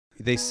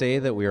They say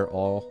that we are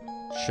all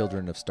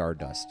children of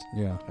stardust.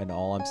 Yeah. And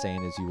all I'm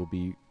saying is you will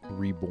be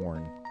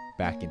reborn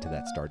back into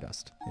that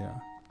stardust Yeah.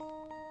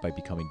 by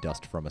becoming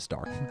dust from a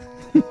star.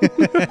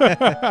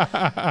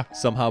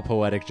 Somehow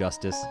poetic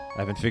justice. I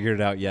haven't figured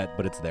it out yet,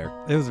 but it's there.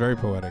 It was very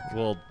poetic.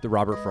 Well, the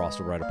Robert Frost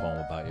will write a poem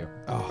about you.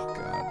 Oh,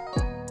 God.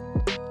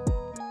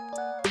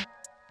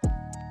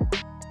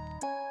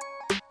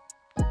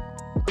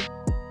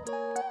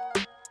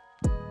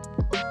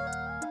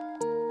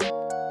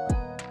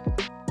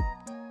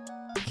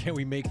 Can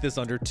we make this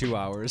under 2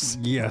 hours?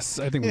 Yes,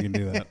 I think we can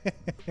do that.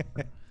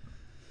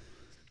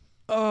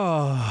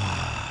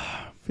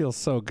 Oh, feels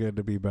so good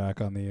to be back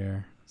on the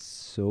air.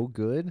 So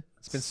good.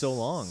 It's been so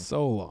long.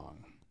 So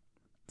long.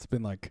 It's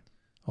been like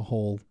a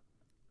whole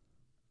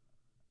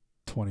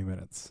 20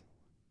 minutes.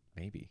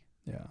 Maybe.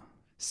 Yeah.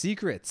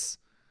 Secrets.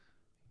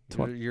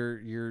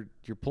 You're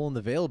pulling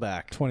the veil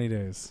back. 20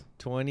 days.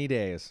 20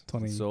 days.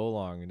 20 So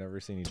long. You've never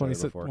seen each other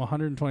before.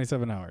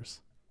 127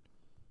 hours.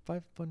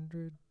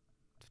 500.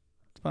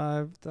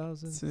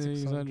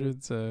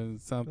 5,600 something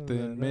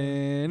something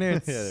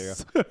minutes. Yeah, there you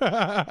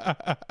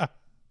go.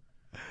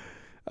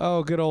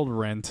 Oh, good old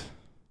Rent.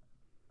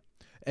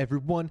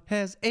 Everyone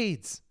has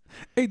AIDS.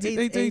 AIDS.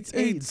 AIDS.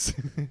 AIDS.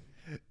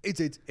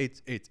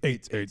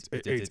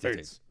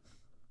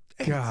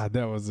 God,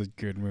 that was a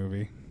good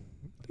movie.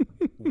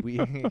 We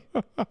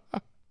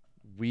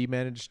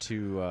managed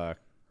to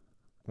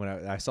when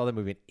I saw that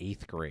movie in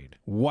 8th grade.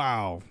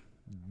 Wow.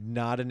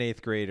 Not an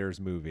 8th grader's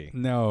movie.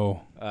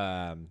 No.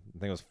 I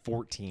think I was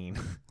 14,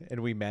 and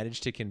we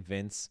managed to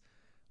convince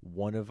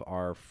one of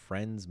our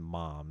friends'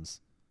 moms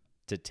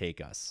to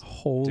take us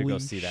Holy to go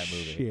see that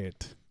movie.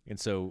 Shit. And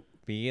so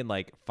me and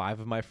like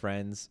 5 of my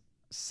friends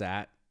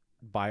sat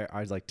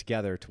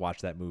together to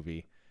watch that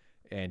movie,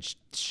 and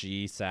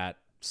she sat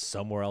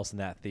somewhere else in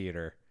that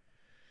theater.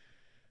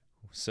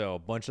 So a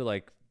bunch of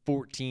like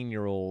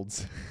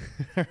 14-year-olds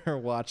are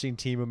watching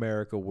Team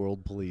America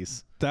World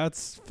Police.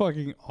 That's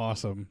fucking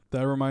awesome.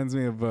 That reminds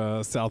me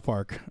of South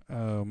Park,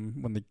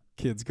 when the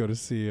kids go to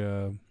see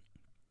the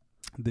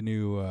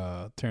new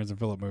Terrence and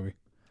Phillip movie.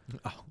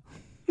 Oh.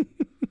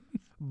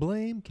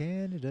 Blame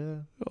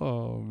Canada.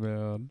 Oh,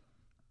 man.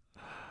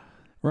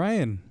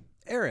 Ryan.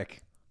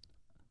 Eric.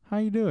 How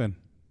you doing?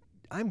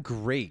 I'm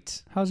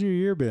great. How's your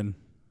year been?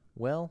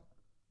 Well,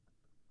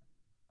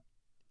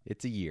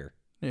 it's a year.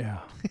 Yeah.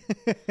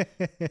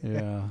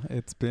 Yeah.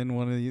 It's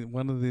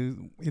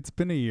been it's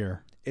been a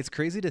year. It's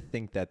crazy to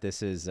think that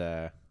this is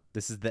the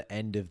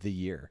end of the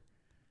year.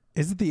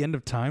 Is it the end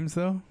of times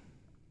though?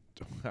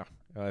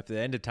 If the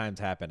end of times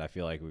happened, I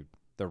feel like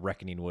the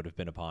reckoning would have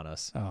been upon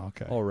us. Oh,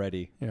 okay.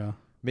 Already. Yeah.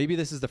 Maybe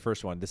this is the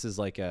first one. This is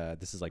like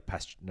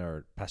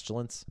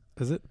pestilence.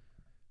 Is it?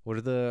 What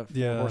are the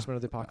four horsemen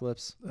of the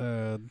apocalypse?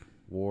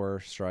 War,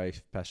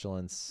 strife,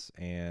 pestilence,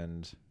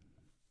 and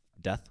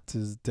death.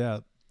 Is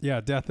death. Yeah,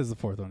 death is the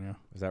fourth one, yeah.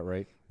 Is that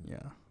right?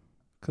 Yeah.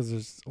 Because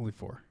there's only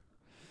 4.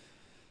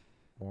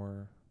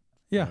 War.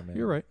 Yeah, famine,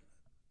 you're right.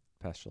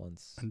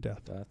 Pestilence. And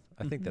death.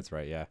 I think that's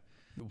right, yeah.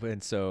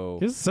 And so...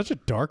 This is such a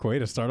dark way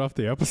to start off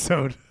the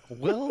episode.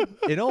 Well,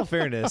 in all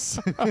fairness,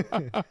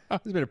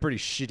 it's been a pretty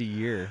shitty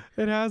year.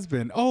 It has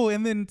been. Oh,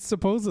 and then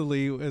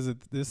supposedly, is it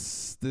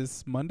this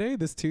Monday,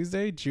 this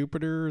Tuesday,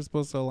 Jupiter is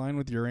supposed to align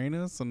with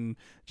Uranus and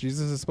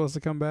Jesus is supposed to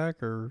come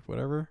back or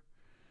whatever?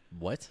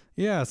 What?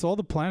 Yeah, so all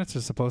the planets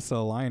are supposed to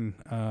align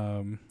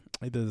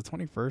either the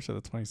 21st or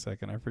the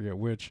 22nd. I forget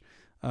which.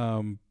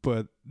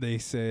 But they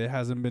say it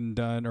hasn't been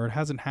done or it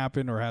hasn't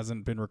happened or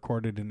hasn't been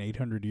recorded in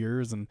 800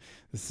 years. And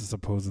this is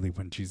supposedly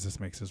when Jesus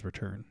makes his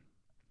return.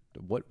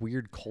 What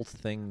weird cult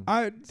thing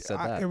said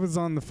that? It was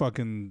on the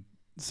fucking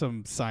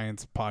some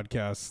science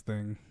podcast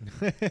thing.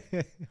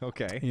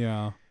 Okay.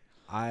 Yeah.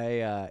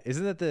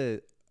 Isn't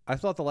that I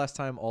thought the last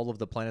time all of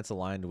the planets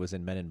aligned was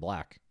in Men in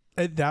Black.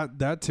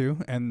 That too,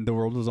 and the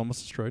world was almost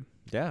destroyed.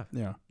 Yeah.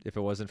 Yeah. If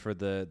it wasn't for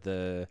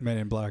the Men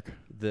in Black,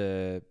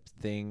 the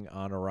thing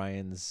on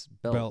Orion's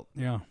belt,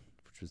 yeah,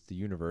 which was the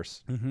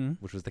universe,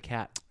 which was the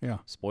cat. Yeah.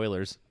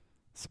 Spoilers.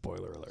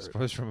 Spoiler alert.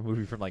 Spoilers from a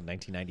movie from like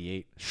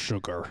 1998.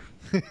 Sugar.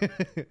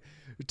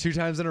 2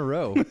 times in a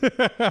row.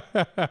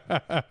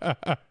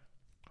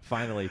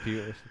 Finally,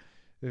 people.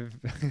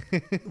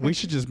 We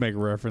should just make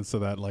reference to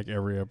that like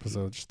every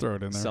episode. Just throw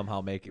it in there.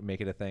 Somehow make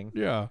it a thing.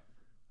 Yeah.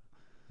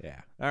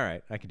 Yeah. All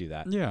right, I can do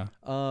that. Yeah.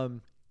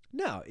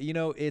 No,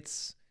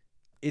 it's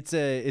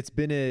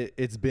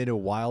been a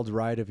wild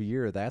ride of a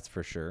year, that's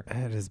for sure.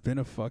 It has been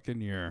a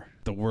fucking year.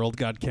 The world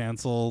got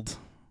canceled.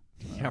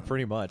 Yeah,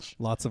 pretty much.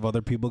 Lots of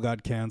other people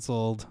got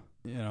canceled.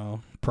 You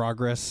know,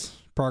 Progress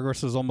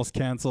is almost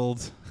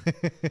canceled.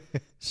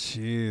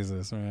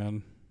 Jesus,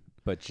 man.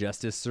 But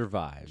justice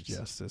survives.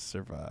 Justice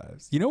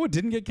survives. You know what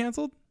didn't get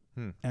canceled?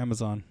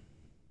 Amazon.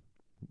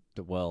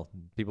 Well,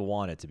 people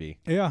want it to be.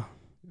 Yeah.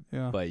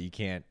 Yeah. But you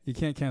can't. You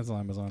can't cancel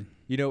Amazon.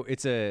 You know,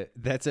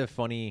 that's a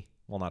funny,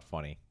 well, not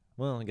funny.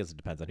 Well, I guess it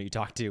depends on who you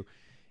talk to.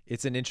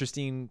 It's an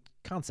interesting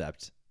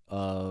concept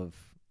of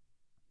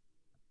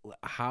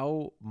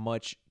how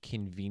much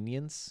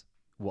convenience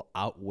will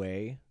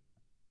outweigh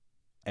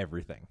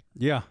everything.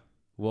 Yeah.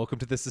 Welcome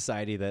to the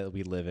society that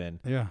we live in.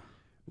 Yeah.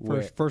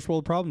 Where- First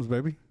world problems,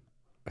 baby.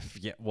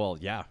 Yeah, well,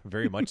 yeah,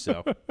 very much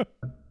so.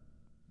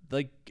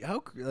 Like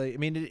I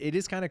mean, it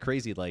is kind of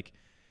crazy. Like,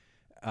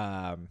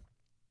 to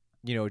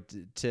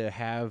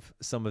have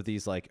some of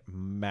these like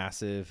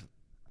massive,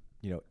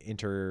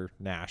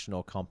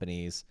 international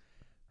companies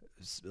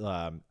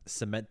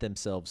cement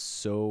themselves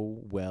so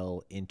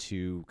well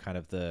into kind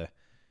of the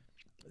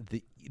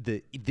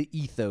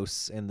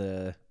ethos and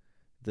the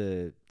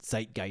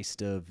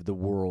zeitgeist of the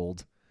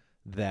world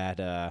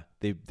that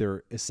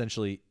they're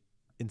essentially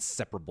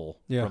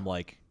inseparable from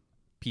like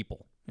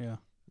people. Yeah.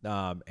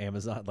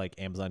 Amazon,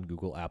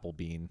 Google, Apple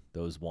being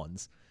those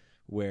ones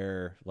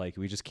where like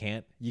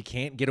you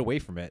can't get away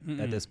from it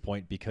at this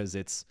point, because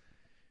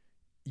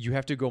you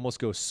have to almost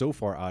go so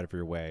far out of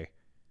your way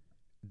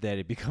that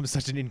it becomes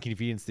such an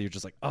inconvenience that you're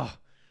just like, oh,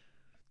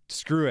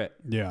 screw it.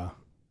 Yeah.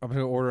 I'm going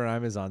to order on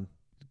Amazon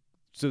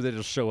so that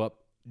it'll show up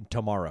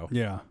tomorrow.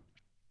 Yeah.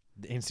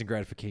 The instant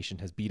gratification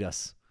has beat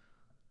us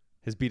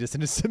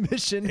into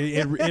submission.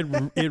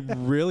 It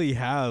really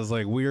has.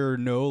 Like, we're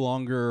no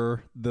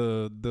longer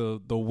the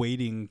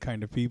waiting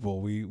kind of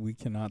people. We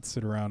cannot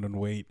sit around and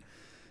wait.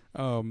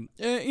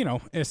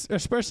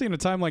 Especially in a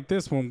time like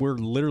this when we're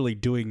literally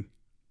doing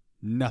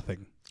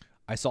nothing.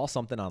 I saw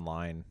something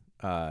online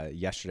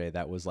yesterday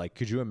that was like,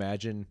 could you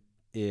imagine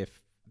if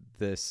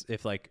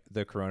like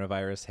the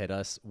coronavirus hit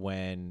us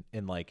when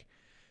in like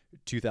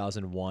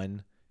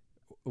 2001,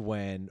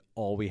 when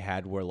all we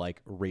had were like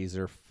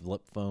Razr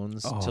flip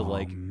phones to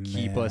like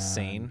keep us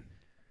sane?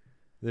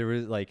 There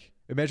was like,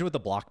 imagine what the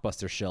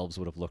Blockbuster shelves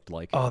would have looked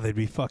like. Oh, they'd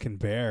be fucking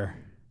bare.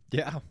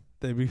 Yeah.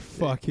 They'd be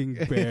fucking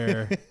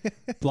bare.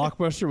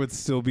 Blockbuster would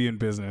still be in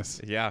business.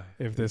 Yeah.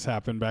 If this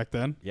happened back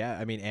then. Yeah.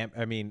 I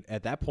mean,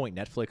 at that point,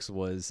 Netflix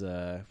was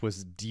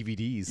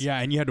DVDs. Yeah.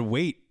 And you had to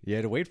wait. You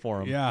had to wait for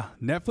them. Yeah.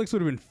 Netflix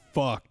would have been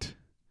fucked.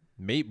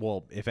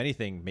 Well, if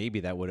anything, maybe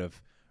that would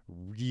have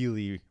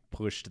really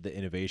pushed the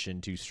innovation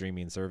to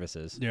streaming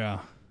services. Yeah.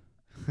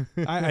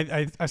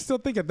 I still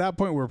think at that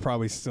point we're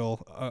probably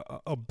still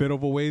a bit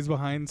of a ways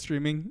behind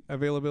streaming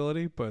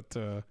availability, but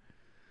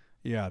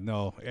yeah,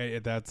 no,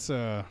 that's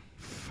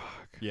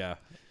fuck. Yeah.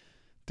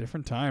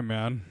 Different time,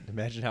 man.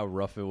 Imagine how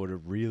rough it would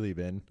have really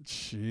been.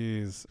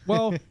 Jeez.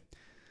 Well,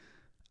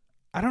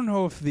 I don't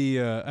know if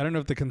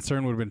the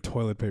concern would have been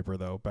toilet paper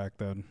though back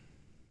then.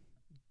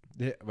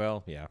 Yeah,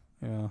 well, yeah.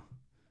 Yeah.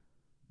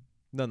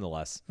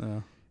 Nonetheless.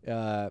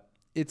 Yeah.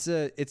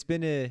 It's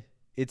been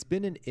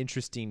an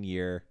interesting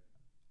year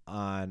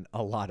on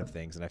a lot of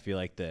things, and I feel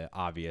like the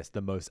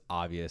most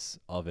obvious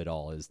of it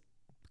all is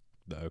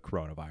the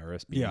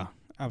coronavirus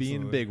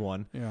being a big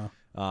one. Yeah.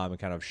 And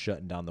kind of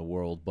shutting down the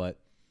world.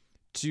 But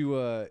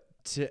to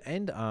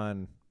end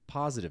on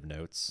positive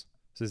notes,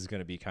 so this is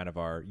going to be kind of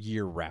our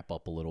year wrap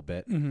up a little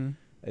bit. Mm-hmm.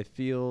 I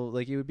feel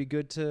like it would be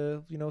good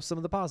to, some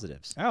of the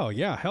positives. Oh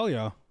yeah, hell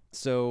yeah.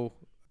 So,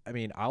 I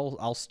mean,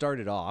 I'll start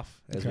it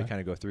off as we Okay.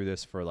 kind of go through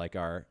this for like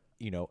our,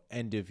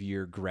 end of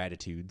year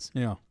gratitudes.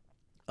 Yeah.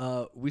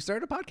 We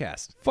started a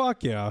podcast,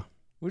 Fuck yeah.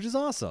 which is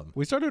awesome.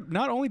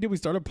 Not only did we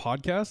start a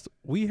podcast,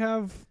 we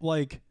have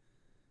like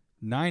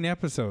 9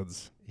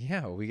 episodes.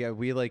 Yeah,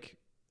 we like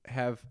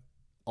have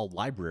a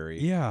library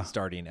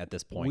starting at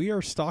this point. We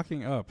are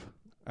stocking up,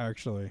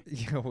 actually.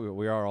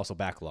 We are also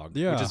backlogged,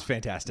 Yeah. which is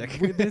fantastic.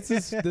 This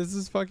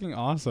is fucking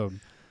awesome.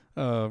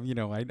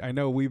 I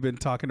know we've been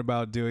talking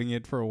about doing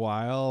it for a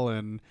while,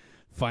 and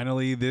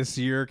finally this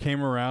year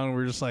came around and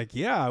we're just like,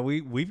 yeah,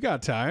 we've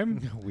got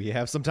time. We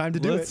have some time to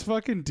do Let's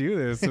fucking do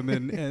this. And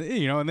then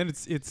and then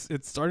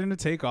it's starting to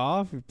take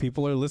off.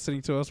 People are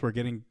listening to us. We're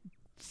getting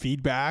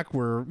feedback.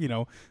 We're,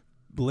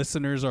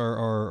 listeners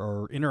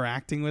are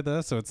interacting with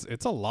us. So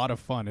it's a lot of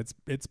fun.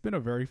 It's been a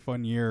very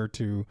fun year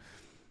to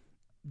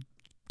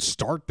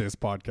start this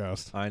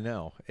podcast. I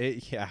know.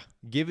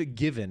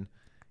 Given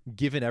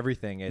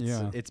everything,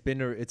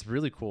 it's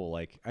really cool.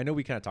 Like, I know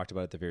we kind of talked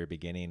about it at the very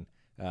beginning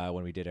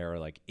when we did our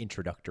like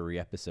introductory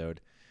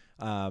episode.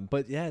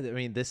 But yeah, I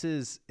mean,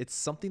 it's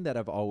something that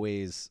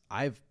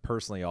I've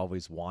personally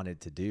always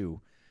wanted to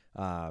do.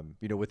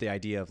 With the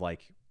idea of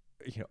like,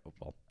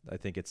 well, I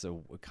think it's a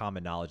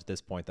common knowledge at this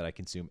point that I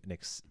consume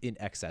in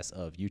excess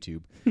of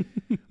YouTube.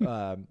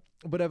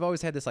 But I've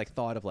always had this like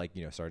thought of like,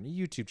 starting a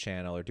YouTube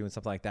channel or doing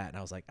something like that. And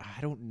I was like, I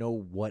don't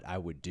know what I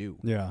would do.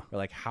 Yeah. Or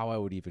like how I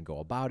would even go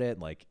about it.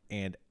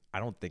 And I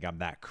don't think I'm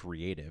that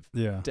creative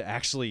to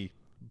actually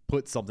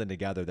put something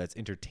together that's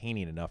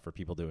entertaining enough for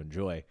people to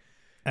enjoy.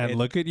 And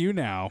look at you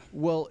now.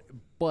 Well,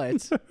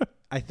 but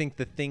I think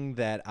the thing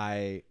that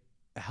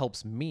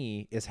helps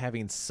me is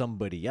having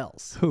somebody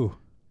else. Who?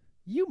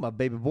 You, my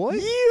baby boy.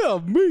 Yeah,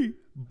 me.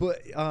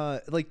 But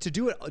like to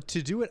do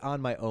it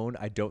on my own,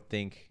 I don't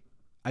think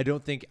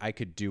I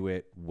could do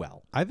it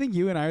well. I think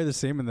you and I are the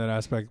same in that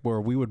aspect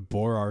where we would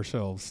bore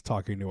ourselves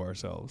talking to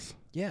ourselves.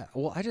 Yeah.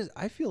 Well,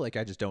 I feel like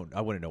I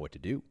wouldn't know what to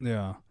do.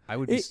 Yeah.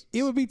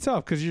 It would be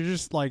tough because you're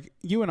just like,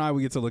 you and I,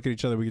 we get to look at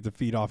each other, we get to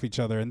feed off each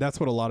other. And that's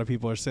what a lot of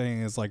people are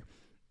saying is like,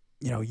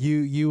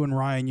 you and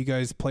Ryan, you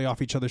guys play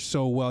off each other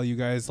so well. You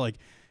guys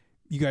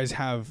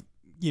have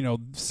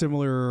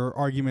similar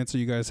arguments, or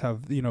you guys have,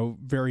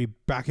 very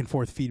back and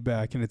forth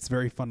feedback, and it's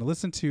very fun to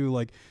listen to,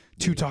 like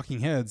two talking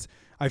heads.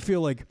 I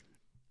feel like,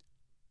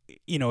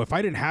 if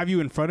I didn't have you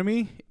in front of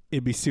me,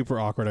 it'd be super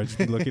awkward. I'd just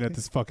be looking at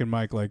this fucking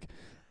mic like,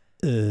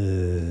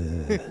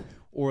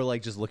 or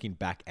like just looking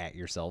back at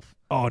yourself.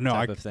 Oh no,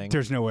 type of thing.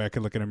 There's no way I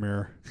could look in a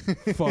mirror.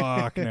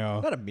 Fuck no.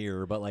 Not a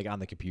mirror, but like on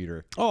the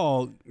computer.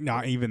 Oh,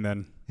 not even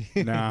then.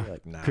 Nah,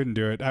 like, nah. Couldn't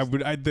do it.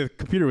 The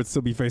computer would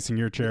still be facing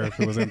your chair if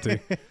it was empty.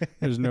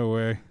 There's no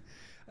way.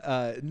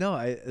 No,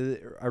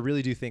 I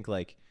really do think,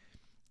 like,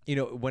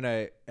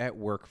 when at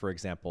work, for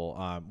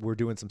example, we're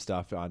doing some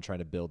stuff on trying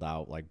to build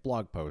out like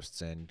blog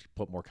posts and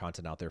put more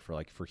content out there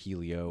for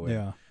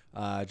Helio.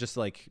 And,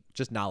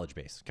 just knowledge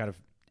base, kind of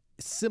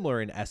similar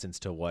in essence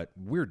to what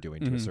we're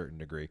doing to a certain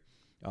degree,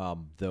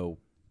 though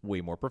way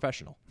more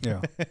professional.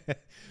 Yeah.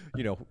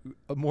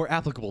 More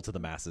applicable to the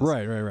masses.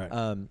 Right.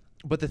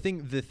 But the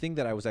thing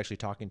that I was actually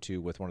talking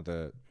to with one of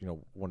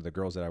the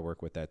girls that I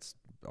work with, that's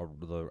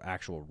the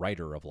actual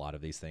writer of a lot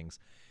of these things,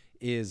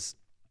 is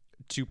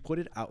to put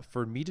it out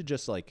for me to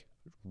just like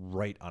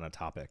write on a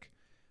topic.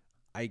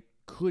 I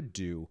could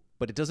do,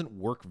 but it doesn't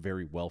work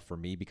very well for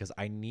me because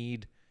I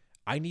need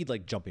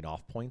like jumping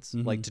off points,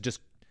 like to just.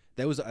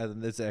 This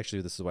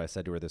is what I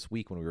said to her this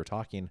week when we were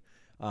talking.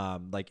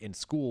 Like in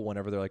school,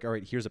 whenever they're like, all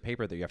right, here's a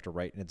paper that you have to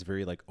write, and it's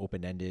very like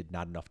open-ended,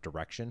 not enough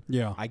direction.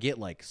 Yeah. I get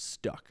like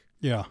stuck.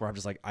 Yeah. Where I'm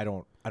just like, I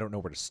don't know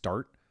where to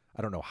start.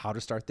 I don't know how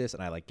to start this.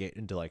 And I like get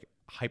into like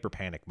hyper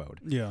panic mode.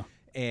 Yeah.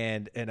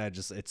 And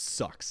it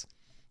sucks.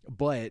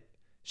 But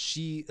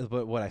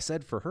what I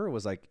said for her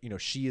was like,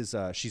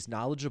 she's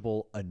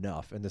knowledgeable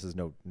enough, and this is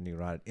not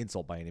an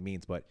insult by any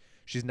means, but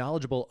she's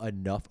knowledgeable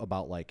enough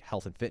about like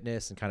health and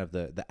fitness and kind of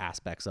the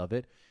aspects of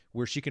it,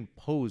 where she can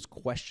pose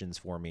questions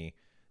for me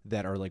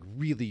that are like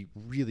really,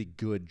 really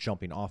good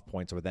jumping off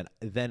points, or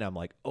then I'm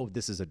like, oh,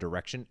 this is a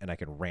direction, and I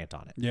can rant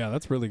on it. Yeah,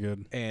 that's really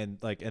good. And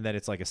then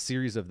it's like a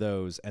series of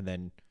those, and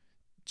then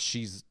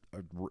she's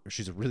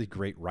a really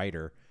great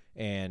writer,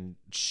 and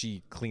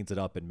she cleans it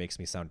up and makes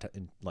me sound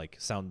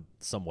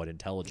somewhat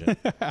intelligent.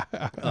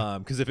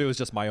 Because if it was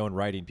just my own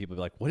writing, people would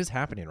be like, what is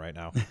happening right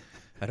now?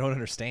 I don't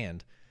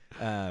understand.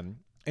 And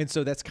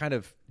so that's kind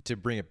of, to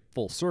bring it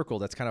full circle,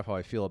 that's kind of how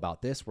I feel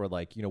about this, where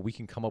like, we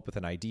can come up with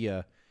an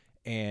idea,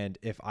 and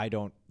if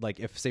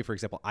say for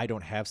example, I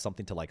don't have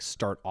something to like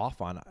start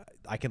off on,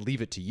 I can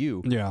leave it to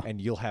you, and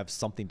you'll have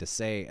something to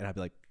say, and I'll be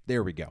like,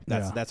 there we go.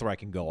 That's where I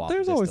can go off.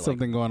 There's always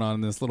something going on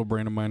in this little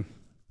brain of mine.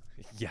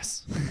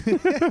 Yes.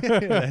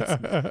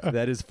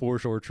 That is for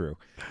sure true.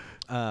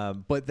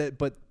 But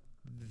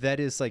that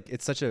is like,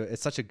 it's such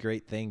a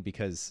great thing,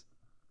 because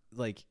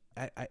like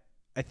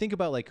I think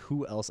about like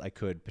who else I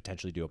could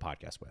potentially do a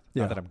podcast with.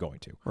 Yeah. Not that I'm going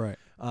to. Right.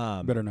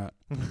 Better not.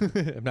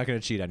 I'm not going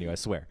to cheat on you, I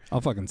swear. I'll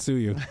fucking sue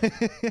you.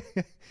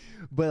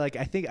 But like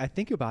I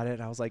think about it,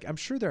 and I was like, I'm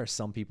sure there are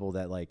some people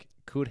that like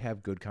could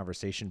have good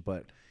conversation,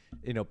 but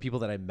people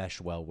that I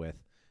mesh well with.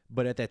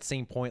 But at that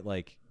same point,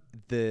 like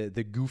the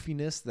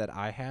goofiness that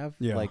I have,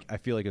 like I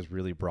feel like is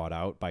really brought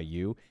out by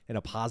you in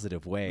a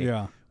positive way.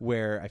 Yeah.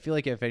 Where I feel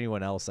like if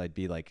anyone else, I'd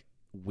be like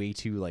way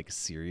too like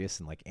serious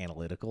and like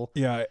analytical.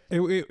 Yeah,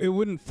 it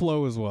wouldn't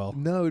flow as well.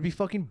 No, it'd be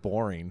fucking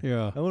boring.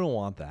 Yeah, I wouldn't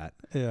want that.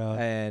 Yeah,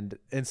 and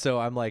so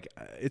I'm like,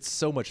 it's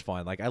so much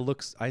fun. Like I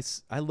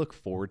look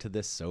forward to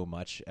this so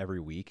much every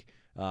week.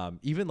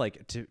 Even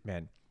like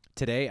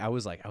today I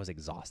was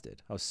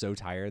exhausted. I was so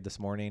tired this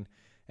morning,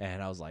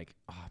 and I was like,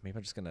 oh, maybe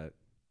I'm just gonna.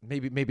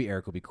 Maybe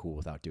Eric will be cool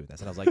without doing this.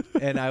 And I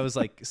was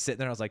like, sitting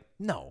there. I was like,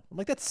 no. I'm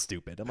like, that's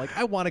stupid. I'm like,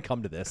 I want to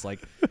come to this.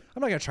 Like,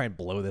 I'm not gonna try and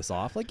blow this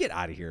off. Like, get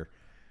out of here.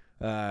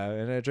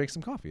 And I drank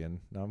some coffee,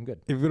 and now I'm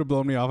good. If it would have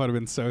blown me off, I'd have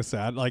been so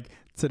sad. Like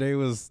today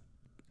was,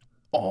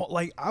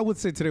 I would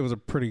say today was a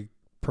pretty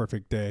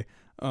perfect day.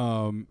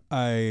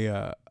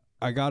 I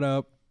got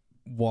up,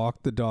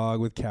 walked the dog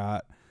with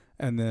Kat,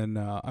 and then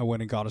I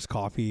went and got us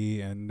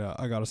coffee, and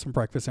I got us some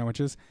breakfast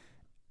sandwiches,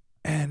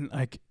 and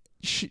like.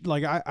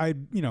 I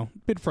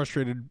been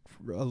frustrated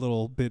a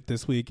little bit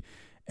this week,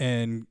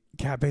 and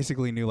Kat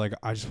basically knew like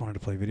I just wanted to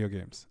play video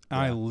games. Yeah.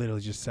 I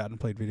literally just sat and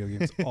played video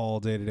games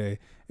all day today.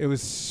 It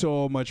was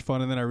so much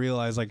fun, and then I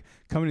realized like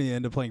coming to the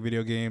end of playing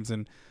video games,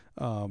 and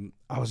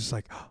I was just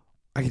like, oh,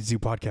 I can do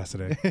podcasts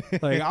today.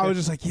 Like I was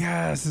just like,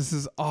 yes, this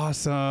is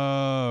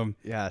awesome.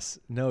 Yes,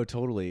 no,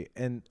 totally,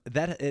 and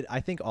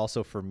I think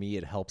also for me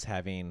it helps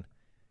having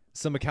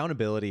some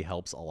accountability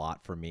helps a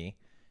lot for me,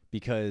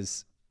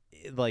 because.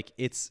 Like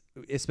it's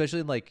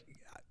especially like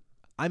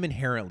I'm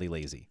inherently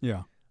lazy.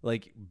 Yeah.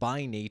 Like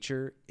by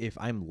nature, if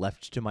I'm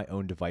left to my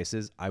own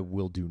devices, I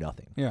will do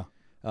nothing. Yeah.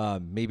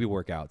 Maybe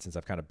work out, since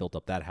I've kind of built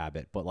up that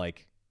habit, but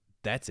like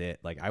that's it.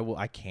 Like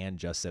I can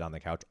just sit on the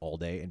couch all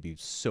day and be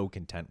so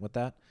content with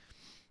that.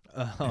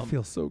 It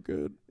feels so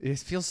good. It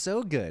feels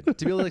so good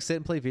to be able to like sit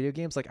and play video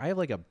games. Like I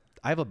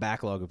have a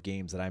backlog of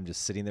games that I'm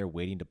just sitting there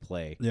waiting to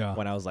play. Yeah.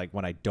 When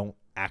I don't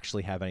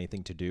actually have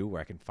anything to do,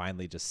 where I can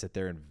finally just sit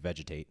there and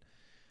vegetate.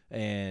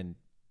 And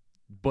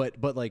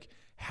but like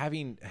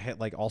having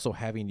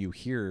you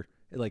here,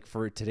 like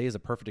for today is a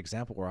perfect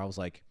example where I was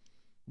like,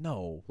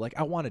 no, like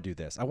I want to do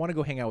this. I want to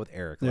go hang out with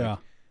Eric. Like, Yeah.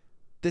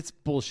 that's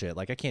bullshit.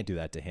 Like I can't do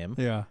that to him.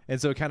 Yeah.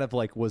 And so it kind of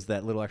like was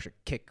that little extra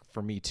kick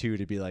for me too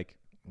to be like,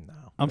 no.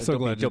 I'm so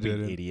glad you don't be did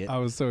an it. idiot. I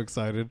was so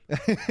excited.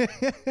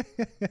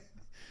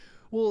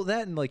 Well,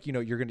 that and like,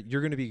 you're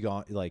gonna be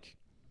gone. Like,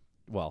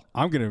 well,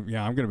 I'm gonna be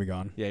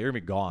gone. yeah, you're gonna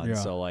be gone. Yeah.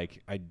 So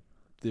like, I'd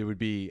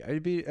be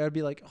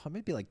like, oh,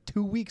 maybe like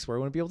 2 weeks where I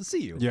wouldn't be able to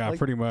see you. Yeah, Like,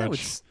 pretty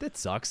much. That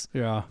sucks.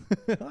 Yeah.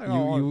 Like,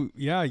 You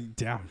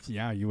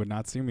would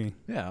not see me.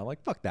 yeah, I'm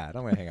like, fuck that.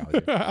 I'm gonna hang out with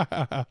you.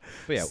 But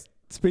yeah,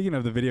 Speaking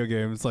of the video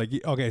games, like,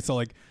 okay, so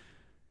like,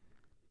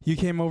 you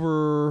came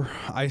over.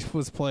 I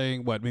was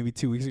playing maybe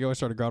 2 weeks ago. I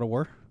started God of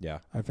War. yeah,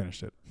 I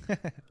finished it.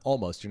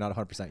 almost. You're not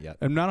 100% yet.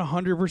 I'm not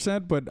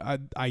 100%, but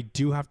I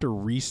do have to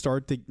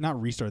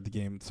not restart the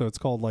game. So it's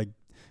called like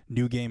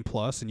New Game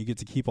Plus, and you get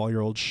to keep all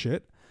your old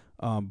shit.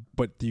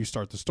 But you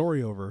start the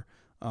story over.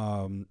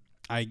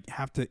 I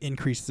have to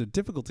increase the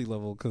difficulty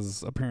level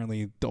because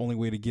apparently the only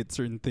way to get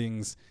certain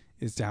things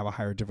is to have a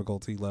higher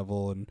difficulty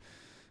level and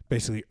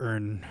basically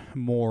earn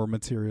more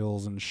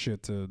materials and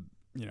shit to,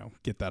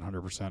 get that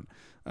 100%.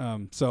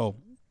 So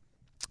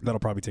that'll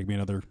probably take me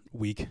another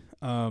week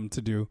to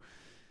do.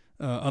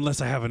 Unless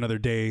I have another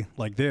day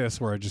like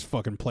this where I just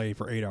fucking play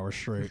for 8 hours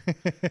straight.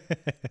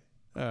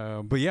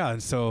 But yeah,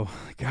 and so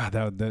God,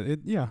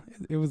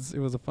 it was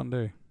a fun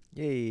day.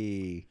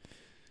 Yay.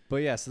 But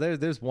yeah, so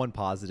there's one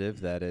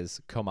positive that has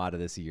come out of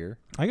this year.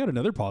 I got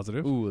another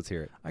positive. Ooh, let's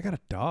hear it. I got a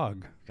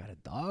dog. Got a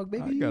dog,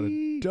 baby. I got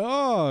a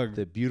dog.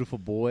 The beautiful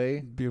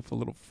boy, Beautiful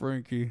little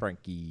Frankie.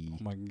 Frankie. Oh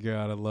my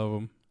God, I love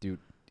him. Dude,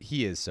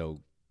 he's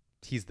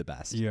the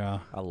best. Yeah.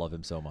 I love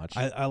him so much.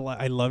 I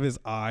love his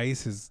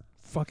eyes, his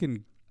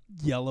fucking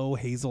yellow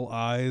hazel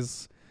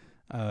eyes,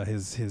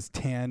 his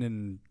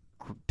tan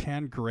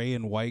gray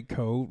and white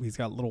coat. He's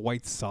got little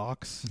white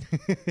socks.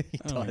 He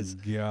Oh does.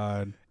 my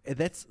God. And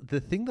that's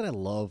the thing that I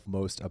love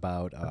most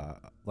about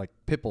like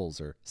pit bulls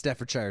or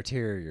Staffordshire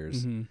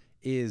Terriers Mhm.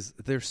 is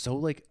they're so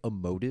like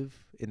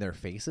emotive in their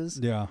faces.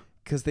 Yeah.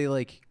 Because they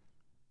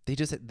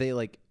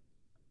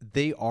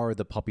are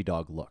the puppy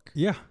dog look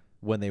Yeah.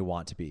 when they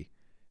want to be.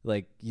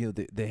 Like,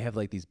 they have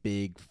like these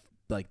big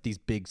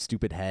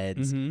stupid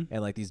heads Mhm.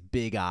 and like these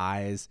big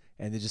eyes,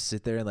 and they just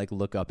sit there and like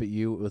look up at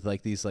you with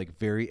like these like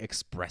very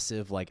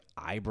expressive like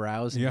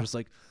eyebrows. And Yeah. you're just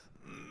like,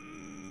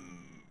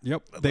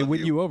 Yep. They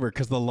win you over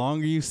because the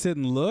longer you sit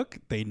and look,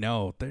 they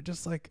know. They're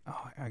just like,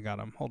 oh, I got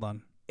him. Hold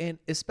on. and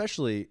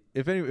especially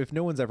if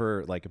no one's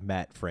ever like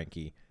met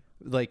Frankie,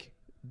 like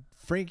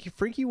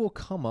Frankie will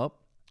come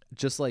up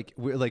just like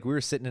we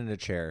were sitting in a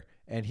chair,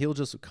 and he'll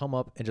just come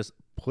up and just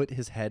put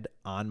his head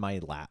on my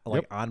lap,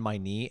 like Yep. on my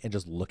knee, and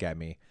just look at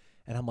me.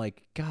 And I'm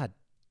like, God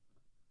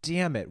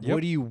damn it. Yep.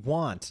 What do you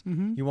want?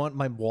 Mhm. You want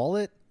my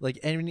wallet? Like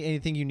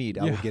anything you need,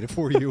 I will get it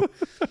for you.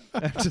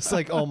 I'm just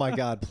like, oh my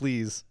God,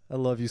 please. I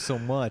love you so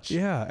much.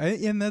 Yeah.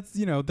 And that's,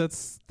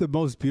 that's the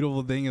most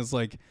beautiful thing is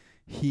like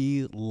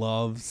he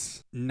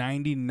loves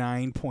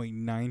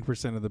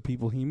 99.9% of the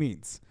people he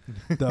meets.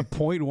 The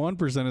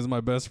 0.1% is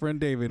my best friend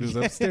David, who's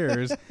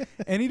upstairs.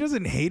 And he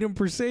doesn't hate him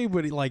per se,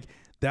 but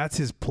that's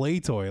his play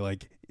toy.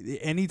 Like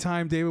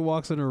anytime David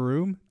walks in a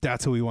room,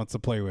 that's who he wants to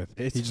play with.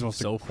 It's he just wants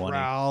so to funny.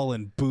 growl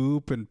and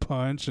boop and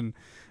punch.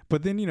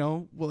 But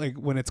then, like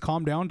when it's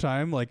calm down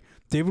time, like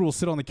David will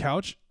sit on the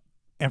couch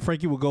and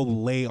Frankie will go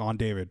lay on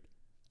David.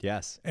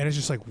 Yes. And it's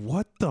just like,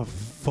 what the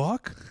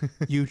fuck?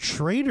 You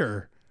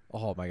traitor.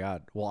 Oh my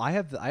God. Well, I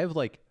have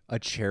like a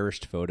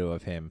cherished photo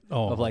of him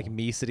of like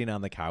me sitting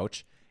on the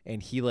couch,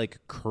 and he like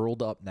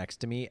curled up next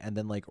to me and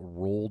then like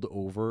rolled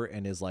over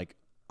and is like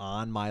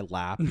on my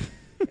lap.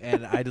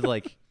 And I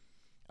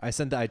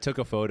took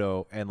a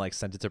photo and like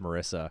sent it to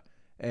Marissa,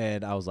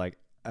 and I was like,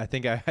 I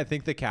think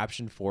the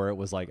caption for it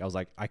was like, I was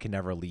like, I can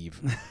never leave.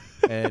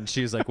 And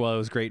she was like, well, it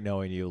was great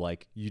knowing you.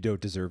 Like, you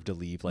don't deserve to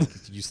leave. Like,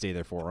 you stay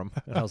there for him.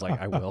 And I was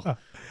like, I will.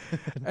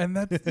 And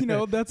that's,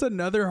 that's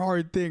another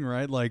hard thing,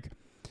 right? Like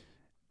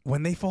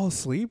when they fall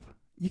asleep,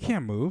 you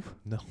can't move.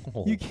 No.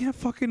 You can't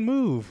fucking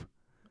move.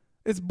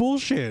 It's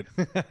bullshit.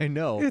 I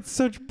know. It's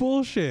such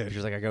bullshit.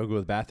 She's like, I gotta go to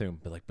the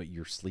bathroom. But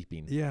you're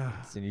sleeping. Yeah.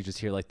 And you just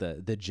hear like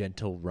the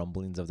gentle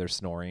rumblings of their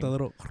snoring. The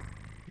little,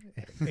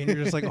 and you're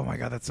just like, oh my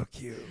God, that's so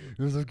cute.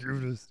 You're the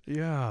cutest.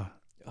 Yeah.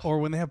 Or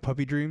when they have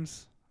puppy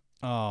dreams.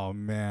 Oh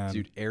man.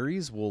 Dude,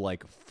 Aries will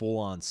like full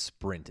on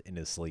sprint in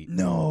his sleep.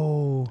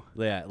 No.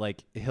 Yeah,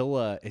 like he'll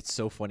it's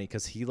so funny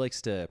because he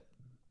likes to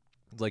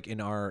like in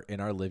our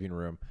living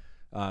room.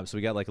 So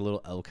we got like a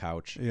little L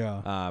couch.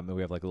 Yeah. And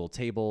we have like a little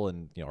table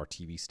and our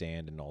TV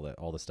stand and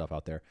all the stuff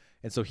out there.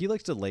 And so he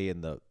likes to lay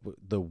in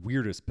the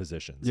weirdest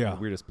positions, Yeah.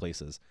 the weirdest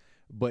places.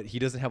 But he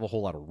doesn't have a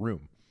whole lot of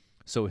room.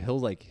 So he'll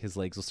like his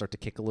legs will start to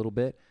kick a little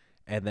bit,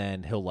 and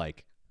then he'll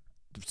like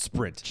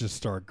sprint. Just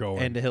start going.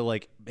 And he'll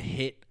like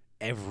hit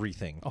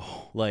everything.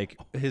 Oh. Like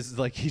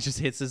he just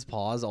hits his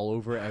paws all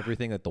over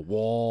everything, like the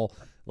wall,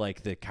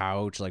 like the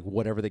couch, like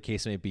whatever the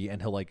case may be,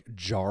 and he'll like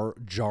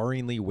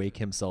jarringly wake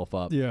himself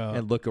up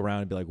and look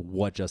around and be like,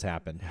 what just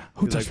happened?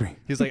 Who touched me?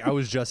 He's like, I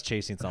was just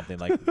chasing something.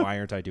 Like, why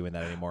aren't I doing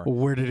that anymore?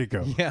 Where did it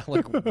go? Yeah,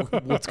 like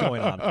what's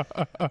going on?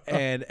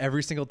 And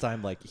every single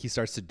time like he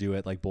starts to do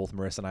it, like both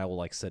Marissa and I will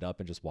like sit up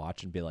and just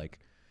watch and be like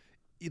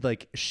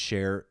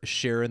share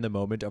in the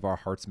moment of our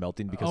hearts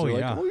melting because we're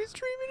like, oh, he's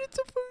dreaming it's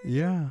a food.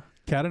 Yeah.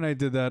 Kat and I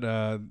did that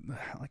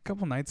like a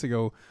couple nights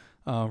ago.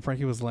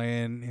 Frankie was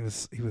laying, he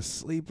was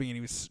sleeping and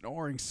he was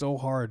snoring so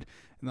hard,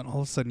 and then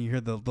all of a sudden you hear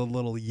the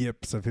little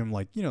yips of him,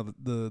 like, you know,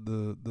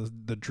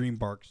 the dream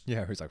barks.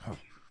 Yeah, he's like,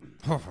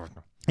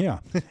 yeah.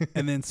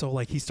 And then so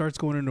like he starts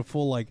going into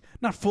full, like,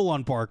 not full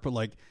on bark, but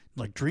like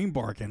dream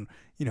bark, and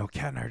you know,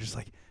 Kat and I are just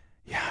like,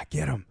 yeah,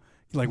 get him.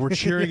 Like, we're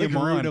cheering like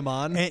him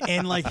on.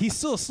 And like he's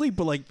still asleep,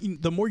 but like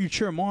the more you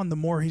cheer him on, the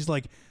more he's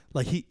like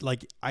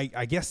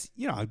I guess,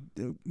 you know,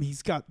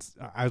 he's got,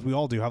 as we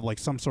all do, have like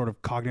some sort of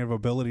cognitive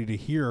ability to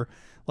hear.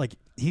 Like,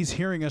 he's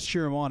hearing us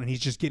cheer him on, and he's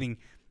just getting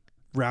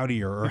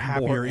rowdier or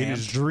happier in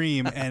his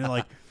dream. And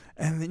like,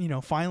 and then, you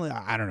know, finally,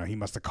 I don't know, he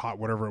must have caught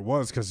whatever it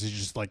was, because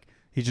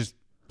he just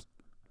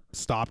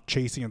stopped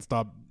chasing and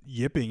stopped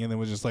yipping, and then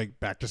was just like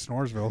back to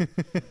Snoresville.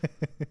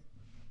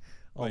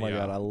 Oh my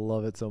God, I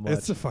love it so much.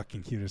 It's the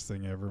fucking cutest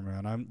thing ever,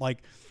 man.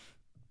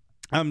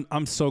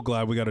 I'm so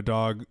glad we got a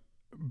dog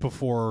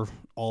before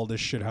all this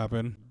shit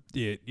happened.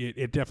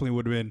 It definitely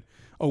would have been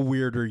a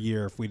weirder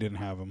year if we didn't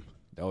have him.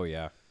 Oh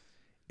yeah,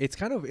 it's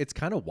kind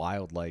of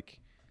wild. Like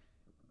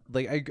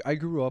I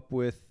grew up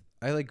with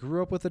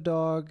a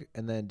dog,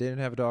 and then didn't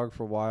have a dog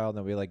for a while, and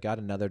then we like got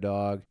another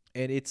dog,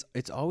 and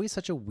it's always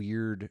such a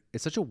weird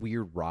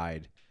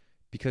ride,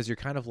 because you're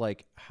kind of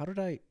like, how did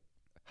I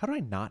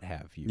not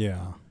have you?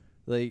 Yeah.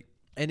 Like,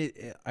 and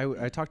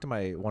I talked to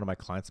one of my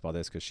clients about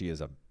this, because she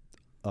is a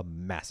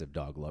massive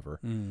dog lover.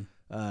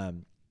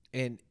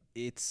 And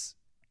it's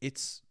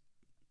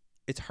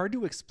hard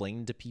to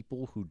explain to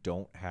people who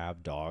don't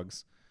have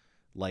dogs,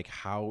 like,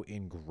 how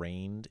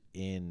ingrained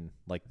in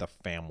like the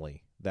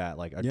family that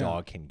like a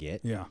dog can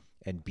get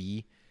and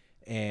be.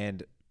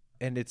 And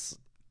it's,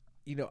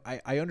 you know,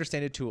 I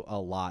understand it to a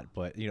lot,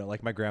 but, you know,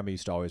 like my grandma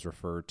used to always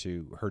refer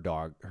to her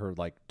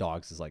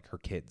dogs as like her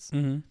kids.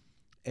 Mm-hmm.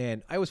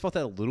 And I always felt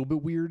that a little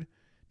bit weird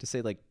to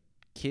say like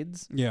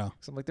kids. Yeah.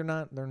 So I'm like, they're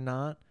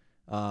not.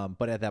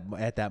 But at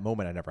that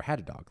moment, I never had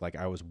a dog. Like,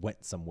 I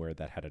went somewhere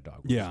that had a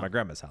dog, which was my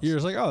grandma's house. You're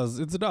just like, oh,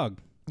 it's a dog.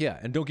 Yeah,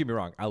 and don't get me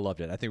wrong, I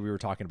loved it. I think we were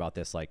talking about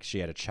this. Like, she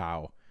had a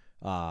chow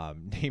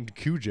named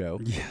Cujo.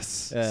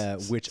 Yes.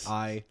 Which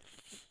I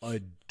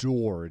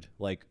adored.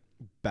 Like,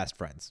 best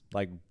friends.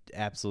 Like,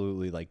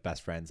 absolutely, like,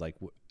 best friends. Like,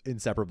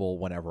 inseparable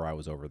whenever I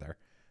was over there.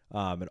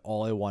 And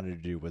all I wanted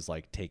to do was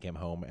like take him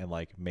home and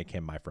like make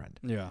him my friend.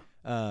 Yeah.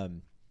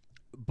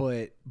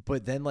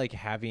 But then like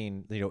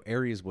having, you know,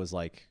 Aries was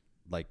like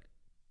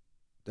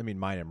I mean,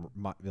 mine and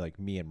like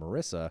me and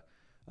Marissa,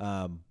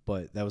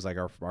 but that was like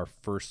our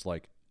first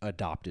like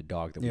adopted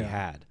dog that we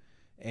had,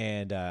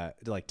 and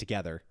like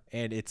together,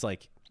 and it's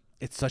like,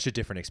 it's such a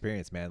different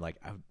experience, man. Like,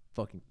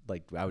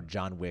 I would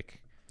John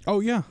Wick. Oh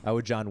yeah, I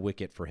would John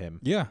Wick it for him.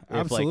 Yeah, if,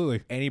 absolutely.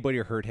 Like, anybody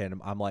hurt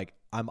him,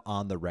 I'm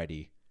on the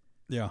ready.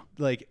 Yeah,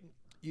 like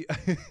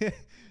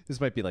this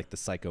might be like the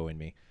psycho in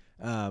me.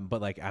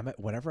 But like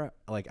whenever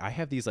I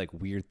have these like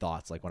weird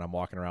thoughts, like when I'm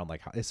walking around,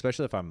 like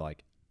especially if I'm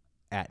like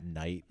at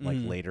night, like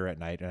later at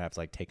night, and I have to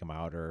like take them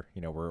out, or,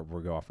 you know, we're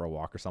go off for a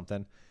walk or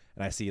something,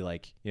 and I see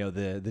like, you know,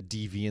 the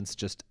deviants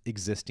just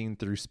existing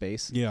through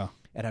space. Yeah.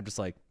 And I'm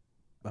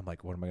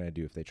like, what am I gonna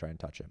do if they try and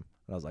touch him?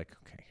 And I was like,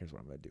 okay, here's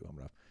what I'm gonna do. I'm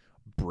gonna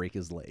break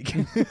his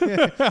leg.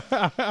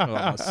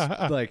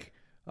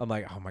 I'm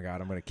like, oh my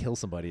God, I'm gonna kill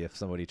somebody if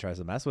somebody tries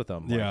to mess with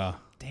him. Like,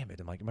 damn it.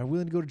 I'm like, am I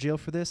willing to go to jail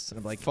for this? And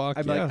I'm like, fuck,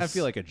 I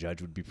feel like a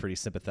judge would be pretty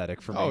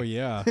sympathetic for me. Oh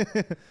yeah.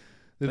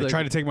 They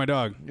tried to take my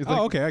dog.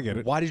 Okay, I get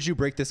it. Why did you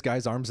break this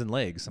guy's arms and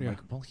legs? I'm like,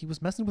 well, he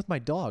was messing with my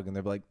dog. And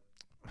they're like,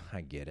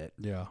 I get it.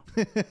 Yeah.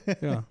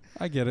 Yeah,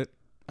 I get it.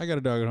 I got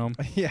a dog at home.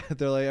 Yeah,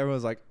 they're like,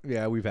 everyone's like,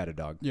 yeah, we've had a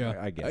dog. Yeah,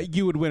 I get it.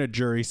 You would win a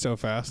jury so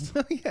fast.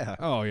 Yeah.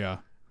 Oh yeah.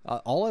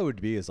 All I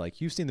would be is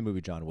like, you've seen the movie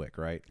John Wick,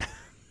 right?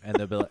 And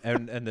they'll be like,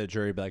 and the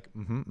jury would be like,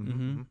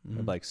 I'm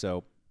like,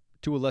 so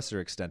to a lesser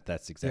extent,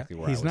 that's exactly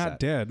where I was at. He's not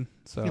dead,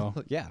 so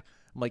yeah.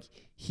 I'm like,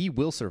 he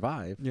will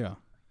survive. Yeah.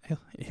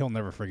 He'll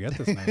never forget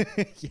this night.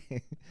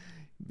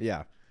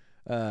 Yeah.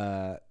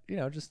 You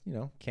know, just, you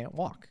know, can't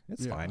walk.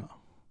 It's fine.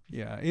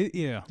 Yeah.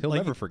 He'll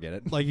never forget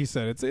it. Like you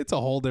said, it's a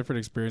whole different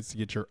experience to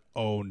get your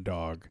own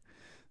dog.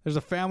 There's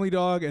a family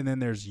dog, and then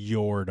there's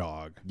your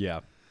dog.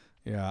 Yeah.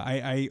 Yeah.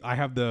 I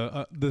have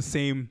the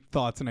same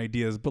thoughts and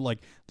ideas, but like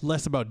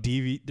less about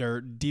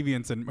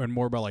deviants and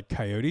more about like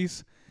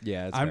coyotes.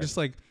 Yeah. I'm fair. Just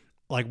like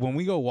when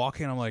we go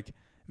walking, I'm like,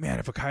 man,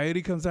 if a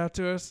coyote comes out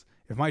to us,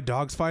 if my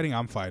dog's fighting,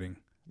 I'm fighting.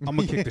 I'm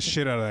gonna kick the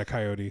shit out of that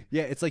coyote.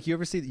 Yeah, it's like you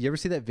ever see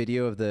that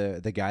video of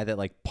the guy that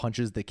like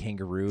punches the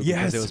kangaroo? Yes,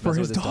 because it was for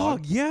his with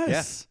dog.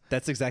 Yes, yeah,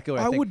 that's exactly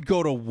what I think. would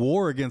go to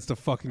war against a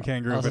fucking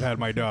kangaroo if it had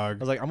my dog. I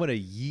was like, I'm gonna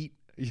yeet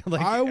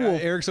Like, I will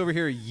Eric's over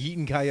here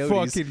yeeting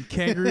coyotes. fucking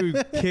kangaroo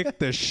kick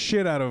the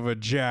shit out of a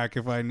Jack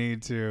if I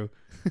need to.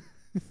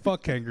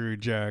 Fuck Kangaroo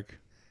Jack.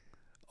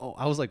 Oh,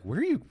 I was like, where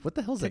are you? What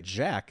the hell's a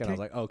jack? And I was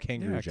like, oh,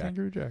 Kangaroo Yeah, Jack.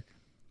 Kangaroo Jack.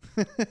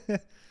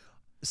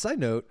 Side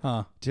note,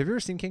 Huh. have you ever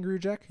seen Kangaroo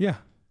Jack? Yeah.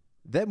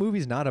 That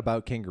movie's not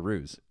about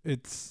kangaroos.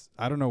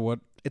 I don't know what.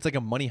 It's like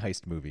a money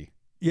heist movie.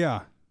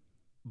 Yeah.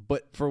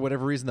 But for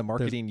whatever reason, the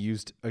marketing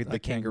used the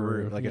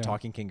kangaroo, like yeah. a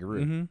talking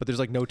kangaroo. Mhm. But there's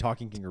like no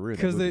talking kangaroo in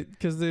that movie.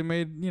 Because they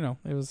made,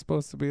 it was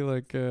supposed to be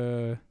like,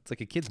 It's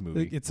like a kid's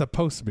movie. it's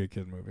supposed to be a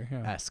kid movie.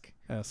 Yeah. Esque.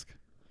 Esque.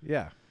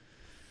 Yeah.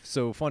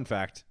 So, fun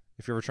fact,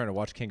 if you're ever trying to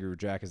watch Kangaroo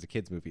Jack as a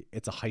kid's movie,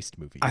 it's a heist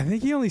movie. I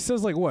think he only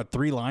says like, what,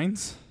 3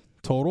 lines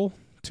total?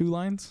 2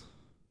 lines?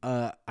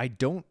 I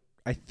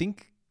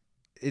think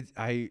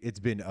it's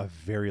been a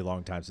very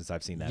long time since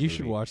I've seen that You movie.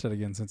 should watch that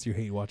again since you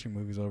hate watching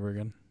movies over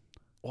again.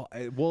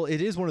 Well,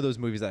 it is one of those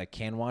movies that I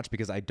can watch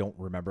because I don't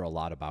remember a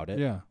lot about it.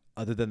 Yeah.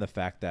 Other than the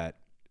fact that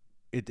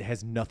it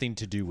has nothing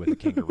to do with a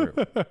kangaroo,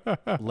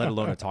 let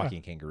alone a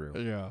talking kangaroo.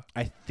 Yeah.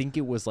 I think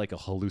it was like a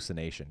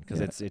hallucination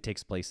because it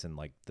takes place in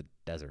like the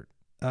desert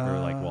or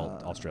like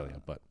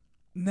Australia. But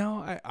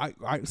No,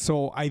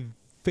 so I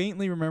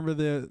faintly remember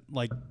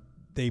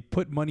they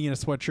put money in a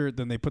sweatshirt,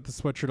 then they put the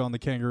sweatshirt on the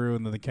kangaroo,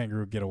 and then the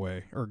kangaroo got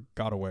away.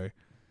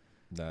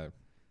 no,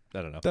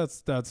 I don't know.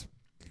 That's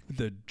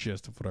the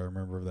gist of what I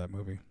remember of that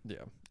movie. Yeah,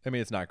 I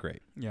mean it's not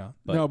great. Yeah,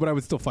 But- but I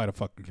would still fight a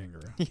fucking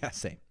kangaroo. Yeah,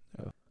 same.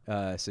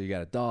 So you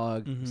got a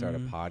dog, start a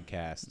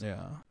podcast.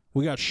 Yeah,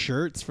 we got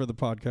shirts for the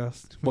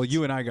podcast. Well,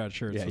 you and I got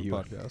shirts for the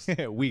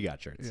podcast. We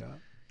got shirts. Yeah.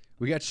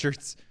 We got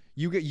shirts.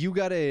 You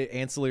got a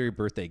ancillary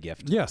birthday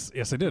gift. Yes,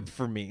 I did.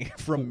 From me.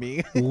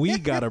 We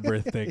got a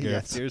birthday gift.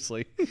 Yeah,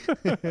 seriously.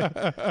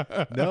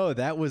 No,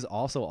 that was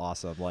also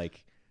awesome.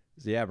 Like,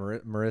 yeah,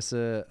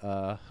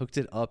 Marissa hooked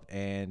it up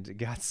and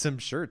got some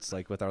shirts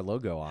like with our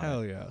logo on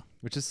Hell it, yeah!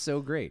 which is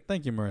so great.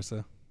 Thank you,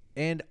 Marissa.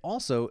 And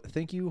also,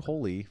 thank you,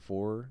 Holy,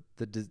 for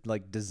the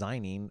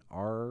designing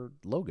our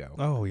logo,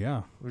 Oh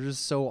yeah. which is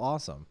so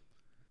awesome.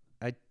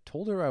 I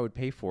told her I would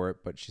pay for it,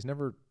 but she's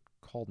never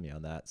called me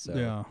on that. So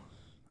Yeah.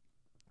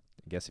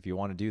 I guess if you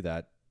want to do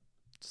that,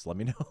 just let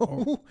me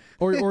know.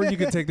 Or you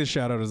could take the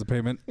shout out as a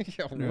payment.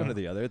 Yeah, one or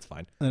the other. It's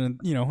fine. And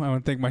then, I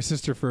want to thank my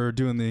sister for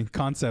doing the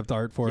concept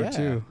art for it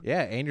too.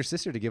 Yeah, and your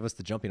sister to give us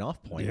the jumping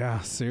off point.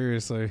 Yeah,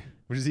 seriously.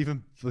 Which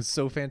was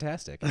so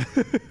fantastic.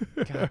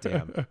 God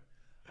damn.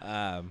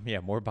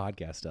 Yeah, more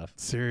podcast stuff.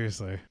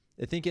 Seriously.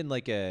 I think in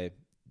like a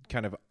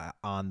kind of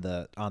on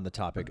the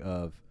topic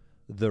of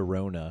the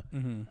Rona,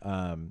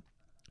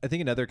 I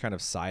think another kind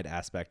of side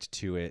aspect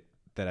to it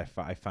that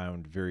I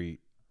found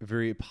very,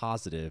 very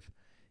positive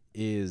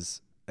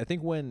is I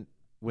think when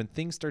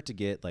things start to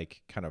get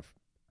like kind of,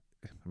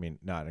 I mean,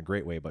 not in a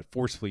great way, but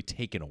forcefully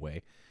taken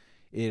away,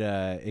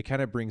 it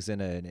kind of brings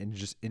in an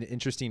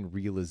interesting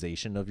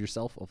realization of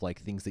yourself of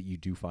like things that you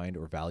do find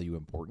or value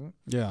important.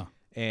 Yeah.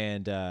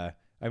 And I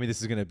mean,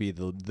 this is going to be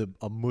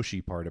a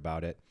mushy part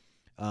about it.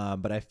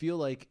 But I feel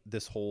like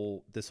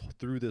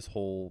through this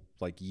whole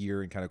like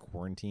year and kind of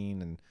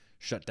quarantine and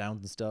shutdowns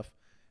and stuff,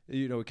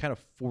 it kind of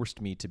forced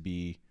me to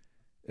be,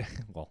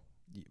 well,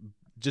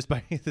 just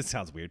by, this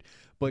sounds weird,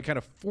 but it kind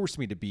of forced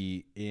me to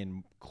be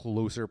in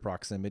closer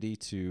proximity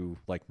to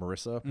like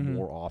Marissa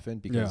more often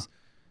because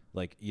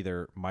like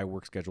either my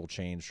work schedule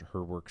changed,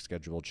 her work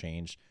schedule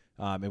changed.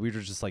 And we were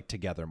just like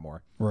together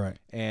more. Right.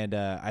 And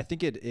I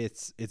think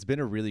it's been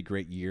a really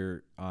great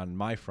year on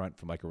my front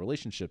from like a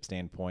relationship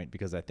standpoint,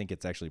 because I think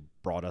it's actually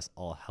brought us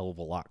a hell of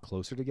a lot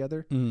closer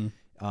together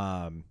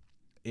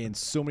in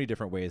so many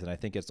different ways. And I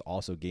think it's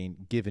also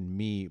given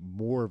me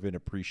more of an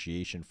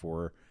appreciation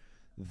for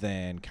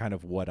than kind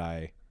of what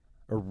I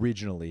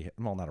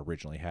not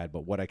originally had,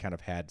 but what I kind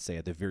of had, say,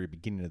 at the very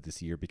beginning of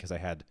this year, because I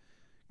had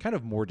kind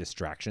of more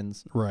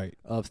distractions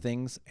of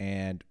things,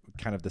 and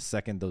kind of the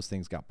second those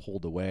things got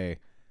pulled away,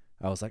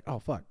 I was like, oh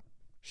fuck,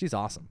 she's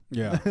awesome.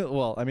 Yeah.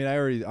 Well, I mean,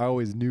 I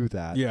always knew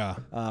that. Yeah.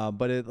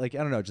 But it, like, I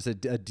don't know, just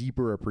a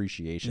deeper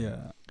appreciation.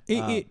 Yeah.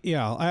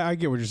 I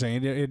get what you're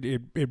saying.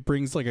 It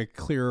brings like a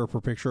clearer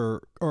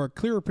picture or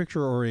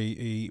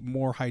a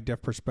more high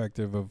def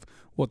perspective of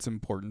what's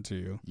important to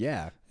you.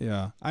 Yeah.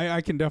 Yeah. I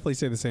can definitely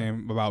say the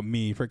same about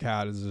me for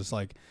Kat. Is just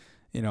like,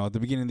 at the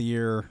beginning of the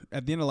year,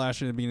 at the end of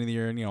last year, at the beginning of the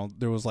year, and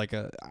there was like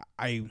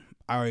I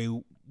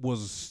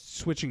was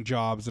switching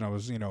jobs, and I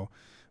was,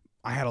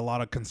 I had a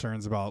lot of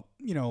concerns about,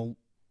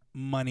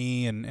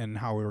 money and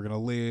how we were going to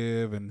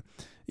live. And,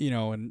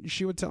 and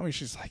she would tell me,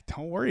 she's like,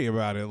 don't worry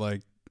about it.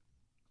 Like,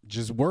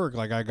 just work.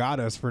 Like, I got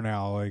us for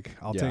now. Like,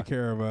 I'll take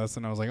care of us.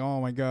 And I was like,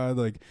 oh my God,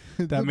 like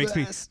that makes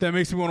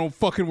me want to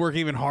fucking work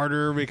even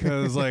harder,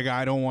 because like,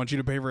 I don't want you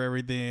to pay for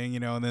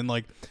everything, and then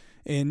like,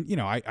 and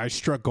I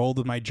struck gold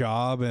with my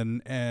job,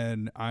 and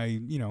I,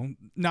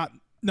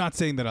 not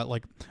saying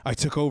that I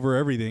took over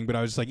everything, but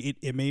I was just like,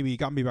 it maybe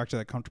got me back to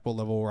that comfortable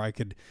level where I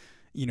could,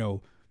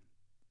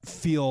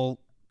 feel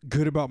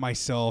good about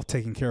myself,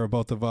 taking care of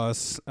both of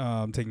us,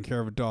 taking care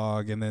of a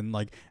dog, and then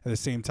like at the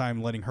same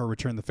time letting her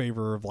return the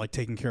favor of like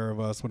taking care of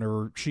us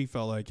whenever she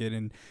felt like it.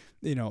 And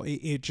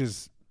it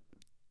just,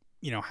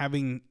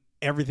 having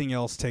everything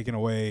else taken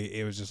away,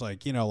 it was just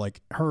like,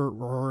 like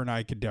her and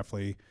I could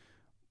definitely,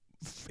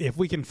 if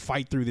we can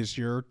fight through this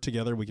year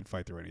together, we can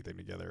fight through anything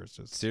together. It's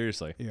just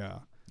Seriously. Yeah,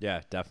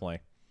 definitely.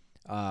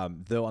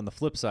 Though on the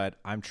flip side,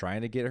 I'm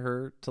trying to get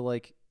her to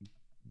like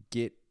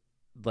get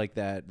like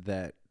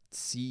that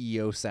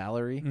CEO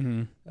salary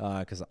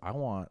because I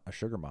want a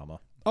sugar mama.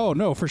 Oh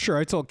no, for sure.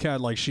 I told Kat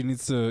like she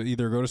needs to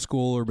either go to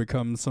school or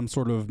become some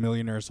sort of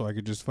millionaire so I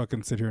could just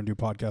fucking sit here and do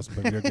podcasts and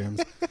play video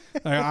games.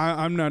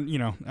 I'm not,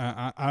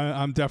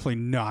 I'm definitely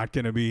not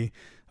gonna be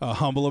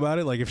humble about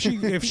it. Like if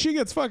she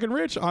gets fucking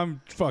rich,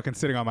 I'm fucking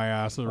sitting on my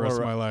ass for the rest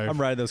of my life. I'm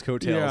riding those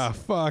coattails. Yeah,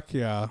 fuck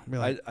yeah.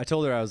 Like, I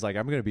told her I was like,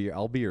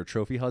 I'll be your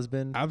trophy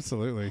husband.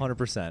 Absolutely,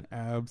 100%.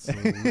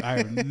 Absolutely. I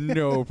have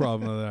no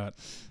problem with that.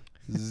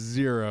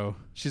 Zero.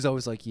 She's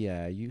always like,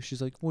 yeah,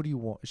 she's like, what do you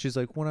want? She's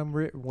like, when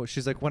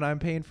I'm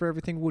paying for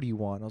everything, what do you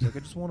want? I was like, I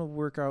just want to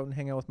work out and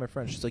hang out with my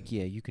friends. She's like,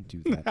 yeah, you can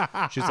do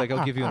that. She's like,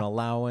 I'll give you an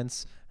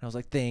allowance. And I was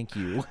like, thank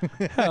you.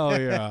 Hell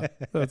yeah.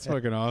 That's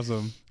fucking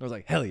awesome. I was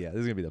like, hell yeah,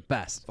 this is gonna be the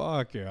best.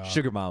 Fuck yeah.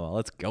 Sugar mama,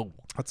 let's go.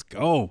 Let's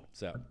go.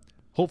 So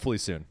hopefully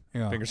soon.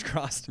 Yeah. Fingers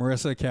crossed.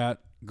 Marissa, Kat,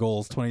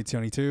 goals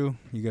 2022.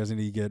 You guys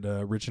need to get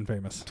rich and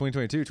famous.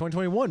 2022,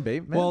 2021,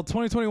 babe. Man. Well,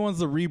 2021's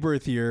the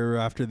rebirth year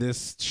after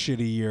this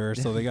shitty year,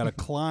 so they got to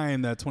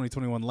climb that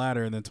 2021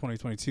 ladder, and then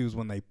 2022 is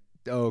when they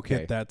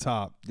hit that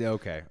top.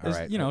 Okay, all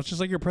right. It's just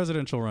like your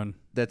presidential run.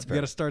 That's fair.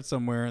 You got to start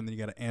somewhere, and then you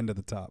got to end at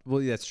the top.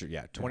 Well, that's true.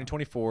 Yeah,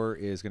 2024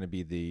 is going to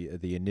be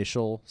the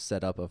initial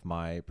setup of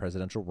my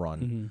presidential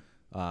run.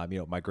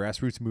 My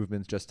grassroots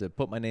movements, just to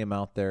put my name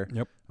out there.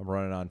 Yep. I'm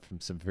running on from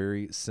some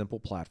very simple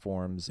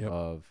platforms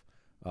of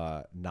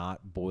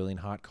not boiling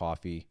hot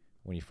coffee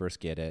when you first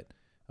get it.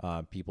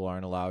 People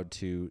aren't allowed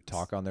to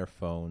talk on their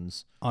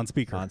phones on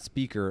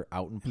speaker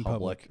out in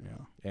public. Yeah.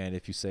 And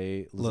if you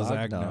say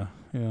lasagna,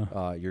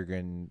 you're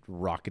getting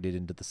rocketed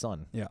into the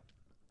sun. Yeah.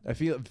 I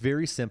feel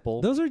very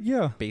simple. Those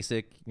are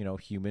basic,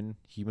 human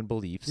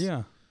beliefs.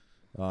 Yeah.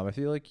 I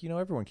feel like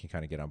everyone can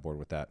kind of get on board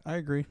with that. I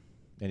agree.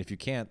 And if you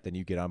can't, then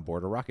you get on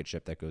board a rocket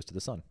ship that goes to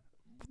the sun.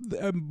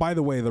 By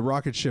the way, the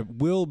rocket ship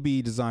will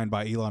be designed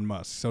by Elon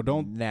Musk, so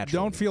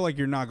don't feel like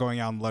you're not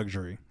going out in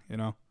luxury.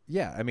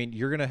 Yeah, I mean,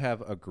 you're gonna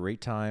have a great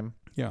time.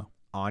 Yeah.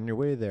 On your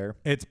way there,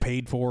 it's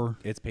paid for.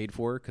 It's paid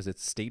for because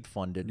it's state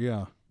funded.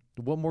 Yeah.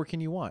 What more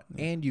can you want?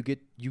 Yeah. And you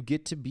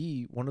get to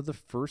be one of the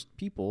first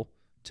people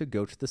to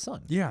go to the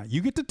sun. Yeah,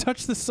 you get to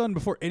touch the sun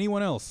before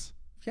anyone else.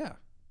 Yeah.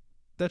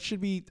 That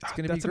should be.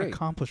 That's an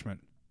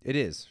accomplishment. It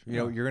is.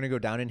 You're going to go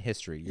down in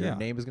history. Your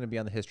name is going to be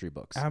on the history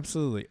books.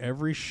 Absolutely.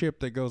 Every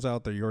ship that goes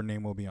out there, your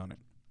name will be on it.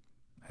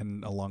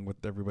 And along with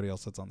everybody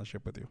else that's on the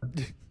ship with you.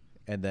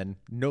 And then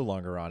no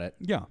longer on it.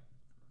 Yeah.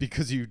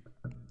 Because you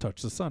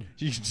touched the sun.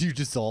 You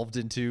dissolved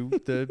into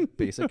the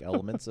basic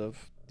elements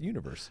of the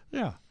universe.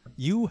 Yeah.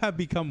 You have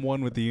become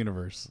one with the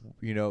universe.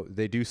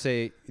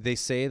 They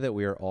say that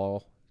we are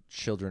all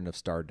children of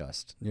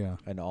stardust. Yeah.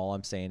 And all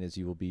I'm saying is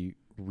you will be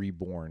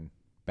reborn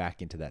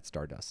back into that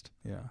stardust.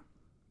 Yeah.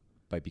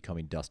 By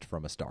becoming dust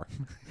from a star.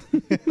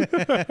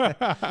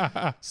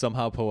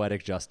 Somehow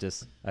poetic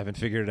justice. I haven't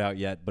figured it out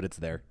yet, but it's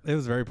there. It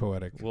was very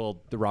poetic.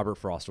 Well, the Robert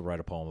Frost will write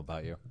a poem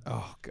about you.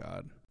 Oh,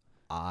 God.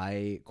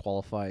 I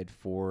qualified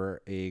for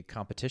a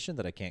competition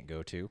that I can't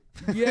go to.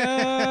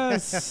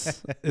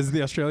 Yes. Is it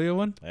the Australia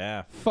one?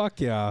 Yeah.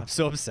 Fuck yeah. I'm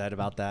so upset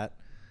about that.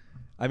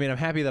 I mean, I'm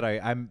happy that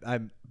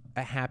I'm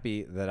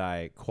happy that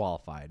I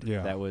qualified.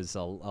 Yeah. That was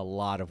a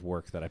lot of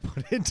work that I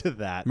put into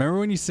that. Remember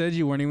when you said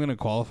you weren't even going to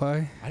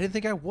qualify? I didn't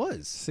think I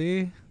was.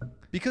 See?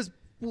 Because,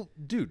 well,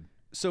 dude,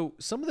 so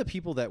some of the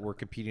people that we're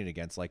competing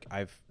against, like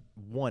I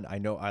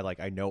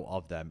know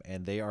of them,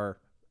 and they are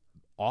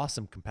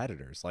awesome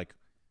competitors. Like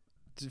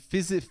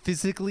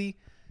physically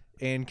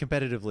and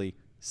competitively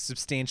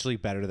substantially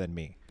better than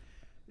me.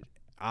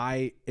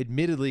 I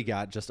admittedly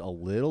got just a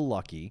little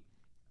lucky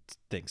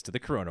thanks to the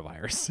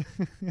coronavirus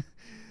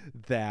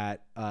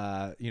that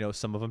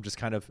some of them just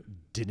kind of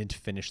didn't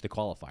finish the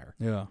qualifier.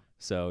 Yeah.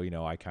 So,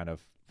 I kind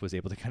of was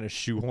able to kind of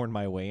shoehorn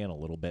my way in a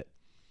little bit.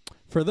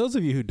 For those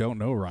of you who don't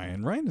know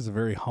Ryan is a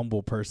very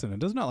humble person and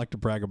does not like to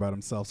brag about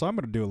himself. So I'm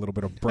going to do a little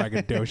bit of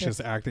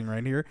braggadocious acting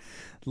right here.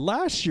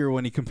 Last year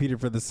when he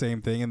competed for the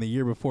same thing and the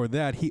year before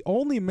that, he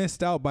only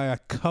missed out by a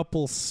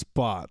couple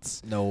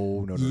spots.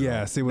 No.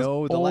 Yes, it was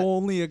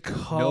only a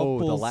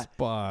couple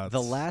spots.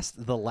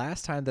 The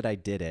last time that I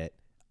did it,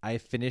 I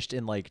finished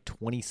in like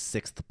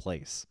 26th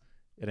place.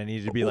 And I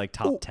needed to be like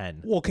top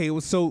 10. Okay,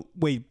 so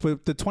wait,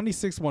 but the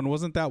 26th one,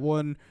 wasn't that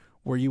one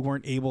where you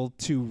weren't able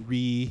to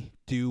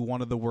redo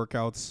one of the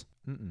workouts?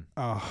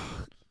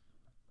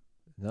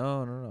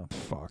 No.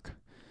 Fuck.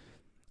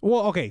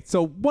 Well, okay,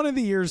 so one of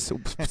the years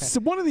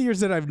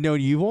that I've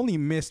known you've only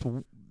missed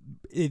one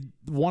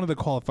of the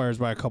qualifiers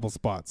by a couple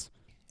spots.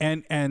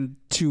 And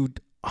to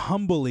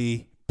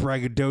humbly,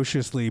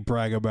 braggadociously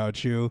brag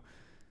about you,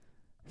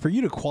 for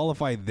you to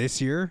qualify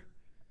this year,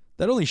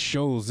 that only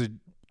shows that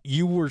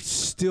you were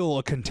still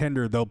a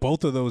contender, though,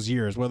 both of those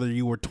years, whether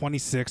you were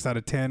 26 out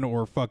of 10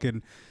 or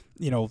fucking,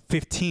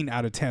 15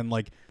 out of 10.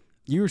 Like,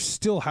 you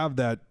still have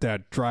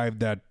that drive,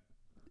 that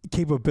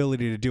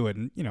capability to do it.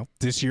 And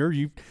this year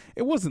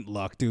it wasn't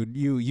luck, dude.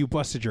 You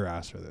busted your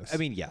ass for this. I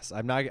mean, yes,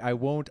 I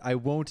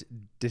won't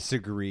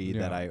disagree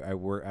that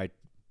I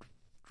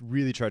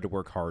really tried to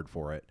work hard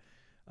for it.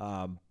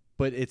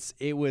 But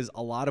it was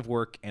a lot of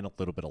work and a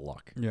little bit of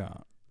luck. Yeah.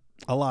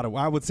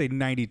 I would say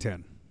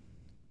 90-10.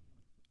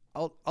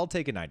 I'll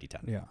take a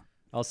 90-10. Yeah.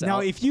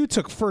 If you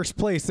took first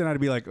place, then I'd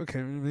be like,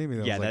 okay, maybe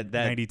that was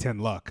that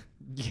 90-10 luck.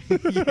 yeah,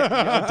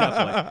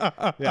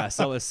 definitely. Yeah,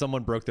 so if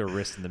someone broke their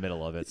wrist in the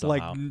middle of it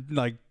somehow.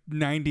 Like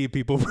 90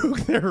 people broke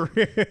their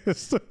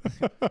wrist.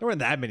 There weren't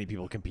that many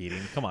people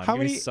competing. Come on, give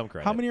me some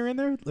credit. How many are in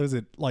there? Was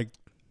it like...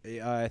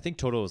 I think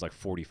total was like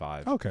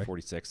 45. Okay.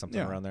 46,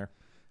 something around there.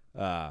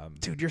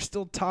 Dude, you're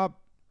still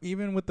top.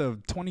 Even with the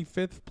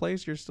 25th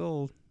place, you're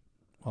still...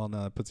 Well,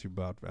 no, that puts you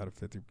about out of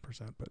 50%.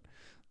 But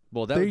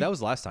well, that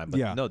was last time.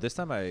 But no, this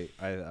time I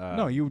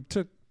no, you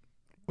took...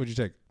 What'd you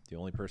take? The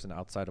only person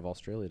outside of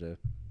Australia to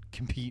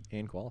compete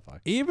and qualify.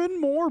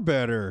 Even more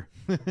better.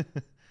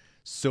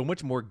 So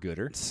much more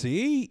gooder.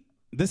 See?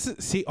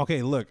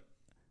 Okay, look.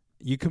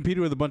 You competed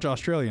with a bunch of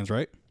Australians,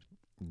 right?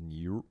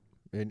 You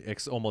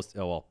almost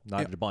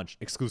not a bunch,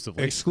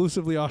 exclusively.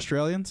 Exclusively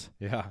Australians?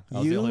 Yeah. I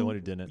was the only one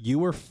who didn't. You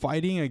were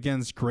fighting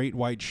against great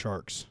white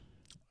sharks.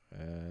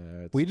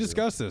 We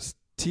discussed this.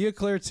 Tia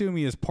Claire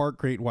Toomey is part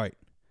great white.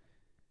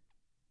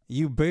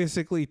 You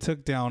basically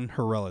took down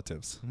her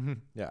relatives. Mm-hmm.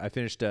 Yeah, I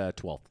finished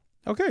 12th.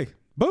 Okay.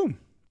 Boom.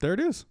 There it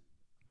is.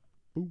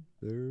 Boom.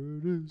 There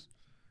it is.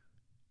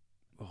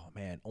 Oh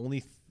man,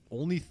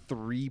 only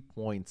 3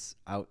 points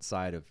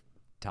outside of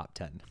top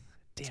 10.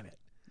 Damn it.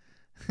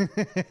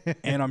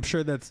 And I'm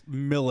sure that's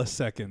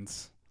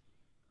milliseconds.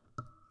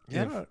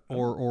 Yeah.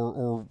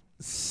 Or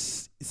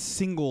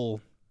single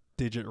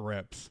digit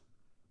reps.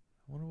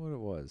 I wonder what it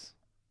was.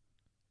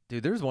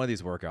 Dude, there's one of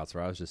these workouts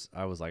where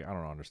I was like, I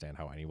don't understand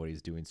how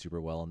anybody's doing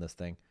super well in this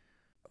thing.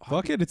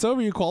 Fuck it, it's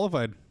over. You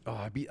qualified. Oh,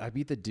 I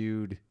beat the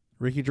dude.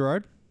 Ricky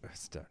Gerard?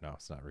 No,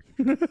 it's not Ricky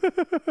Gerard.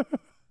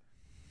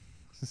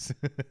 It'd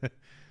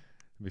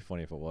be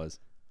funny if it was.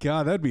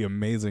 God, that'd be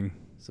amazing.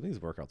 Some of these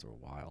workouts are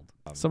wild.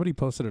 Somebody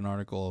posted an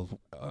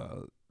article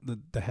of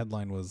the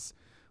headline was,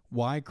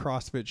 "Why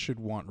CrossFit should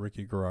want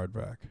Ricky Gerard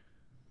back."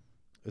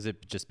 Is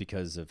it just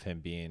because of him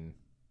being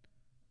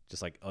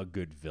just like a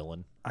good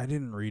villain? I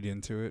didn't read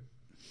into it.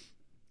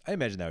 I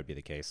imagine that would be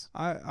the case.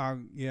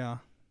 Yeah.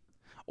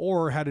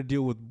 Or had to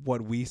deal with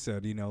what we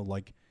said,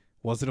 like,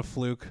 was it a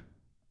fluke?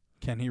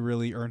 Can he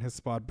really earn his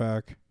spot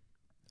back?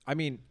 I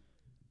mean,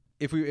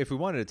 if we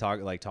wanted to talk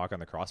on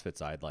the CrossFit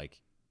side,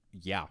 like,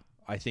 yeah,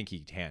 I think he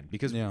can,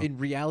 because in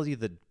reality,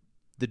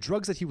 the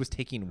drugs that he was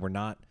taking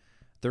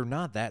they're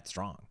not that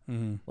strong.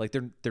 Mm-hmm. Like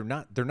they're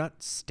not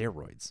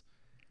steroids.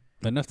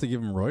 Enough to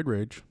give him roid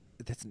rage.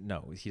 He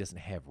doesn't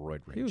have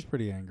roid rage. He was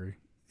pretty angry.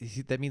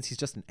 That means he's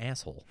just an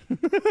asshole.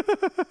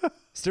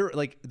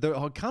 Like the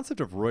whole concept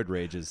of roid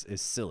rage is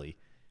silly.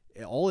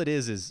 All it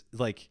is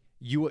like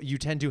you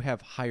tend to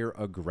have higher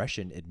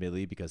aggression,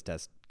 admittedly, because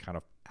that's kind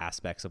of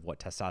aspects of what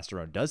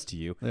testosterone does to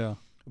you. Yeah.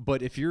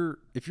 But if you're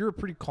a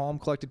pretty calm,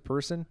 collected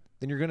person,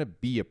 then you're gonna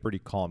be a pretty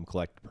calm,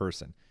 collected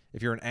person.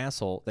 If you're an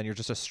asshole, then you're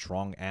just a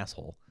strong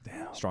asshole.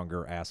 Damn.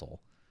 Stronger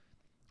asshole.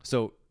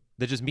 So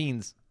that just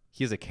means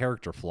he has a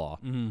character flaw.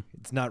 Mm-hmm.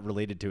 It's not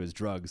related to his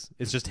drugs.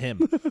 It's just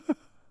him.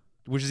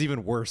 Which is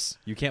even worse.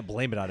 You can't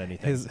blame it on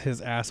anything.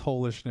 His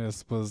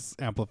assholishness was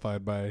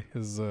amplified by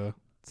his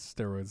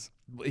steroids.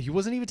 He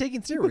wasn't even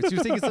taking steroids. He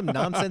was taking some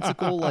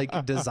nonsensical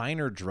like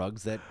designer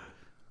drugs that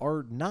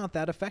are not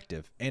that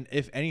effective. And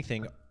if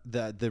anything,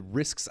 the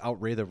risks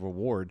outweigh the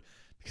reward,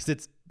 because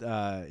it's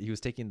he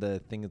was taking the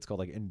thing that's called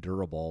like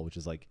Endurable, which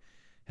is like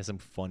has some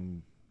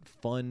fun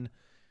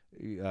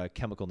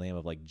chemical name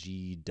of like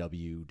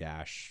GW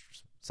dash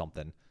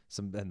something.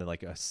 And then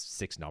like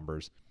 6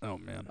 numbers. Oh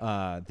man.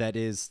 That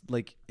is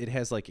like, it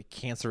has like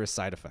cancerous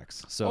side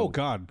effects. So oh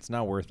God, it's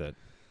not worth it.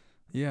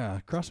 Yeah,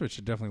 CrossFit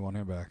should definitely want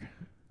him back.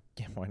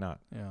 Yeah, why not?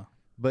 Yeah.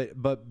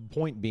 But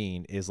point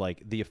being is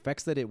like the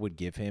effects that it would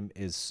give him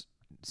is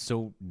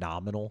so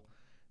nominal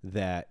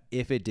that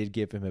if it did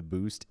give him a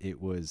boost,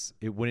 it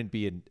wouldn't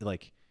be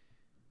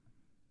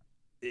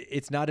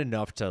it's not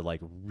enough to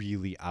like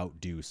really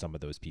outdo some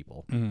of those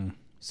people. Mm.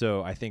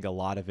 So I think a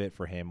lot of it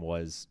for him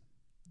was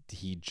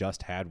he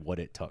just had what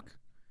it took.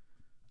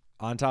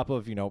 On top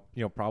of,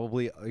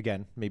 probably,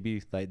 again,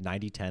 maybe like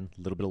 90-10,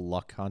 a little bit of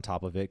luck on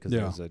top of it, because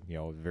there's a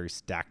very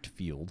stacked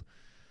field.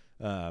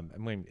 I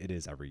mean, it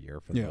is every year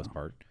for the most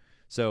part.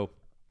 So,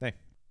 hey.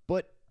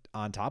 But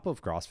on top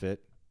of CrossFit,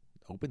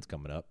 Open's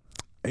coming up.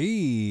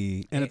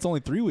 Hey, and it's only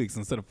 3 weeks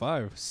instead of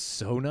 5.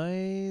 So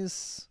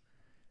nice.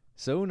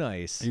 So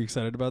nice. Are you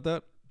excited about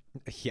that?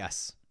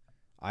 Yes,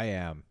 I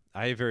am.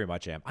 I very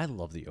much am. I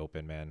love the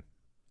Open, man.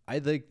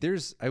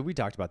 We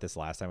talked about this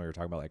last time we were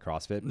talking about like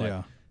CrossFit,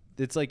 but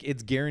it's like,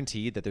 it's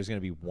guaranteed that there's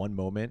going to be one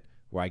moment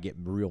where I get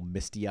real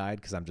misty eyed,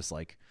 because I'm just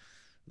like,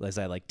 as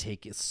I like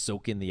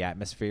soak in the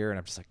atmosphere, and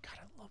I'm just like, God,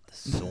 I love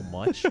this so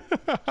much.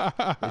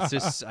 It's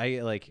just,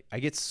 I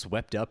get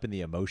swept up in the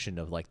emotion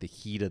of like the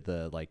heat of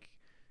the like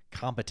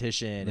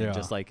competition and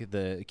just like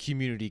the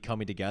community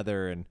coming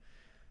together. And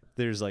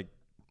there's like,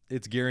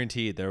 it's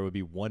guaranteed there would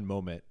be one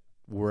moment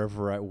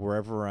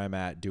wherever I'm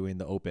at doing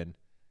the open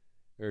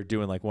or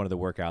doing like one of the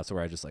workouts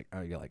where I just like,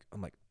 I'm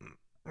like,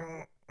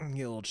 get a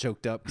little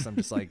choked up because I'm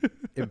just like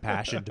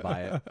impassioned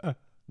by it.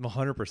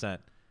 100%.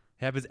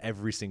 Happens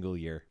every single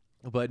year.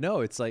 But no,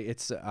 it's like,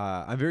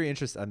 I'm very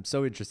interested. I'm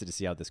so interested to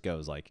see how this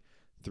goes. Like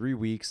 3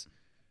 weeks,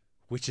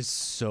 which is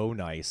so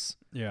nice.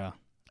 Yeah.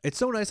 It's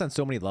so nice on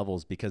so many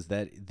levels because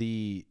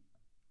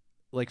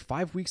like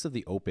 5 weeks of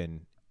the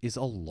open is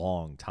a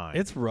long time.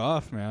 It's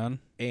rough, man.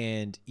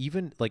 And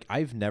even like,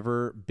 I've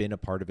never been a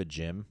part of a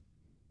gym.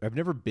 I've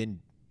never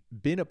been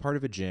a part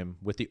of a gym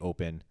with the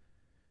open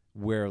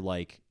where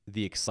like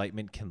the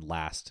excitement can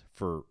last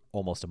for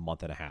almost a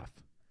month and a half.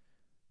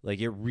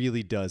 Like it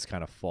really does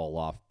kind of fall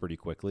off pretty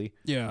quickly.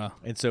 Yeah.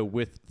 And so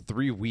with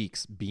 3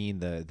 weeks being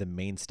the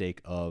main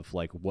stake of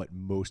like what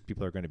most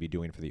people are going to be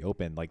doing for the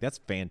open, like that's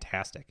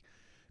fantastic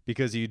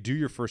because you do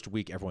your first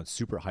week, everyone's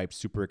super hyped,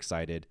 super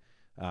excited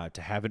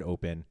to have an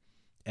open.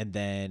 And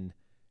then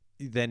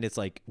it's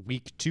like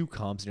week 2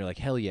 comes and you're like,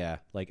 hell yeah,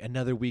 like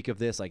another week of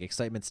this, like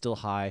excitement's still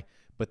high.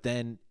 But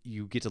then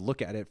you get to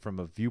look at it from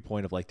a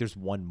viewpoint of like, there's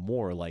one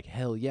more, like,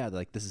 hell yeah,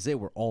 like this is it.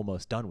 We're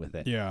almost done with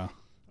it. Yeah.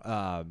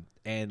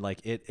 And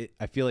like it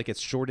I feel like it's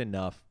short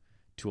enough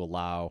to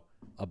allow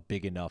a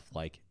big enough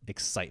like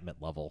excitement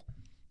level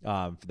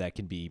that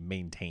can be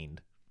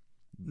maintained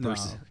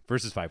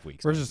versus 5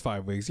 weeks. Versus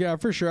 5 weeks. Yeah,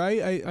 for sure.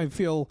 I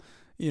feel,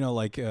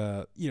 like,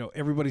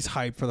 everybody's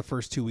hyped for the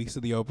first 2 weeks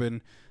of the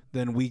open.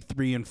 Then week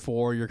 3 and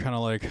 4, you're kind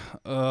of like,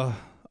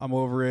 I'm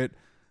over it.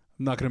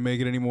 I'm not going to make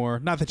it anymore.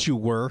 Not that you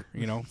were,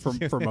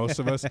 for most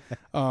of us.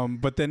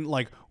 But then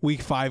like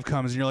week 5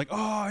 comes and you're like,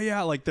 oh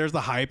yeah, like there's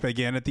the hype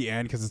again at the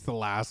end because it's the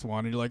last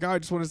one. And you're like, oh, I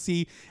just want to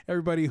see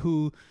everybody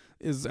who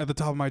is at the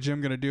top of my gym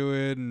going to do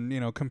it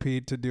and,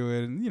 compete to do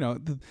it.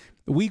 And,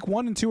 week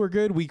 1 and 2 are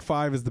good. Week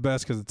 5 is the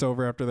best because it's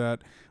over after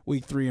that.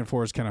 Week 3 and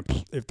 4 is kind of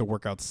if the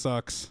workout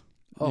sucks.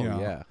 Oh,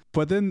 yeah.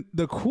 But then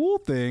the cool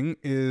thing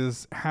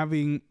is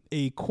having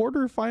a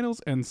quarterfinals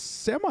and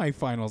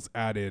semifinals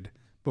added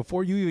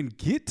before you even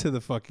get to the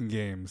fucking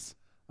games.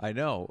 I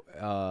know.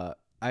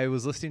 I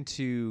was listening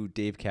to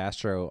Dave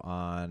Castro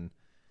on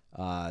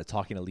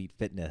Talking Elite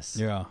Fitness.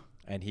 Yeah.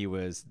 And he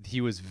was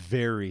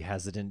very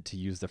hesitant to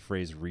use the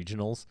phrase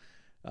regionals.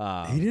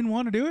 He didn't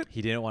want to do it?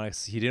 He didn't want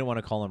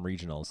to call them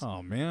regionals.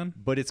 Oh man.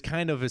 But it's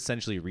kind of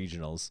essentially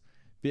regionals.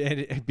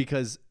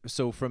 Because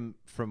so from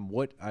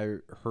what I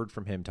heard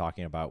from him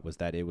talking about was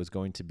that it was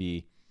going to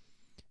be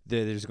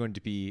there's going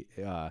to be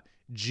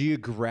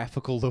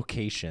geographical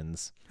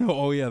locations.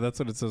 Oh yeah, that's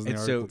what it says in the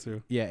article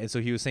too. Yeah, and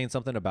so he was saying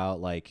something about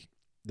like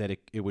that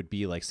it would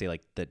be like say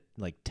like the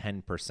like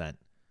 10%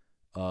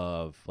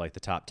 of like the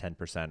top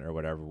 10% or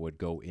whatever would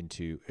go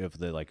into if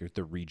the like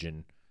the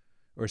region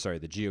or sorry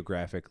the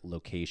geographic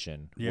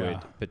location would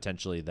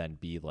potentially then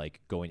be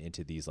like going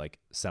into these like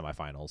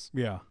semifinals.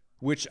 Yeah.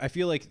 Which I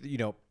feel like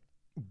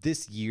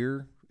this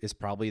year is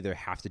probably they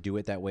have to do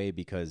it that way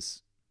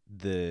because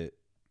the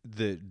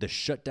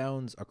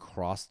shutdowns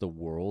across the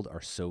world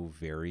are so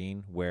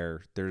varying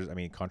where there's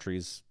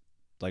countries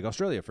like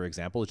Australia, for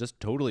example, is just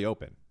totally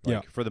open.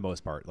 Like for the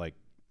most part. Like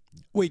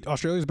wait,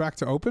 Australia's back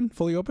to open?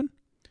 Fully open?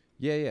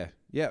 Yeah.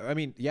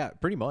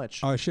 Pretty much.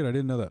 Oh shit, I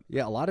didn't know that.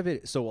 Yeah, a lot of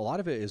it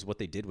is what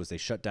they did was they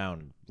shut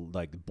down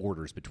like the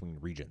borders between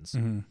regions.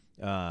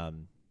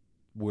 Mm-hmm.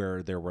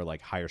 Where there were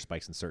like higher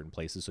spikes in certain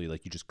places, so you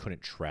just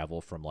couldn't travel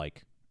from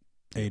like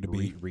A to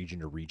B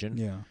region to region.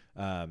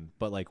 Yeah.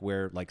 But like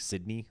where like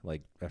Sydney,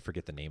 like I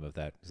forget the name of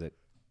that. Is it?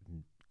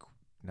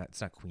 It's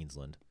not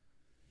Queensland.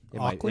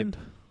 Auckland?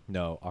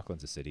 No,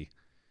 Auckland's a city.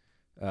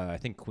 I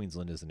think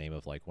Queensland is the name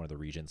of like one of the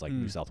regions, like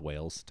New South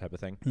Wales type of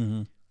thing.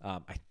 Mm-hmm.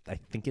 I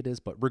think it is,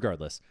 but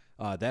regardless,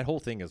 that whole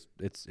thing is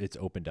it's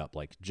opened up.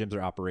 Like gyms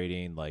are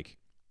operating. Like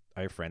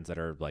I have friends that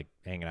are like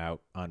hanging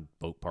out on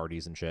boat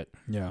parties and shit.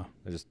 Yeah,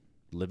 they're just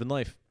living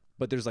life.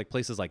 But there's like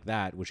places like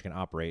that which can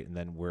operate, and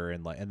then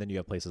and then you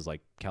have places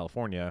like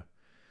California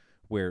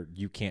where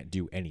you can't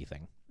do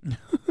anything.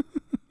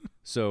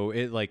 So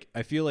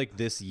I feel like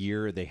this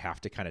year they have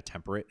to kind of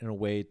temper it in a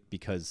way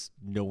because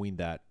knowing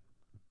that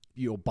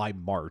by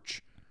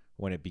March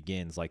when it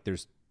begins, like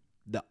there's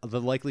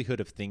the likelihood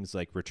of things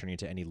like returning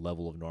to any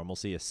level of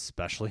normalcy,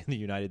 especially in the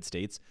United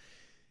States,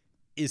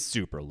 is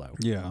super low.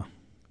 Yeah.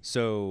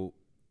 So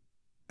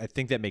I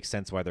think that makes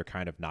sense why they're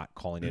kind of not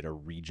calling it a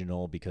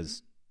regional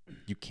because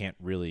you can't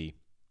really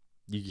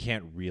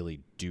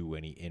do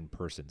any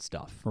in-person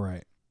stuff.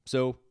 Right.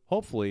 So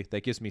hopefully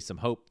that gives me some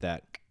hope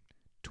that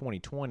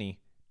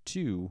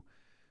 2022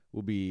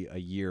 will be a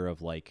year of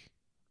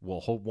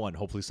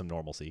hopefully some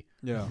normalcy.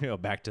 Yeah.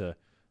 Back to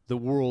the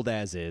world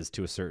as is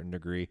to a certain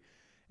degree.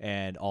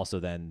 And also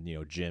then,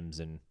 gyms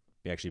and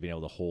actually being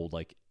able to hold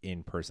like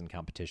in-person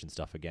competition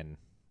stuff again.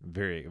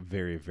 Very,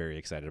 very, very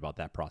excited about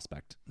that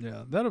prospect.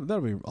 Yeah,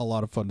 that'll be a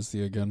lot of fun to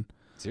see again.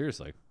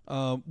 Seriously.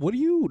 What do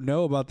you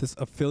know about this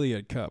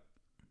Affiliate Cup?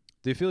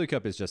 The Affiliate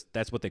Cup is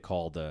that's what they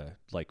call the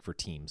for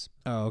teams.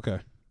 Oh, okay.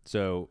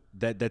 So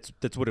that's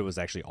what it was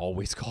actually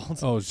always called.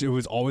 Oh, it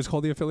was always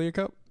called the Affiliate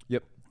Cup?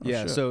 Yep.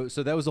 Yeah, shit.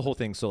 so that was the whole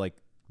thing. So like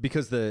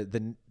because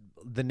the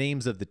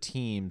names of the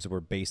teams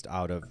were based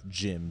out of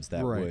gyms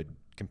that Right. would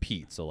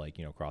compete. So like,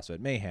 CrossFit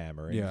Mayhem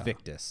or Yeah.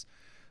 Invictus.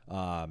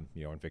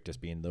 Invictus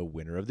being the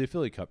winner of the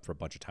Affiliate Cup for a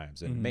bunch of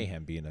times, and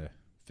Mayhem being the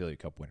Affiliate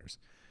Cup winners.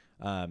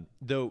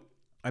 Though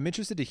I'm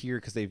interested to hear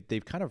because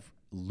they've kind of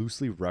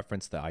loosely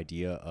referenced the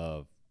idea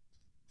of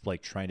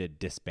like trying to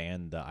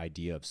disband the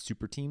idea of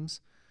super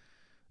teams.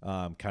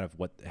 Kind of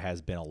what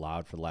has been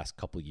allowed for the last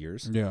couple of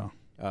years. Yeah.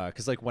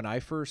 Because like when I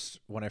first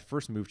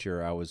moved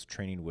here, I was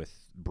training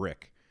with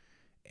Brick,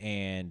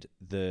 and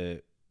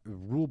the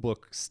rule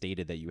book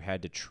stated that you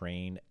had to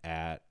train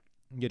at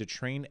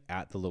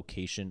the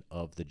location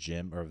of the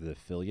gym or the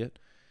affiliate.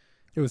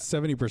 It was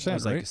 70%, It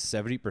was right? like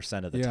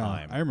 70% of the yeah,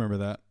 time, I remember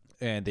that.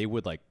 and they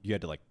would like you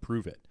had to like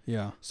prove it.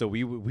 Yeah. So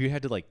we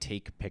had to like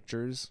take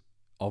pictures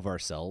of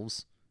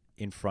ourselves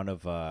in front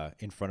of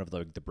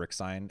the brick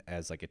sign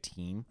as like a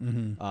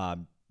team,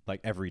 like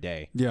every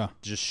day, Yeah.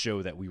 to just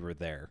show that we were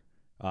there.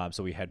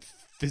 So we had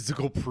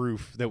physical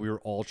proof that we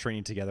were all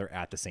training together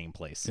at the same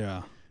place.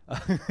 Yeah.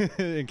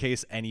 In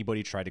case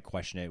anybody tried to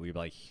question it, we'd be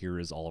like, "Here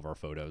is all of our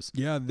photos."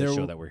 Yeah, to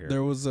show that we're here.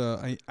 There was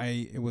I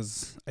think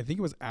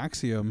it was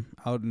Axiom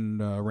out in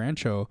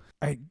Rancho.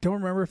 I don't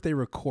remember if they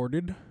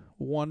recorded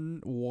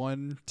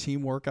one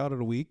team workout at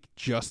a week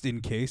just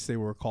in case they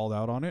were called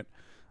out on it.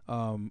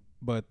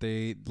 But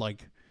they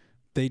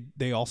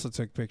also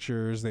took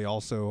pictures. They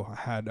also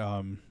had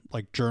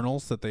like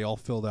journals that they all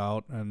filled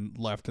out and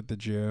left at the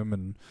gym,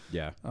 and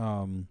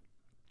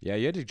Yeah,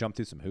 you had to jump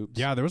through some hoops.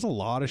 yeah, there was a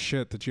lot of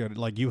shit that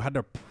you had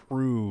to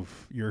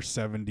prove your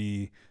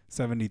 70%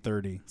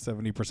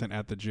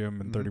 at the gym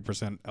and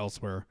 30%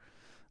 elsewhere.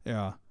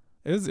 Yeah.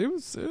 It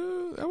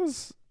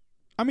was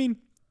I mean,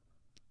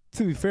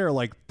 to be fair,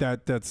 like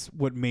that's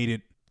what made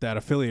it that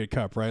affiliate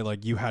cup, right?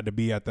 Like you had to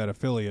be at that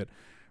affiliate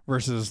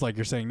versus like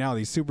you're saying now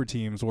these super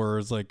teams where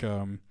it's like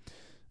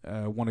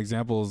one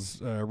example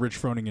is Rich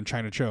Froning and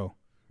China Cho.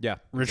 Yeah,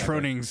 Rich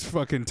Froning's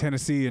fucking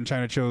Tennessee and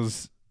China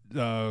Cho's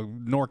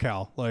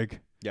NorCal.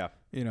 Like, yeah,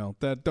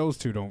 that those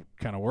two don't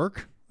kind of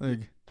work.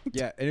 Like,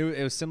 yeah. And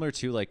it was similar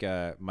to like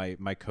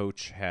my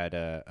coach had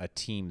a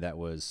team that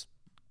was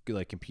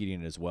like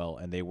competing as well,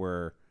 and they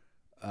were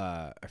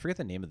I forget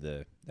the name of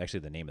the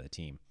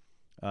team,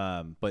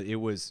 but it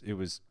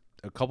was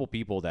a couple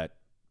people that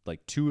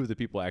like two of the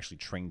people actually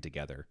trained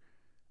together,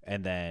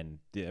 and then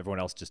everyone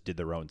else just did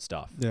their own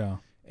stuff. yeah,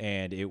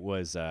 And it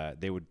was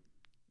they would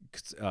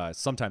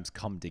sometimes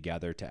come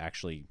together to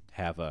actually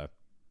have a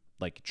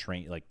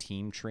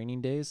team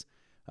training days,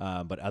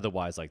 but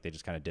otherwise like they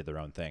just kind of did their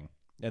own thing,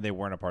 and they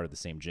weren't a part of the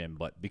same gym.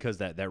 But because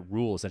that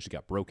rule essentially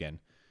got broken,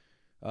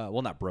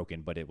 well, not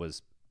broken, but it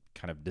was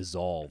kind of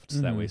dissolved,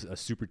 so that way a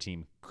super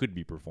team could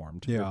be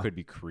performed or could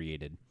be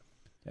created.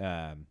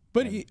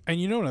 but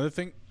another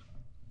thing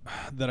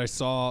that I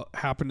saw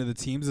happen to the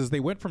teams is they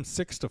went from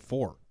 6 to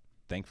 4.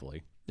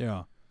 Thankfully.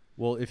 Yeah.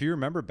 Well, if you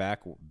remember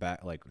back,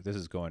 like this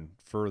is going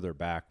further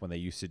back when they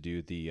used to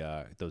do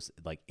the those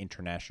like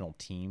international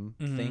team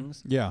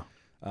things. Yeah.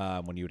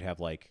 When you would have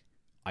like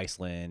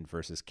Iceland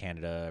versus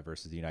Canada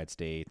versus the United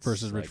States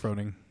Versus Rich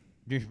Froning.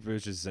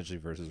 which is essentially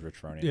versus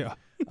Rich Froning. Yeah.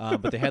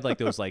 But they had like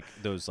those I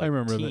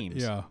remember teams.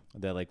 that. Yeah.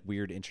 That like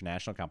weird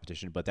international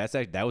competition. But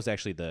that was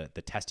actually the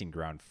testing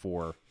ground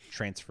for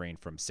transferring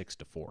from 6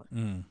 to 4.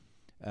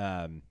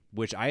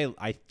 Which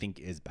I think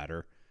is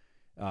better.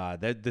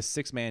 The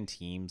 6-man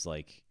teams,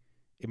 like,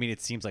 I mean,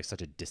 it seems like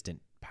such a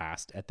distant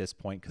past at this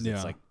point because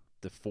it's like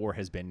the 4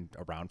 has been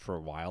around for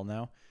a while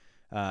now.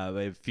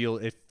 It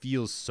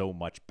feels so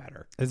much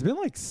better. It's been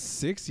like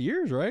 6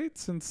 years, right,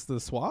 since the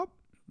swap?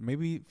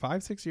 Maybe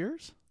 5-6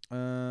 years.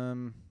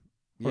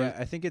 Yeah,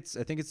 I think it's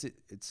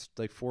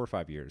like 4 or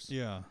 5 years.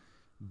 Yeah.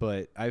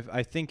 But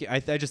I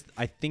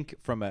think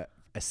from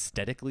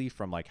aesthetically,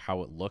 from like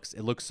how it looks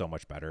so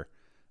much better.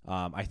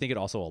 I think it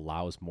also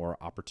allows more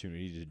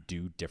opportunity to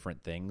do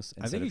different things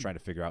instead of trying to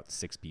figure out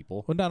 6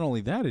 people. Well, not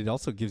only that, it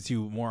also gives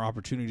you more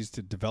opportunities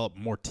to develop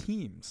more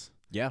teams.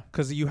 Yeah,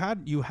 because you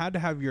had to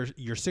have your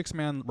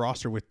 6-man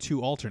roster with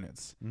 2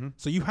 alternates,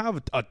 so you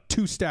have a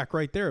 2 stack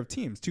right there of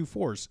teams, 2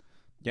 4s.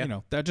 Yeah,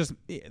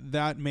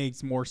 that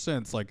makes more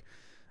sense. Like,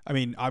 I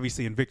mean,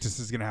 obviously Invictus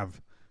is gonna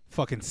have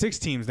fucking 6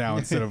 teams now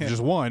instead of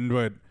just 1,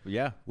 but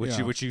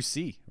which you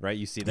see, right?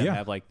 You see them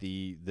have like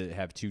the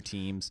have 2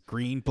 teams,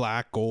 green,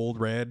 black, gold,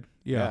 red.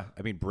 Yeah.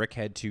 I mean, Brick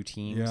had 2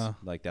 teams. Yeah,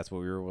 like that's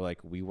what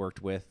we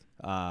worked with.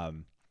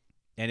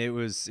 And it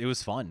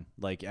was fun.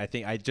 Like I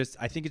think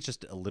it's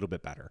just a little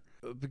bit better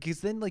because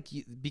then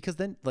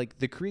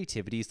the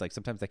creativity is like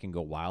sometimes that can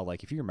go wild.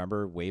 Like if you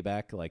remember way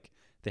back, like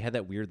they had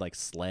that weird like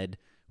sled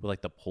with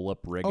like the pull up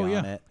rig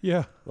on it.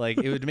 Yeah. Like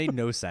it made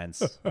no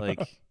sense. Like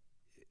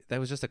that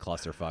was just a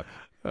clusterfuck.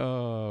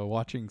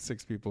 Watching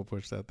 6 people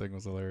push that thing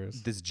was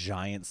hilarious. This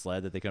giant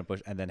sled that they couldn't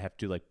push and then have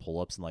to do like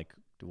pull ups and like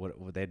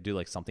what they had to do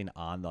like something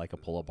on like a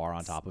pull up bar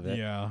on top of it.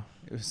 Yeah.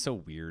 It was so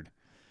weird.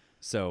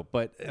 So,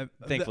 but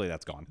thankfully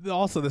that's gone.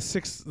 Also, the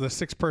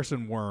 6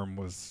 person worm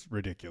was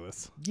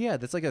ridiculous. Yeah,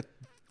 that's like a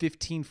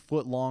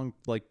 15-foot long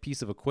like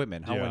piece of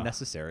equipment. How Yeah.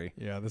 unnecessary.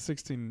 Yeah, the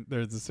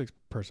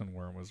 6-person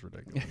worm was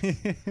ridiculous.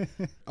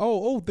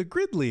 oh, the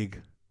Grid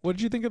League. What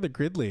did you think of the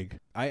Grid League?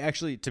 I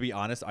actually, to be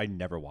honest, I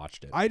never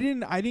watched it. I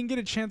didn't get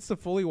a chance to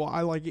fully watch.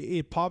 I like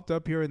it popped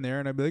up here and there,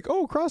 and I'd be like,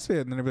 "Oh, CrossFit,"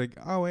 and then I'd be like,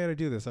 "Oh, I had to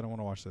do this. I don't want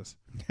to watch this."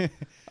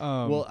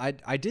 Well,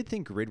 I did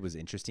think Grid was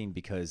interesting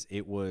because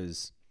it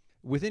was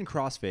within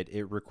CrossFit.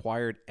 It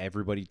required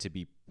everybody to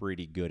be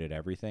pretty good at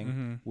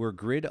everything. Where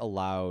Grid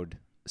allowed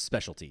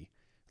specialty,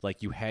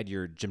 like you had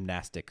your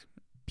gymnastic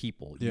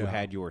people, you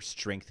had your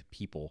strength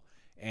people,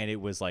 and it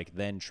was like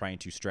then trying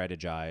to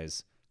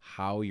strategize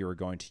how you're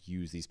going to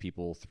use these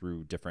people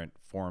through different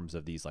forms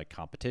of these like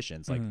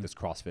competitions, like this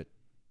CrossFit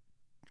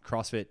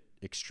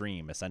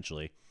Extreme,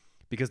 essentially,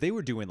 because they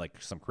were doing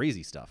like some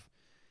crazy stuff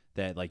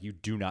that like you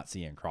do not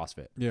see in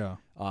CrossFit. Yeah.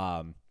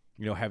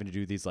 Having to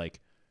do these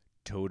like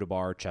toe to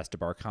bar, chest to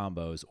bar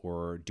combos,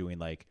 or doing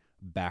like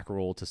back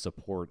roll to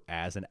support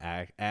as an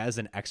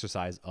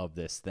exercise of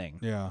this thing.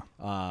 Yeah.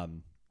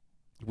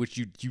 Which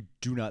you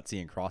do not see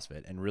in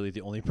CrossFit, and really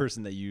the only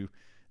person that you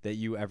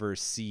ever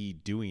see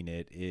doing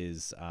it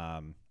is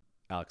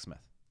Alex Smith.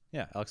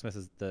 Yeah, Alex Smith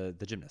is the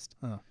gymnast.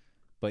 Huh.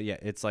 But yeah,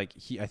 it's like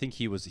I think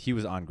he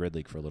was on Grid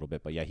League for a little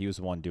bit, but yeah, he was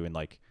the one doing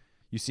like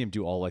you see him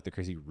do all like the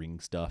crazy ring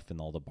stuff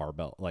and all the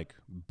barbell like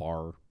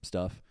bar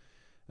stuff,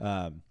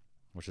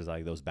 which is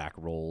like those back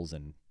rolls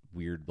and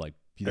weird like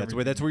that's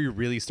where you're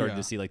really starting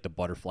to see like the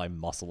butterfly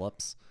muscle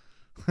ups.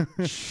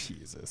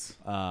 Jesus.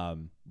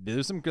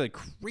 There's some like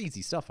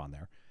crazy stuff on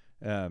there.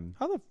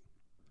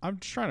 I'm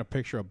just trying to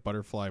picture a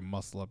butterfly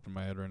muscle up in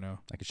my head right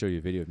now. I could show you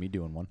a video of me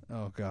doing one.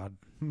 Oh God.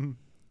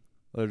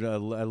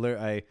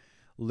 I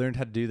learned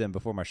how to do them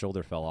before my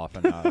shoulder fell off,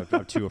 and now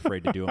I'm too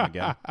afraid to do them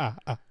again.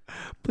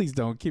 Please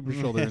don't. Keep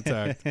your shoulder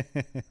intact.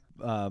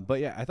 But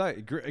yeah, I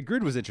thought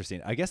Grid was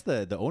interesting. I guess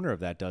the owner of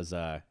that does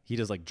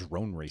like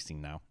drone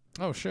racing now.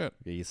 Oh shit.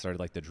 Yeah, he started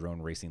like the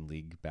drone racing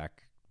league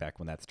back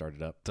when that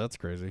started up. That's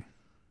crazy.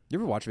 You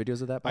ever watch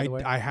videos of that, by the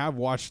way? I have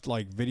watched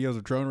like videos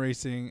of drone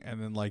racing,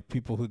 and then like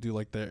people who do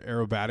like the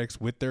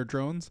aerobatics with their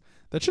drones.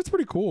 That shit's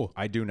pretty cool.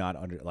 I do not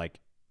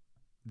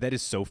that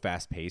is so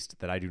fast paced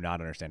that I do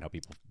not understand how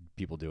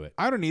people do it.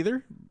 I don't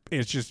either.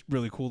 It's just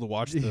really cool to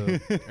watch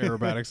the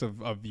aerobatics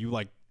of you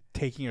like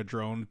taking a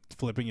drone,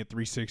 flipping it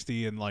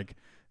 360, and like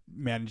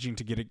managing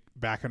to get it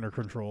back under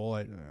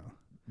control.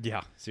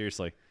 Yeah,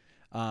 seriously.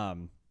 But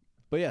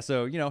yeah,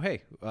 so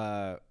hey,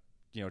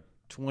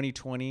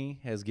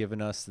 2020 has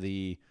given us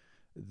the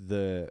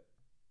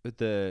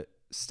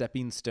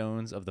stepping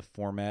stones of the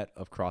format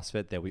of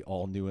CrossFit that we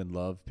all knew and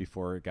loved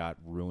before it got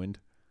ruined.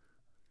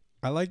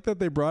 I like that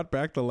they brought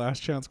back the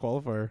last chance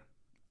qualifier.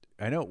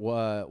 I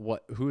know.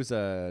 Who's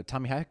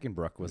Tommy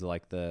Hackenbrook was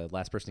like the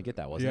last person to get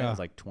that, wasn't it? It was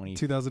like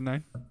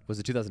 2009. Was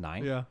it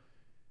 2009? Yeah.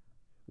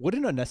 What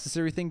an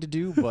unnecessary thing to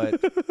do, but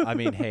I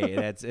mean, hey,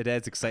 it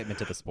adds excitement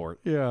to the sport.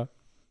 Yeah.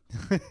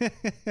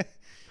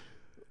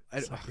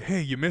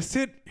 Hey, you missed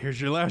it.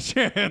 Here's your last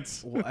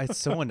chance. Well, it's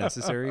so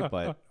unnecessary,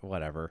 but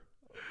whatever.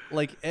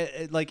 Like,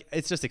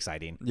 it's just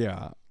exciting.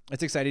 Yeah.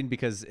 It's exciting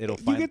because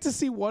you get to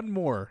see one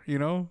more,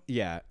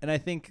 Yeah, and I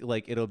think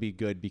like it'll be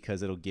good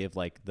because it'll give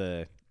like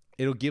the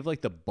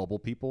bubble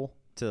people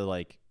to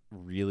like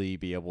really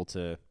be able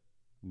to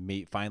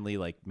finally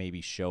like maybe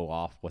show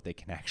off what they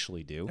can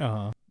actually do.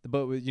 Uh-huh.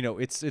 But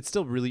it's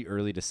still really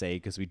early to say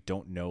because we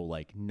don't know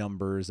like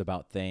numbers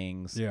about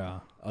things. Yeah.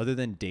 Other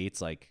than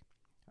dates, like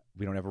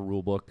we don't have a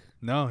rule book.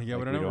 No, yeah,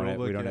 like, we don't have a rule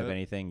book. We don't have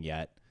anything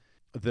yet.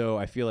 Though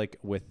I feel like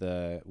with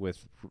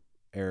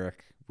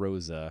Eric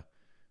Rosa,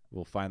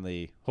 we'll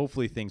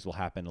hopefully things will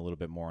happen a little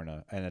bit more in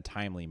a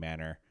timely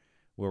manner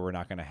where we're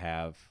not going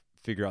to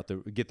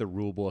get the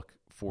rule book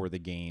for the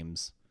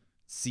games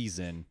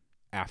season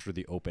after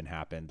the open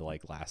happened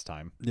like last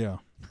time. Yeah.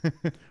 We're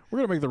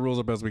going to make the rules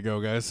up as we go,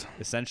 guys.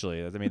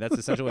 Essentially. I mean, that's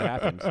essentially what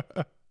happened.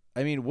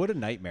 I mean, what a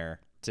nightmare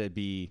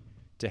to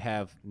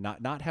have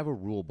not have a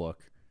rule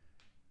book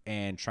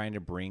and trying to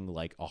bring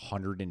like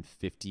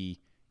 150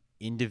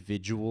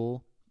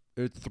 individual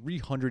or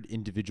 300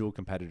 individual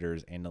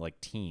competitors and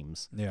like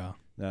teams. Yeah.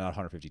 Not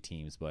 150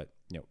 teams, but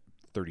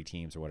 30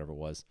 teams or whatever it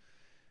was,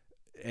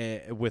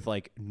 with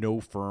like no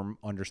firm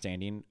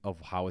understanding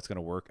of how it's going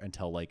to work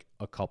until like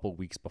a couple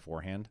weeks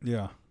beforehand.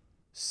 Yeah.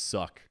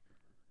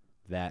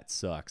 That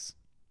sucks.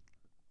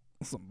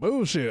 Some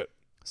bullshit.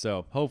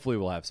 So hopefully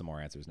we'll have some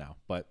more answers now.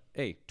 But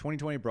hey,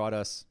 2020 brought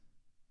us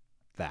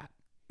that.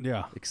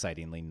 Yeah.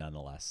 Excitingly,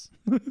 nonetheless.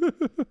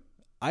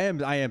 I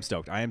am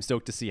stoked. I am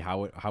stoked to see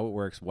how it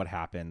works, what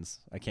happens.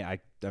 I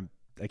can't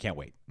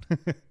wait.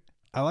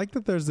 I like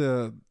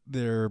that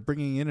they're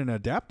bringing in an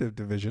adaptive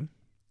division.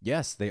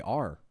 Yes, they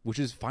are, which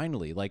is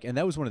finally like, and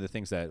that was one of the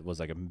things that was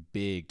like a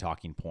big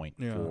talking point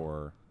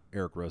for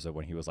Eric Rosa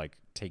when he was like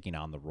taking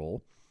on the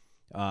role.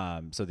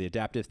 So the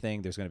adaptive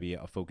thing, there's going to be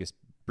a focus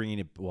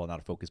bringing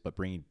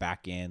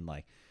back in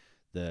like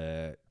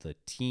the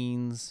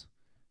teens,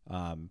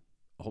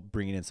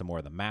 bringing in some more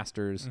of the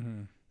masters.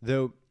 Mm-hmm.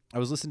 Though I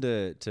was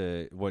listening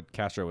to what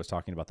Castro was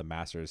talking about the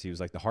masters. He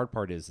was like, the hard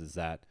part is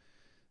that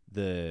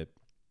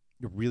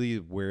really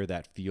where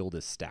that field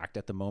is stacked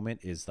at the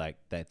moment is like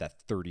that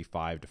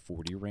 35 to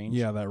 40 range.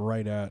 Yeah, that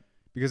right at.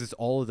 Because it's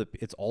all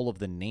of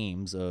the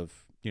names of,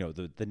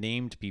 the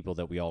named people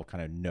that we all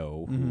kind of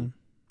know who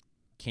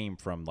came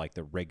from like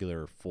the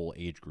regular full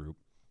age group,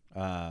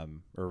 or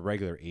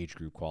regular age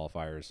group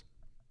qualifiers,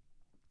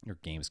 or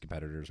games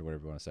competitors, or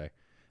whatever you want to say,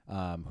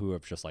 who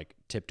have just like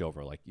tipped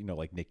over, like,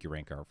 like Nick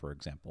Urankar, for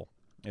example,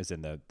 is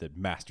in the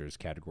masters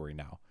category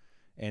now.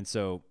 And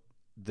so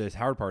the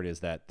hard part is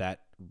that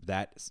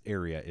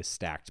area is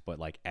stacked, but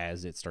like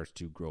as it starts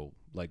to grow,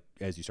 like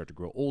as you start to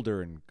grow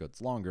older and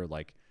gets longer,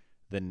 like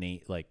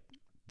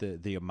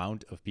the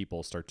amount of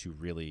people start to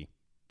really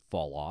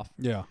fall off.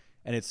 Yeah.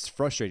 And it's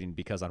frustrating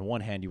because on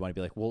one hand you want to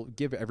be like, well,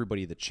 give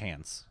everybody the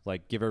chance,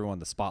 like give everyone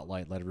the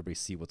spotlight, let everybody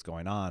see what's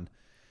going on,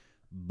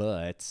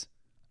 but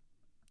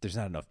there's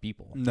not enough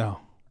people. No.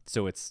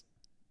 So it's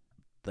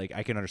like,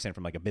 I can understand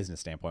from like a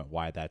business standpoint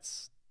why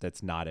that's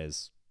not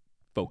as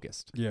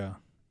focused. Yeah.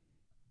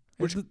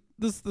 Which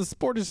the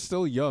sport is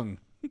still young.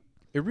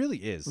 It really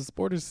is. The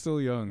sport is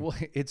still young. Well,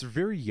 it's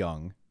very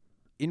young.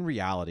 In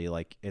reality,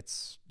 like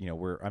it's, we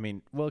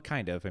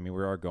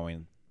are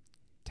going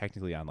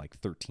technically on like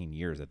 13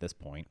 years at this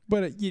point.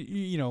 But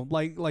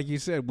like you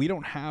said, we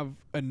don't have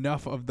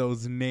enough of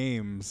those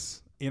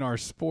names in our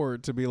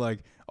sport to be like,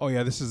 oh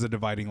yeah, this is a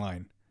dividing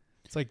line.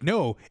 It's like,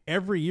 no,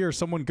 every year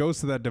someone goes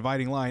to that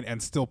dividing line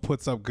and still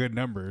puts up good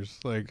numbers.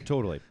 Like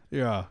Totally.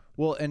 Yeah.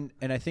 Well, and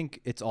I think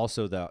it's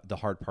also the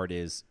hard part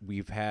is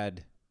we've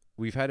had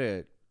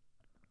a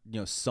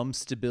some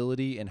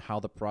stability in how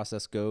the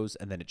process goes,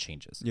 and then it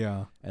changes.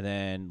 Yeah. And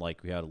then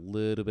like we had a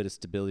little bit of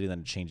stability, and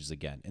then it changes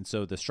again. And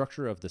so the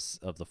structure of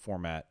the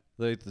format,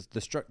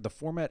 the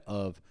format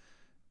of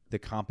the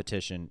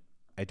competition,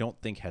 I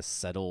don't think has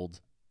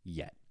settled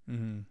yet.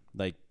 Mm-hmm.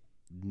 Like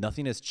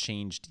nothing has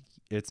changed.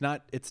 It's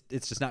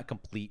just not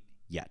complete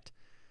yet.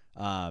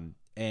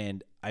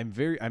 And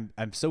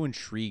I'm so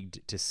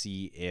intrigued to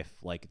see if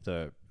like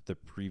the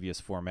previous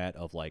format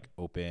of like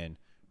open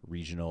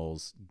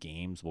regionals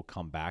games will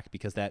come back,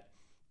 because that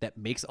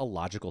makes a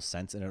logical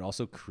sense, and it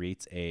also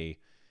creates a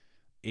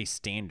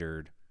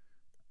standard,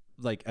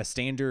 like a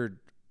standard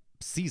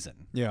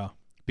season. Yeah.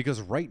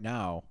 Because right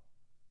now,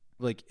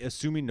 like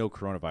assuming no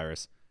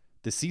coronavirus,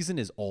 the season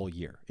is all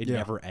year. It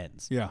never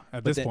ends. Yeah.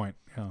 At this point.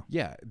 Yeah.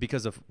 Yeah,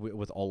 because of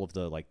with all of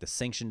the like the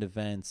sanctioned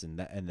events and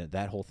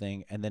that whole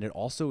thing, and then it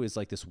also is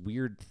like this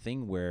weird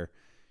thing where,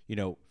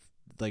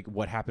 like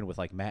what happened with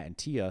like Matt and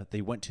Tia,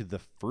 they went to the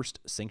first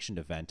sanctioned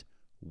event,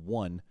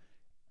 won,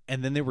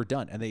 and then they were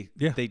done, and they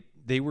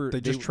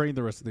just trained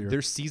the rest of the year.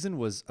 Their season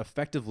was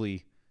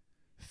effectively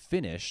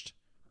finished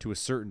to a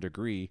certain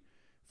degree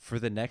for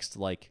the next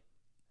like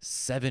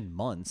 7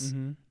 months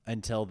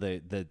until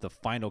the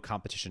final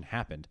competition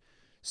happened.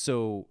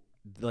 So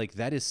like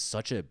that is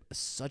such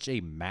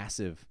a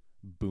massive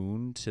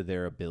boon to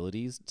their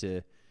abilities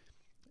to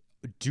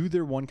do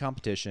their one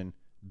competition,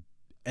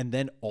 and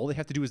then all they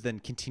have to do is then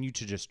continue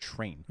to just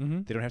train.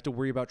 They don't have to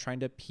worry about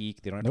trying to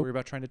peak. They don't have to worry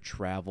about trying to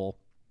travel.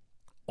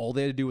 All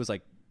they had to do was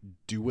like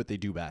do what they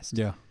do best.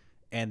 Yeah.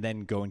 And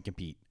then go and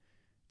compete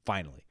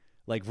finally.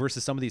 Like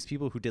versus some of these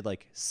people who did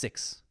like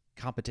 6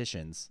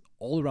 competitions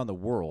all around the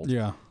world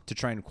to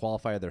try and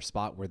qualify their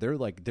spot, where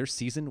their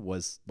season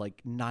was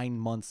like 9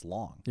 months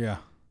long. Yeah.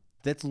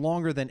 That's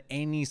longer than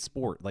any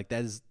sport. Like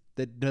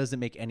that doesn't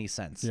make any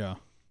sense. Yeah.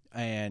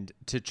 And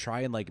to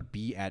try and like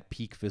be at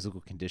peak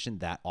physical condition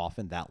that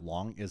often, that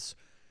long, is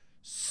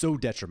so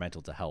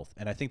detrimental to health.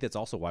 And I think that's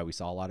also why we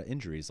saw a lot of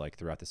injuries like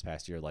throughout this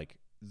past year, like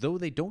though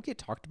they don't get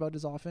talked about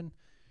as often,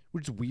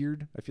 which is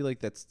weird. I feel like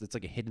that's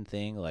like a hidden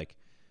thing. Like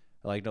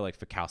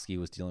Fikowski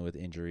was dealing with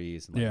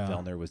injuries, and like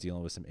Vellner was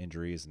dealing with some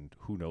injuries, and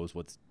who knows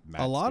what's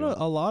Matt's doing.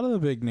 A lot of the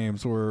big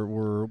names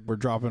were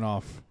dropping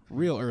off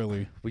real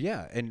early. Well,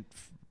 yeah, and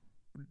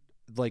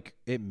like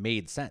it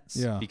made sense.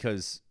 Yeah.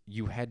 Because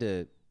you had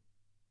to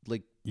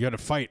you had to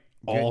fight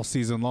all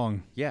season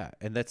long. Yeah,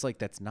 and that's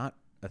not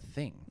a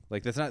thing.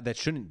 Like that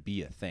shouldn't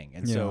be a thing.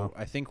 And so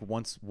I think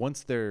once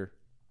there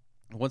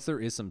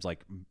is some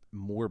like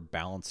more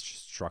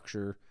balanced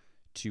structure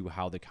to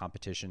how the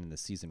competition and the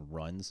season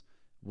runs,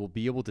 we'll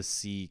be able to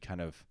see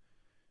kind of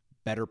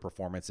better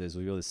performances.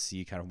 We'll be able to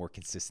see kind of more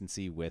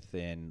consistency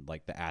within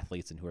like the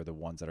athletes, and who are the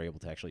ones that are able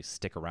to actually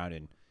stick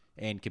around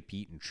and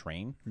compete and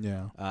train.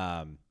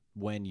 Yeah.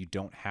 When you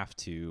don't have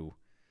to,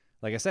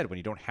 like I said, when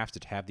you don't have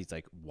to have these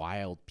like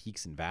wild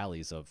peaks and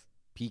valleys of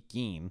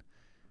peaking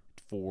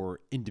for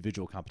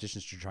individual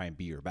competitions to try and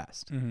be your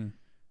best. And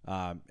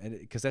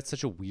because that's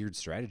such a weird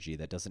strategy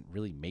that doesn't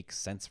really make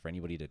sense for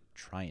anybody to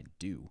try and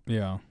do.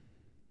 Yeah.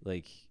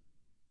 Like,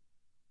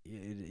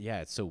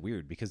 it's so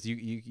weird, because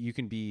you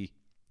can be,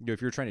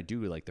 if you're trying to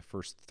do like the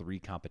first 3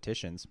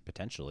 competitions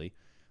potentially,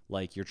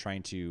 like you're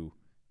trying to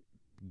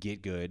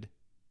get good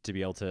to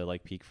be able to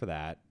like peak for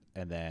that,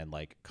 and then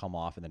like come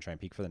off and then try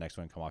and peak for the next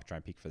one, come off, try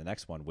and peak for the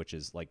next one, which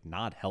is like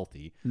not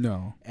healthy.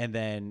 No. And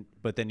then,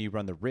 but then you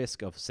run the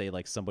risk of, say,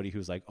 like somebody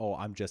who's like, oh,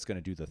 I'm just going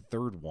to do the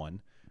 3rd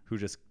one, who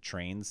just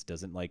trains,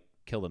 doesn't like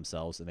kill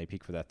themselves and they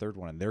peak for that third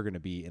one, and they're going to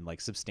be in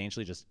like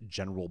substantially just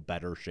general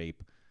better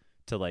shape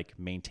to like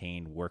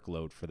maintain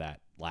workload for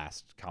that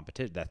last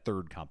competition, that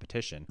third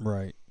competition.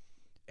 Right.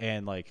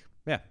 And like,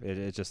 yeah,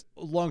 it's just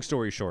long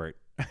story short.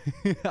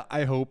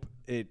 I hope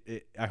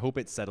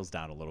it settles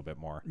down a little bit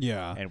more.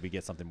 Yeah. And we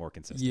get something more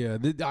consistent.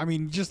 Yeah. I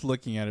mean, just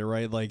looking at it,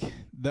 right? Like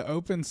the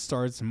Open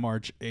starts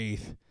March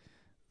 8th.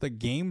 The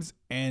games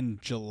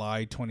end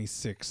July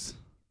 26th.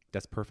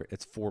 That's perfect.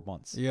 It's 4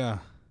 months. Yeah.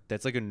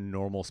 That's like a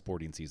normal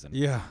sporting season.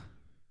 Yeah.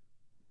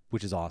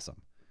 Which is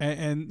awesome.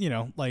 And you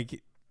know,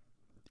 like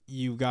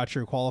you got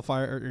your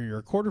qualifier or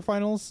your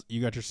quarterfinals,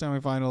 you got your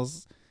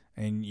semifinals,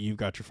 and you've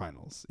got your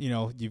finals. You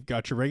know, you've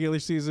got your regular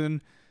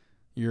season,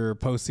 your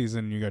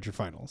postseason, you got your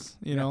finals.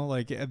 You know,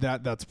 like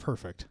that's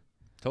perfect.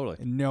 Totally.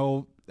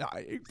 No,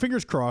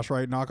 fingers crossed,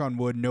 right? Knock on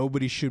wood.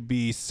 Nobody should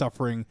be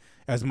suffering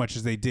as much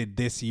as they did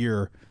this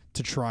year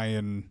to try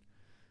and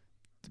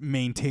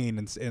maintain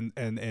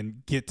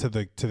and get to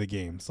the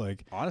games.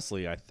 Like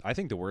honestly, I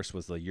think the worst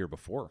was the year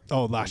before.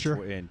 Oh, last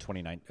year in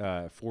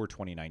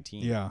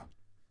 2019. Yeah.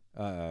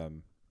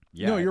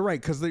 Yeah. No, you're right,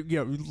 because like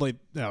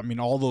I mean,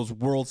 all those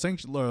world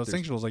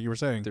sanctionals, like you were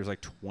saying. There's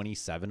like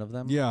 27 of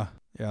them. Yeah,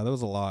 that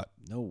was a lot.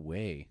 No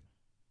way.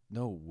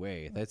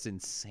 That's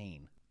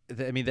insane.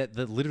 I mean, that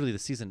literally the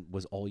season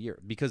was all year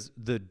because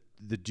the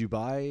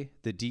Dubai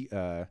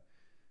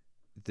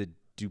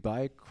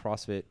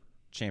CrossFit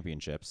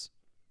Championships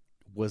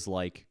was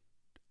like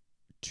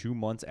 2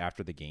 months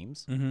after the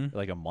games,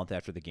 like a month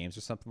after the games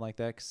or something like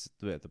that. 'Cause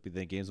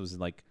the games was in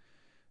like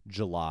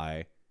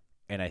July,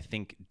 and I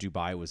think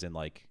Dubai was in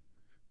like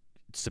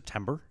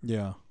September.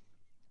 Yeah,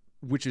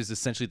 which is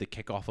essentially the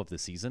kickoff of the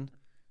season.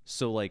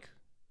 So like,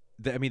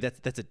 I mean,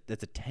 that's a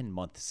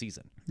 10-month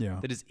season. Yeah,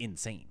 that is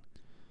insane.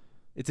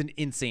 It's an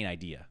insane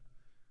idea.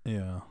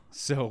 Yeah.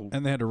 So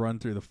and they had to run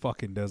through the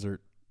fucking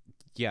desert.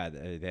 Yeah,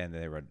 then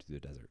they run through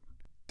the desert.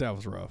 That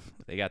was rough.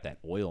 They got that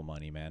oil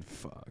money, man.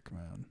 Fuck,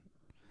 man.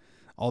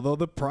 Although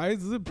the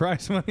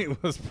prize money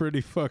was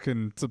pretty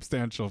fucking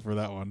substantial for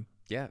that one.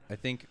 Yeah, I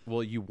think.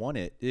 Well, you won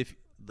it.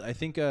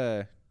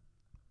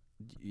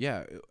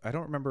 Yeah, I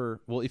don't remember.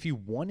 Well, if you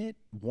won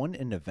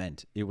an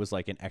event, it was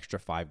like an extra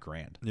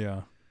 $5,000.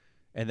 Yeah.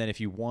 And then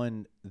if you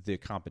won the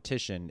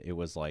competition, it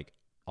was like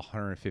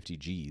 150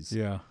 G's.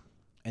 Yeah.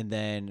 And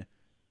then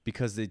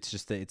because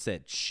it's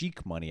that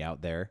chic money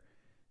out there,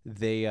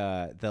 they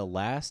the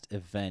last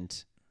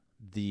event,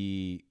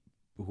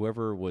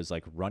 whoever was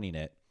like running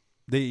it,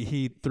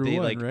 he threw they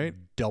one, like right?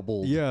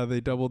 doubled. Yeah,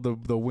 they doubled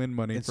the win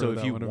money. And for so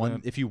that one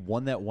event. if you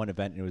won that one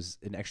event, it was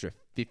an extra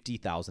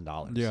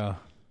 $50,000. Yeah.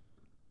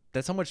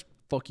 That's how much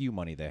fuck you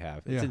money they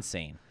have. It's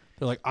insane.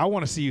 They're like, I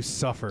want to see you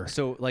suffer.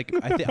 So like,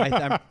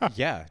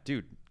 yeah,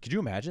 dude, could you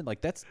imagine?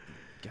 Like that's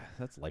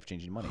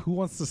life-changing money. Who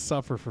wants to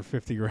suffer for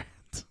 $50,000?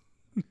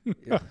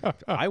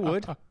 I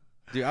would.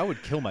 Dude, I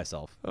would kill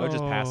myself. I would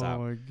just pass out.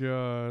 Oh my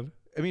God.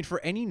 I mean, for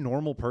any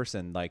normal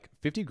person, like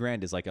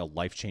 $50,000 is like a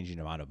life-changing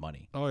amount of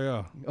money. Oh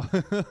yeah.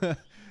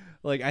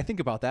 Like I think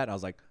about that and I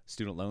was like,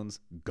 student loans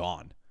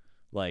gone.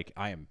 Like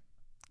I am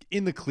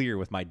in the clear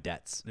with my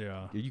debts.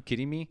 Yeah. Are you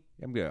kidding me?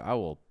 I'm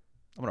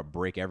gonna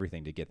break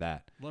everything to get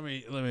that. Let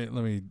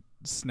me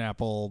snap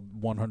all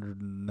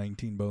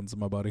 119 bones in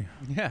my body.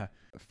 Yeah.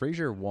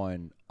 Frazier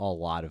won a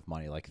lot of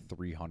money, like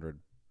 300.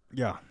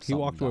 Yeah. He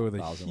walked away with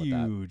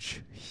a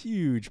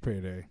huge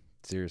payday.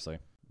 Seriously.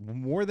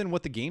 More than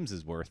what the games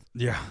is worth.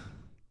 Yeah.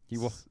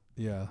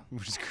 Yeah.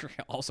 Which is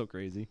also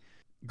crazy.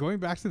 Going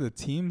back to the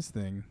teams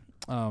thing,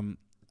 I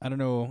don't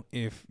know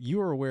if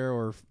you are aware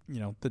or if,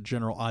 the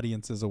general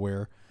audience is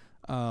aware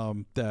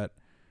that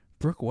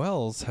Brooke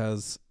Wells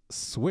has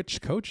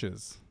switched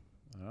coaches.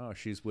 Oh,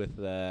 she's with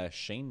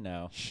Shane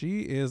now.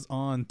 She is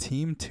on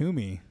Team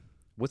Toomey.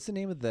 What's the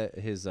name of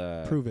his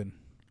Proven.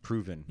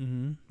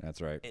 Mm-hmm.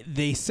 That's right.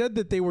 They said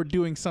that they were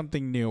doing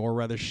something new, or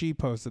rather she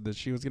posted that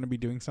she was going to be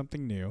doing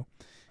something new.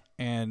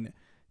 And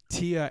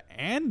Tia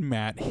and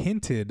Matt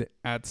hinted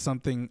at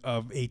something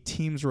of a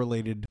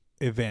teams-related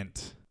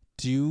event.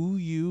 Do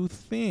you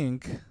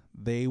think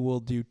they will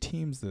do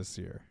teams this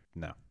year?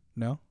 No.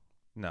 No?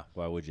 No.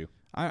 Why would you?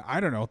 I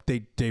don't know.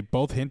 They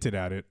both hinted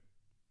at it.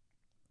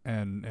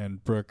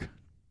 And Brooke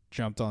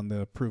jumped on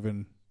the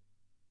Proven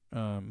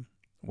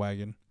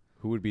wagon.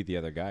 Who would be the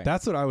other guy?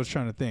 That's what I was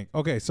trying to think.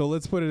 Okay, so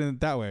let's put it in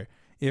that way.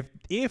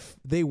 If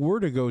they were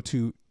to go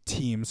to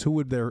teams, who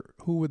would their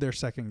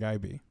second guy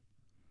be?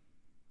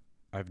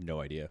 I have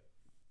no idea.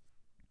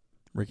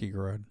 Ricky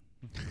Garrod.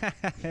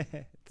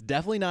 It's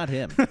definitely not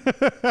him.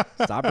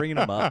 Stop bringing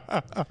him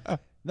up.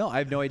 No, I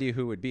have no idea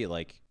who it would be.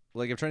 Like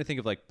I'm trying to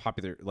think of like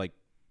popular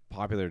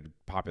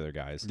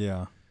guys.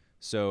 Yeah.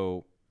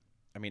 So,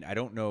 I mean, I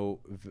don't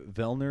know.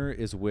 Vellner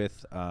is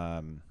with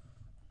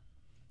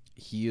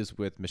he is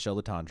with Michelle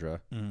Letendre.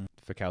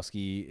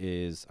 Fikowski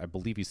is, I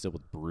believe, he's still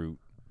with Brute,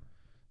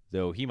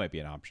 though he might be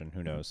an option.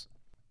 Who knows?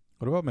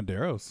 What about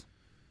Medeiros?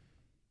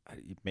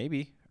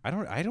 Maybe. I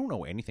don't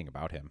know anything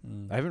about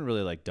him. I haven't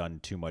really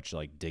done too much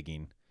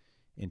digging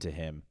into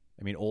him.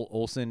 I mean,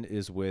 Olsen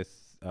is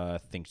with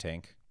Think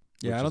Tank.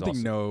 Yeah, I don't think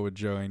Noah would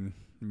join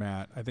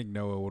Matt. I think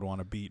Noah would want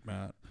to beat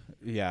Matt.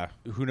 Yeah.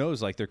 Who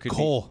knows? Like there could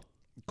Cole.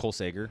 be Cole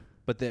Sager,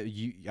 but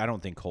I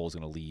don't think Cole's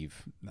gonna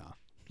leave Nah.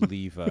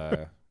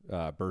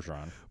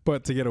 Bergeron.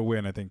 But to get a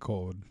win, I think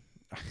Cole would.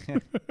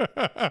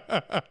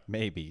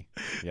 Maybe.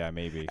 Yeah,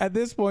 maybe. At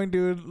this point,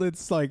 dude,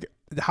 it's like,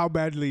 how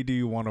badly do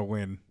you want to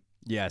win?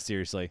 Yeah,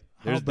 seriously.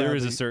 How There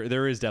is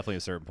badly- definitely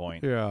a certain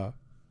point. Yeah.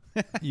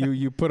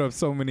 you put up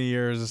so many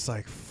years. It's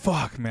like,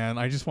 fuck, man.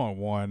 I just want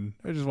one.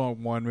 I just want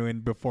one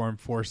win before I'm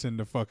forced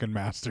into fucking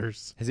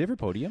Masters. Has he ever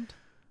podiumed?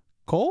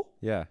 Cole?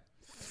 Yeah.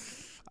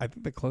 I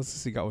think the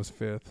closest he got was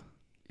 5th.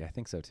 Yeah, I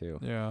think so too.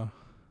 Yeah.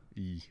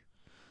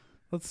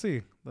 Let's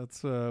see.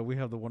 We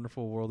have the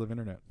wonderful world of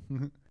internet.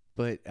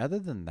 But other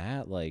than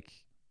that, like,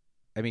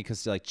 I mean,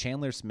 because like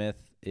Chandler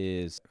Smith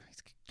he's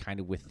kind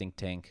of with Think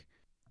Tank.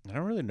 I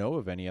don't really know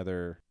of any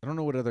other. I don't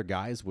know what other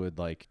guys would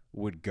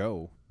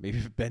go. Maybe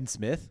Ben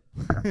Smith.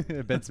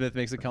 Ben Smith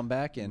makes a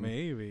comeback and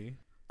Maybe.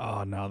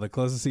 Oh no, the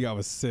closest he got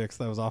was 6th.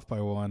 That was off by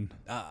 1.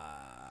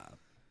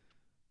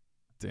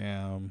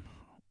 Damn.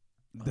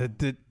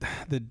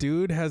 The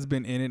dude has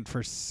been in it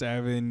for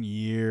 7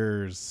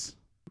 years.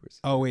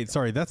 Oh wait,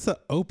 sorry. That's the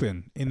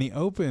Open. In the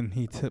Open,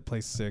 he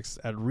placed 6th.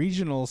 At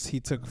regionals, he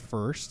took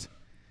 1st.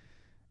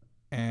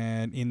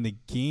 And in the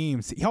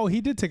games,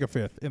 he did take a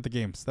 5th in the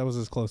games. That was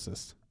his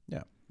closest.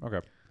 yeah, okay,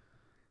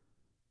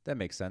 that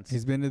makes sense.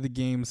 He's been to the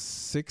games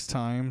 6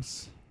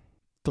 times,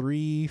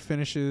 3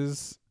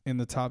 finishes in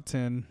the top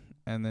 10,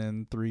 and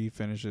then 3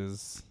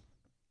 finishes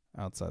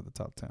outside the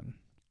top 10.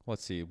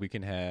 Let's see. We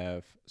can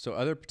have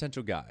other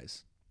potential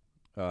guys.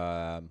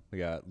 We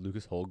got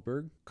Lucas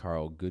Holgberg,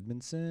 Carl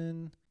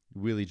Goodmanson,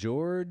 Willie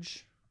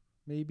George,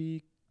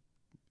 maybe.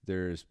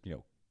 There's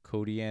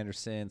Cody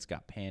Anderson,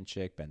 Scott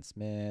Panchik, Ben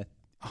Smith,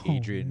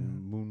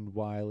 Adrian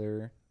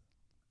Moonweiler,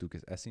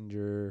 Lucas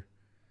Essinger.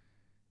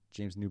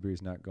 James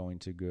Newberry's not going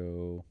to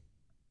go.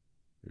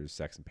 There's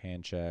Saxon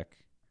Panchek,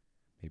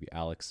 maybe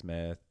Alex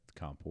Smith,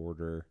 Con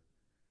Porter,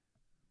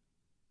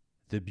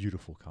 the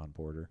beautiful Con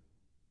Porter.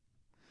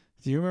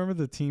 Do you remember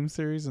the team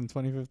series in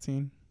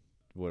 2015?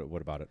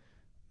 What about it?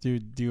 Do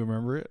you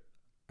remember it?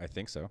 I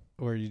think so.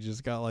 Where you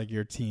just got like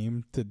your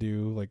team to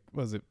do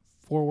was it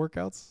 4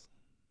 workouts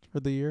for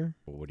the year?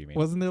 Well, what do you mean?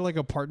 Wasn't there like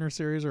a partner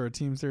series or a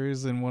team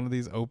series in one of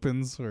these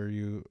opens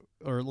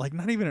or like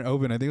not even an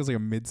open? I think it was like a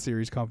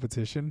mid-series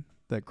competition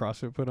that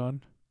CrossFit put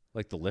on.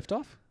 Like the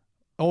liftoff?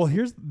 Oh,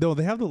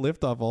 they have the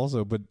liftoff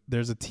also, but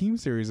there's a team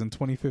series in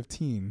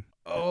 2015.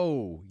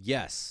 Oh,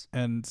 yes.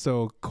 And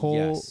so Cole,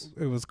 Yes.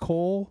 It was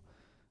Cole,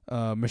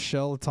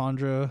 Michelle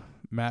Latondra,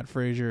 Matt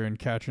Frazier, and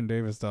Katrin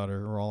Davis'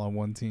 daughter were all on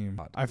one team.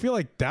 I feel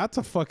like that's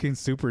a fucking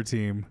super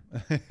team.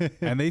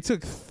 And they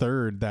took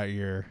 3rd that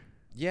year.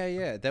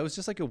 Yeah. That was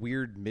just like a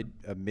weird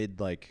mid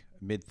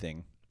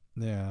thing.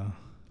 Yeah.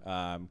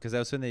 Because that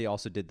was when they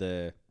also did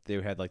they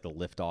had like the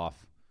liftoff.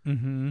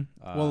 Mm-hmm.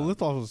 Well, the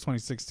liftoff was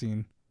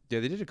 2016. Yeah,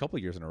 they did a couple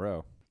years in a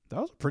row. That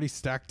was a pretty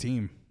stacked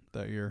team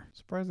that year.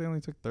 Surprised they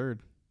only took 3rd.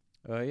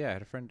 Yeah, I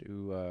had a friend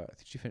who I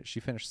think she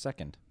finished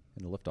 2nd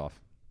in the liftoff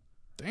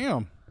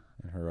Damn.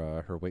 in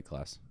her weight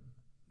class.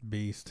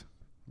 Beast.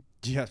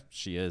 Yeah,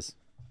 she is.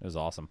 It was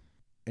awesome.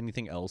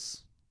 Anything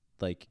else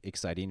like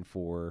exciting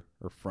for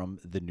or from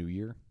the new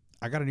year?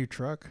 I got a new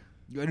truck.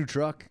 You got a new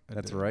truck?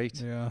 That's right.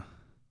 Yeah.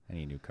 I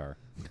need a new car.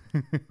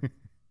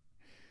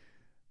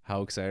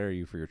 How excited are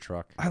you for your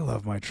truck? I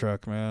love my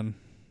truck, man.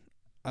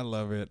 I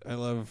love it. I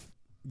love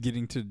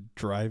getting to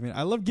drive it.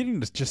 I love getting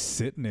to just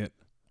sit in it.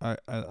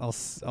 I'll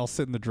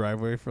sit in the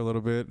driveway for a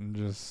little bit and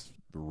just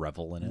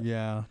Revel in it.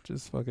 Yeah,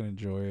 just fucking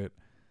enjoy it.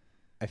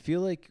 I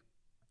feel like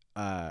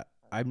I'm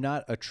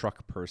not a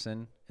truck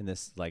person in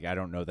this. Like, I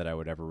don't know that I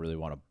would ever really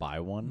want to buy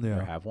one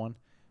or have one.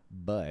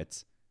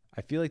 But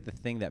I feel like the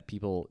thing that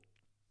people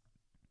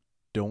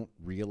don't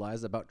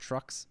realize about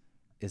trucks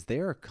is they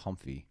are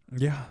comfy.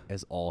 Yeah.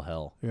 As all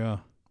hell. Yeah.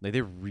 Like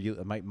they're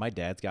real. My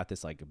dad's got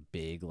this like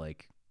big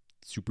like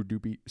super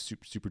doopy.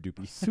 Super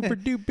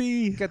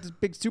doopy. Got this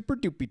big super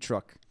doopy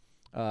truck.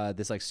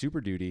 This like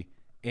Super Duty.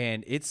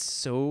 And it's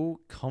so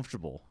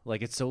comfortable.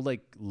 Like it's so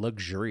like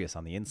luxurious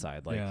on the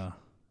inside. Like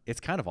it's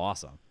kind of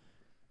awesome.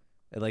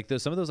 And, like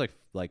some of those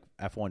like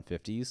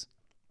F-150s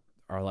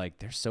are like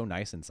they're so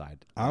nice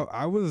inside.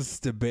 I was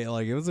debating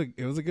like it was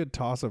a good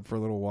toss up for a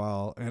little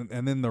while,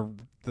 and then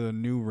the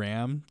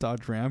new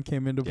Dodge Ram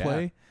came into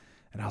play,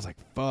 and I was like,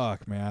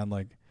 fuck, man,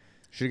 like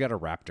should have got a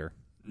Raptor.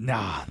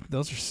 Nah,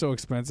 those are so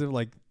expensive.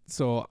 Like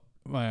so,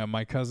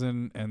 my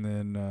cousin and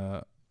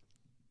then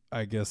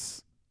I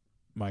guess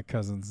my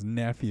cousin's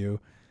nephew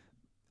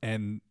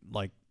and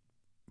like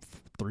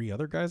 3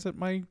 other guys at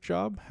my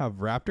job have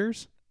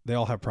Raptors. They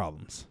all have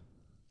problems.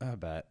 I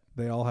bet.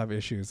 They all have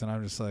issues, and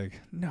I'm just like,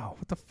 no,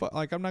 what the fuck?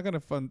 Like, I'm not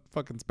gonna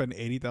fucking spend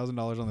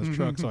 $80,000 on this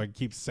truck, so I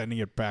keep sending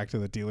it back to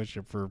the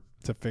dealership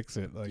to fix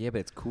it. Like, yeah,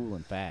 but it's cool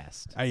and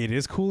fast. It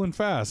is cool and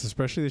fast,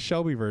 especially the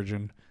Shelby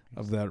version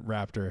of that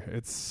Raptor.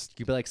 It's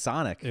you be like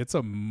Sonic. It's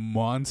a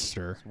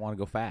monster. Just want to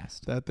go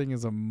fast. That thing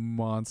is a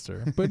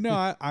monster. But no,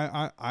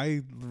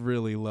 I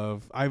really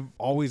love. I've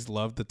always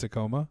loved the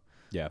Tacoma.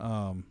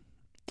 Yeah.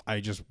 I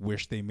just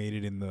wish they made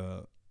it in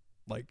the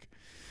like,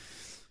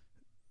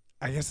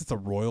 I guess it's a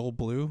royal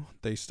blue.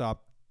 They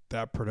stopped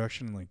that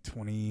production in like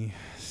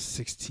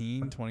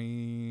 2016,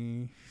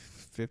 2015,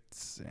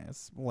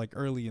 it's like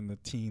early in the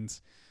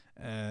teens.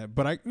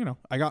 But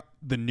I got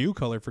the new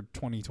color for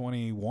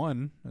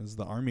 2021 as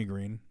the army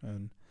green,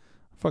 and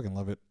I fucking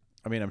love it.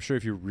 I mean, I'm sure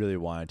if you really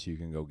wanted to, you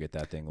can go get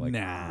that thing like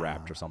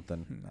wrapped or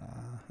something.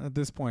 Nah, at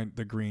this point,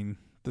 the green.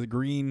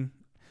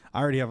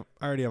 I already have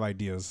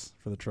ideas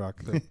for the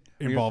truck that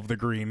involve the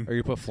green. Are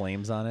you put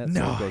flames on it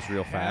No, so it goes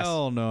real fast?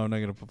 Hell no, I'm not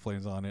gonna put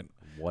flames on it.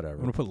 Whatever.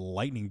 I'm gonna put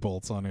lightning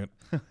bolts on it.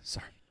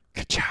 Sorry.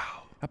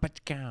 Ka-chow. A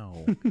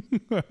cow.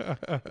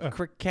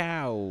 Quick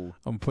cow.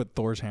 I'm gonna put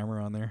Thor's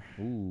hammer on there.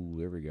 Ooh,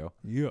 there we go.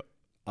 Yeah.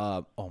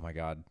 Oh my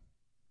God.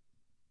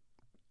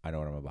 I know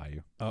what I'm gonna buy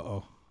you.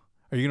 Uh-oh.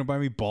 Are you gonna buy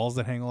me balls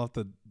that dangle off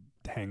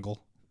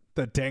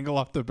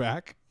the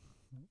back?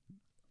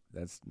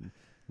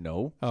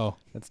 No. Oh.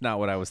 That's not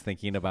what I was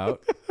thinking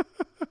about.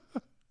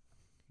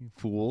 You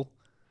fool.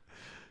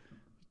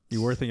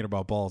 You were thinking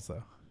about balls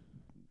though.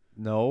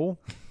 No.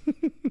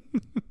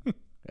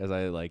 As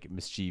I like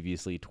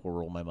mischievously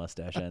twirl my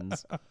mustache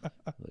ends.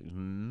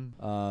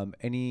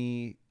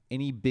 Any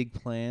big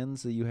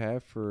plans that you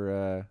have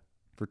for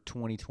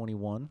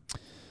 2021?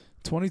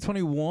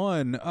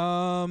 2021.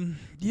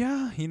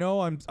 Yeah,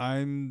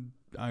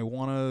 I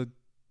want to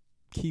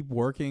keep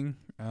working.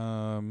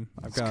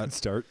 I've got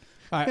start.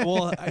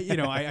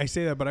 I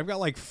say that, but I've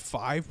got like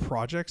 5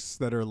 projects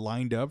that are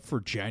lined up for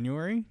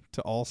January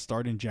to all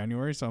start in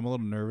January. So I'm a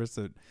little nervous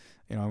that,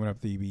 I'm going to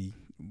have to be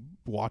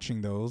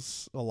watching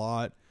those a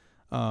lot.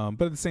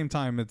 But at the same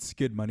time, it's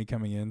good money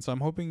coming in. So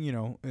I'm hoping,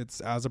 it's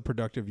as a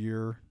productive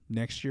year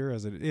next year,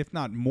 if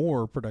not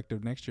more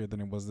productive next year than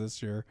it was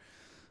this year.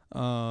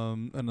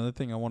 Another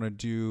thing I want to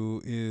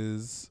do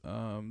is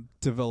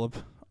develop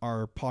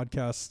our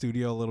podcast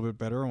studio a little bit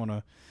better. I want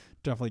to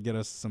definitely get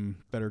us some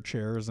better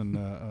chairs and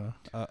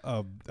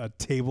a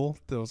table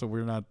so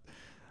we're not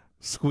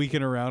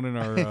squeaking around in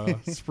our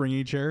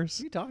springy chairs.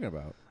 What are you talking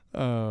about?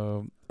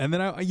 And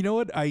then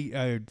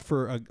I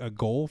for a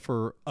goal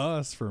for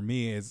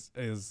me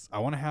is I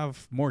want to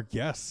have more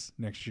guests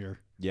next year.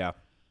 Yeah.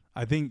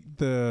 I think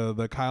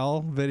the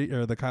Kyle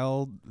video or the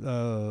Kyle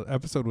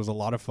episode was a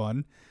lot of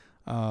fun.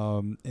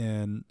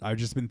 And I've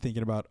just been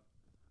thinking about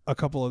a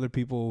couple other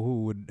people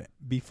who would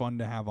be fun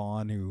to have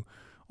on who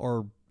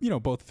are,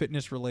 both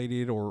fitness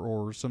related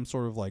or some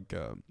sort of like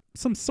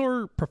some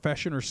sort of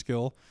profession or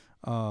skill.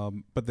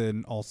 But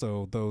then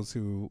also those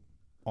who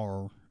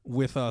are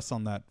with us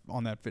on that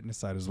fitness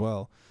side as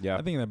well. Yeah.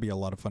 I think that'd be a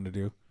lot of fun to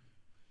do.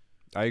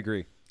 I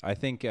agree. I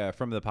think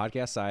from the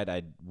podcast side,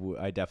 I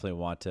definitely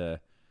want to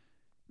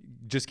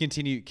just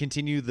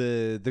continue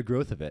the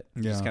growth of it.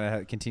 Yeah. Just kind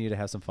of continue to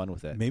have some fun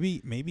with it.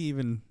 Maybe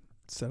even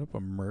set up a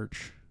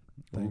merch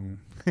thing.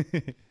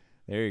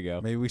 There you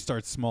go. Maybe we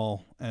start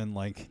small and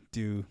like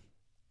do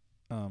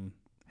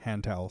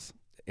hand towels.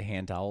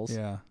 Hand towels.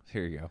 Yeah.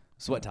 Here you go.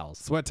 Sweat towels.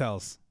 Sweat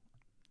towels.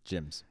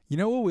 Gyms. You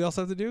know what we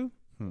also have to do?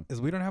 Is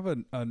we don't have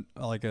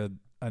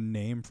a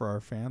name for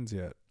our fans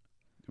yet.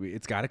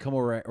 It's got to come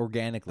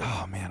organically.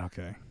 Oh man,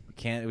 okay.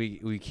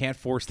 We can't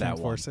force that one.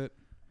 Can't force it.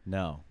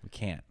 No, we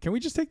can't. Can we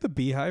just take the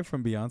beehive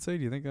from Beyonce?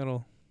 Do you think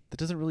that'll? That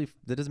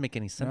doesn't make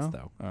any sense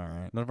though. All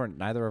right.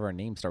 Neither of our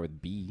names start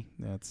with B.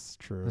 That's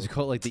true. Let's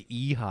call it like the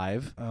E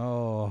hive.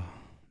 Oh,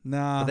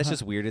 nah. But that's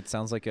just weird. It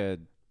sounds like a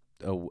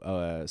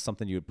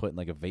something you would put in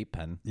like a vape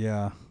pen.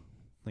 Yeah.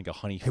 Like a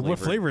honey Hey, flavor. what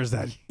flavor is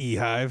that? E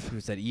hive.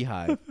 Who's that E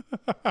hive?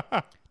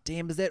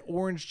 Damn, is that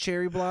orange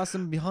cherry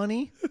blossom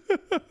honey?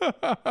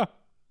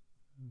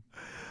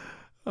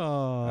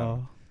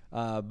 Oh.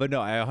 But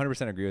no, I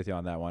 100% agree with you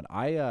on that one.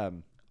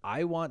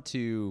 I want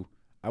to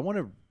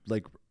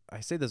like,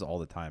 I say this all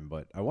the time,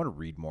 but I want to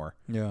read more.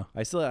 Yeah.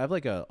 I have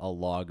like a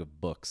log of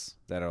books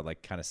that are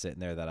like kind of sitting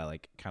there that I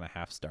like kind of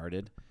half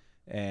started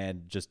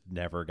and just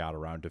never got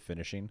around to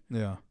finishing.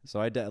 Yeah.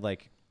 So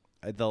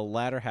the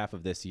latter half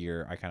of this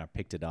year, I kind of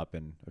picked it up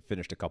and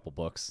finished a couple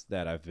books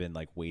that I've been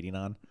like waiting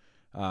on.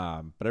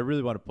 But I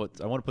really want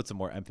to put some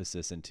more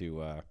emphasis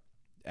into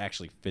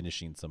actually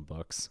finishing some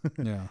books.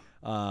 Yeah.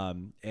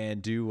 And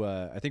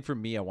I think for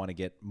me, I want to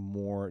get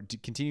more to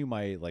continue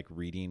my like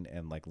reading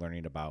and like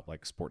learning about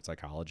like sports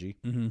psychology.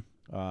 Mm-hmm.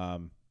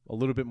 A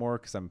little bit more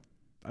because I'm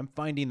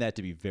finding that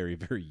to be very,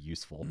 very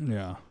useful.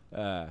 Yeah.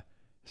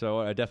 So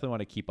I definitely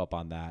want to keep up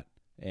on that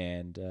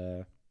and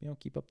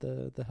keep up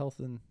the health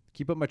and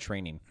keep up my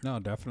training. No,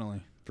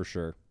 definitely. For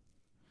sure.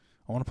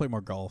 I want to play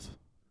more golf.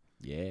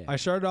 Yeah. I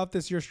started off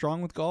this year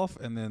strong with golf,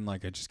 and then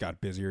like it just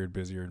got busier and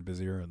busier and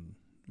busier, and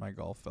my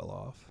golf fell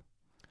off.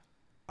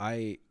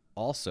 I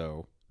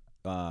also,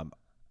 I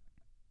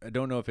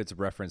don't know if it's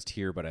referenced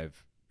here, but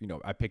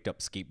I picked up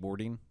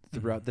skateboarding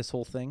throughout this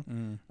whole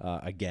thing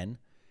again,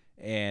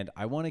 and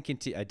I want to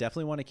continue. I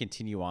definitely want to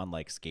continue on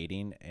like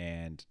skating,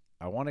 and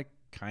I want to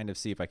kind of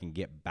see if I can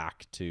get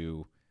back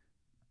to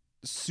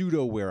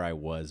pseudo where I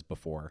was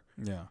before.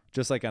 Yeah,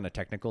 just like on a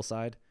technical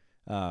side.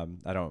 I'm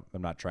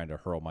not trying to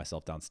hurl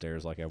myself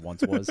downstairs like I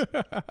once was.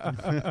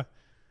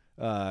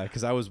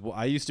 Cause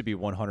I used to be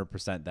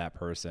 100% that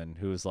person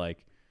who was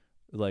like,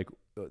 Like,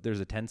 there's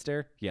a 10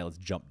 stair. Yeah, let's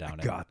jump down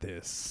it. Got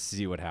this.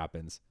 See what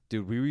happens.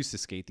 Dude, we used to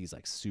skate these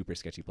like super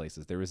sketchy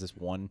places. There was this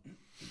one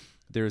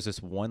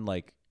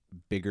like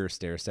bigger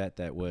stair set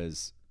that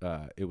was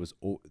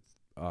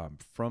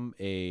from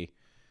a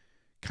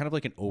kind of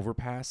like an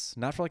overpass,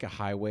 not for like a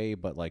highway,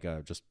 but like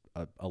just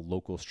a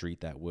local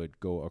street that would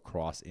go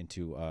across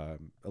into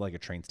like a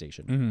train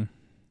station. Mm-hmm.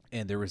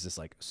 And there was this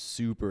like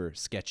super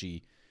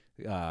sketchy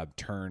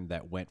turn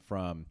that went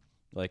from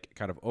like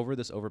kind of over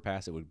this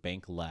overpass. It would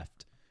bank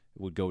left.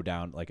 It would go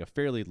down like a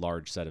fairly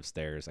large set of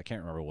stairs. I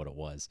can't remember what it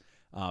was.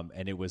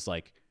 And it was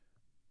like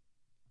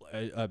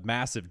a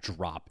massive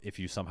drop if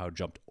you somehow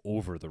jumped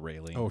over the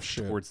railing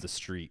towards the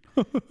street.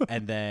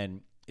 And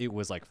then it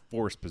was like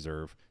forest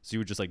preserve. So you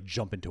would just like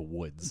jump into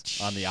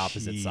woods on the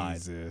opposite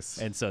side.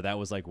 And so that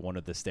was like one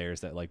of the stairs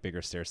that like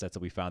bigger stair sets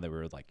that we found that we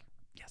were like,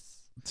 yes.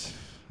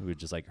 We would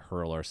just like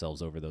hurl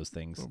ourselves over those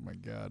things. Oh my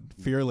God.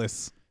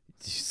 Fearless.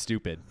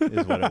 Stupid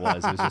is what it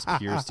was. It was just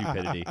pure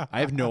stupidity.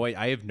 I have no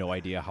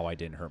idea how I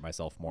didn't hurt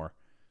myself more.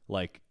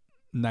 Like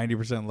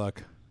 90%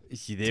 luck.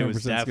 It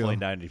was definitely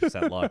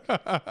 90% luck.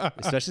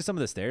 Especially some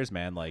of the stairs,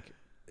 man. Like,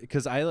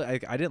 because I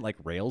didn't like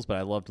rails, but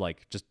I loved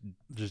like just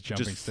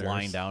jumping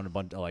flying down a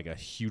bunch like a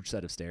huge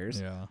set of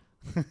stairs. Yeah.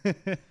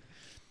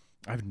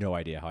 I have no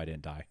idea how I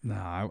didn't die.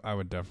 Nah, I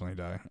would definitely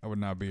die. I would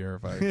not be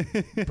here if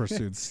I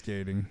pursued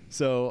skating.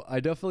 So I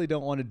definitely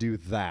don't want to do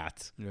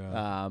that.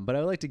 Yeah. But I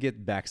would like to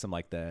get back some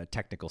like the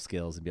technical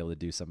skills and be able to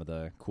do some of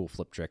the cool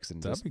flip tricks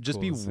and That'd just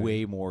be be cool to see.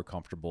 way more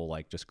comfortable,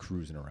 like just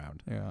cruising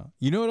around. Yeah.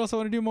 You know what else I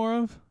want to do more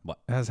of? What?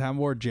 Have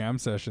more jam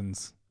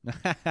sessions.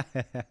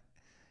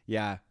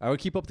 Yeah, I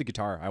would keep up the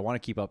guitar. I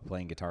want to keep up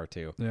playing guitar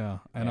too. Yeah.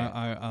 And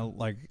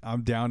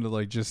I'm down to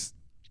like just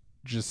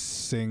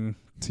sing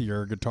to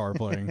your guitar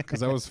playing because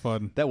that was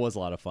fun. That was a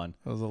lot of fun.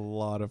 That was a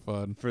lot of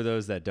fun. For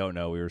those that don't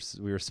know, we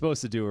were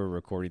supposed to do a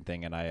recording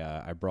thing, and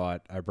I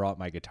brought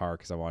my guitar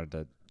because I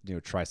wanted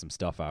to try some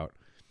stuff out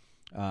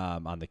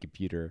on the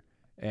computer,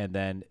 and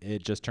then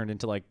it just turned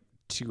into like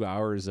 2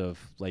 hours of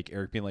like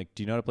Eric being like,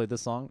 "Do you know how to play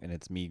this song?" And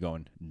it's me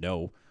going,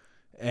 "No,"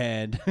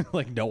 and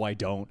like, "No, I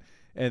don't."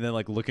 And then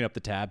like looking up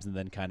the tabs, and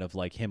then kind of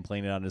like him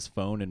playing it on his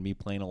phone and me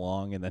playing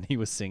along, and then he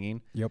was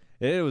singing. Yep.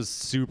 It was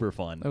super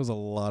fun. That was a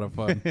lot of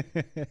fun.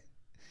 It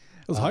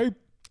was hype.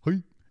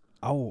 Hype.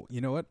 Oh,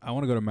 you know what? I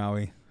want to go to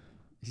Maui.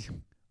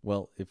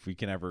 Well, if we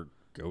can ever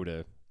go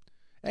to...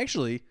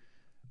 Actually,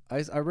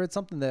 I read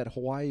something that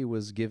Hawaii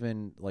was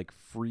given like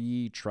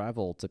free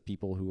travel to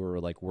people who are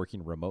like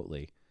working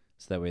remotely.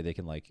 So that way they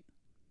can like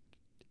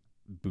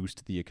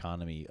boost the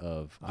economy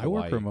of Hawaii. I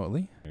work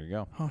remotely. There you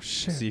go. Oh,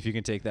 shit. See if you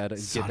can take that.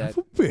 Son get that. of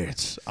a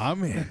bitch.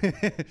 I'm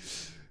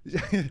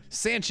in.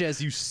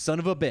 Sanchez, you son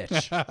of a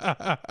bitch.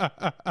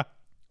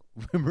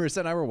 Marissa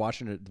and I were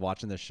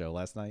watching this show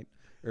last night.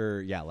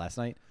 Last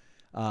night.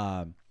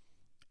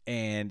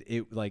 And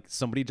it like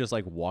somebody just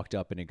like walked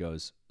up and it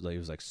was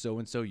like, "So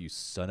and so, you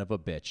son of a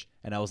bitch."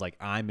 And I was like,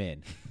 "I'm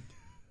in."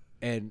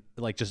 And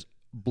like just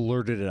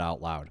blurted it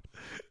out loud.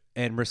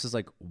 And Marissa's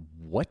like,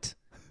 "What?"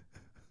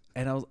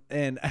 And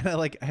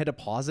I had to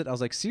pause it. I was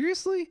like,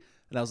 "Seriously?"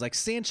 And I was like,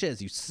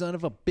 "Sanchez, you son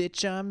of a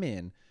bitch, I'm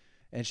in."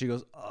 And she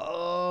goes,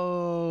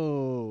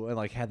 "Oh," and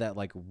like had that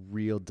like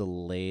real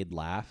delayed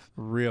laugh.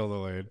 Real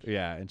delayed.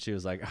 Yeah, and she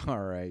was like, "All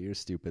right, you're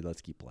stupid.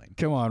 Let's keep playing."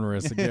 Come on,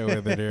 Marissa, get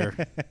with it here.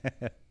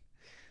 I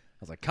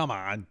was like, "Come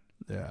on,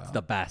 Yeah. it's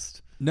the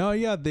best." No,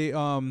 yeah, they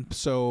I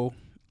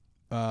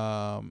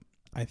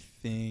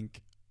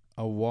think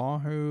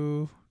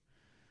Oahu,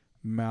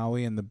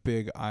 Maui, and the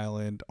Big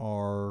Island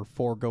are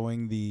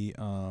foregoing the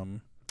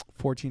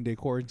 14-day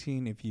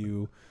quarantine if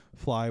you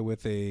fly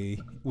with a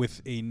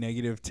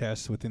negative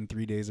test within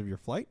 3 days of your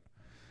flight.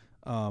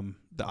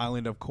 The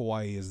island of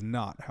Kauai is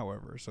not,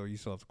 however, so you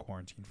still have to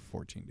quarantine for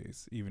 14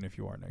 days, even if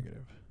you are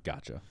negative.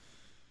 Gotcha.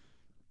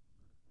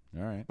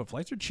 All right, But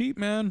flights are cheap,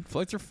 man.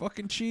 Flights are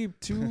fucking cheap.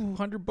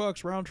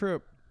 $200 round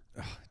trip.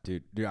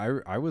 dude.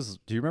 I was.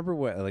 Do you remember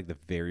what like the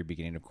very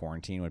beginning of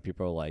quarantine when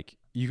people were like,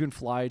 "You can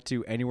fly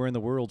to anywhere in the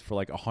world for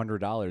like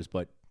 $100,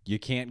 but you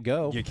can't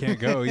go." You can't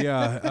go.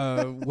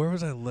 Yeah. Where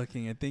was I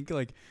looking? I think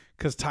like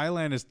because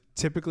Thailand is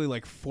typically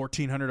like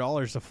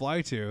 $1,400 to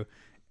fly to,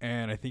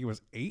 and I think it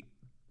was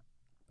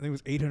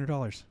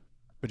 $800,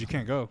 but you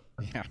can't go.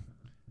 Yeah.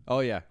 Oh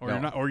yeah.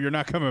 Or you're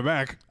not coming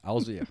back. I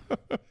was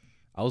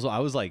I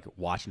was like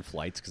watching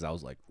flights because I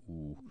was like,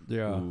 ooh,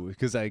 Yeah.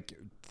 because I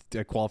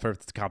qualified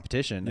for the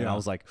competition and Yeah. I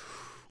was like,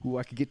 ooh,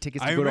 I could get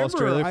tickets to I go to remember,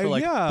 Australia for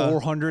like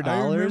 $400.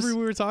 I remember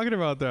we were talking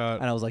about that.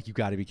 And I was like, you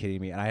got to be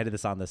kidding me! And I had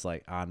this on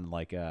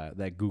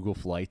that Google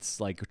Flights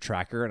like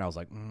tracker, and I was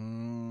like,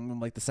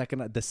 like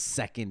the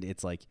second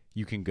it's like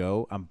you can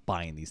go, I'm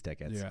buying these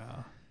tickets.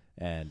 Yeah.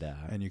 And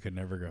you could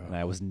never go.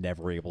 I was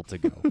never able to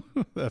go.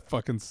 That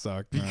fucking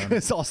sucked, man.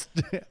 Because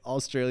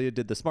Australia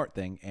did the smart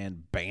thing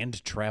and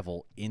banned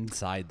travel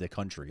inside the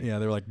country. Yeah,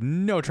 they're like,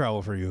 no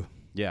travel for you.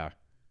 Yeah.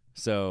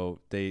 So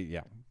they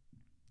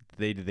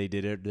did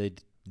it. They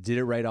did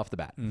it right off the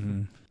bat.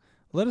 Mm-hmm.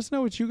 Let us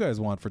know what you guys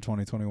want for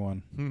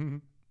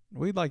 2021.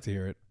 We'd like to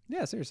hear it.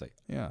 Yeah, seriously.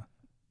 Yeah.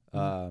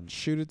 Um,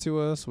 Shoot it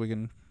to us. We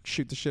can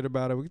shoot the shit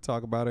about it. We can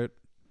talk about it.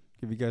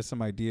 Give you guys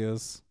some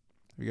ideas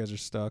if you guys are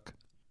stuck.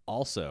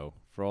 Also,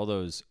 for all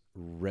those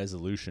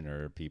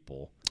resolutioner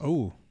people,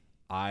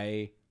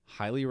 I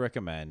highly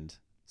recommend,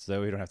 so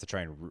that we don't have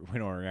to we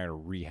don't have to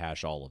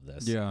rehash all of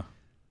this. Yeah.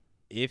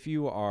 If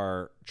you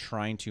are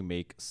trying to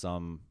make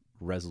some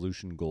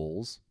resolution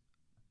goals,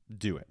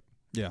 do it.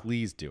 Yeah.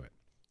 Please do it.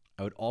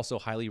 I would also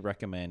highly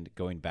recommend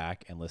going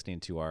back and listening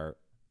to our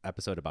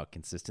episode about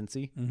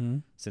consistency,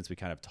 since we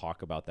kind of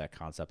talk about that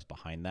concept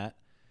behind that.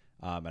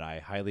 And I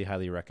highly,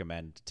 highly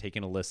recommend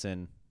taking a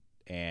listen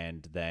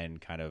and then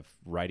kind of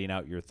writing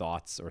out your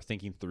thoughts or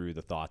thinking through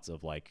the thoughts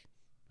of like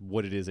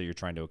what it is that you're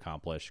trying to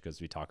accomplish.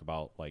 Because we talk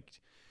about like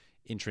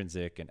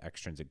intrinsic and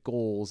extrinsic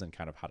goals and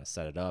kind of how to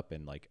set it up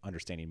and like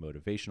understanding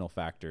motivational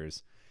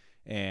factors.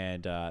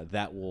 And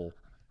that will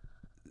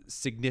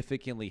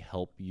significantly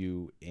help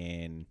you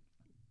in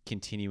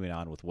continuing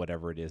on with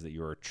whatever it is that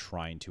you're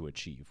trying to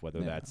achieve,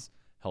 whether that's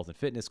health and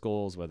fitness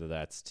goals, whether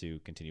that's to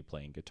continue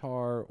playing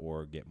guitar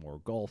or get more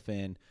golf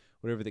in,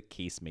 whatever the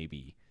case may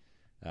be.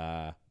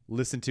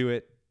 Listen to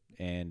it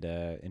and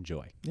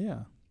enjoy.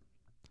 Yeah.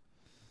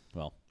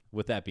 Well,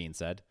 with that being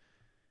said,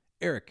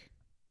 Eric,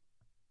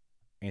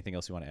 anything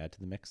else you want to add to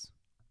the mix?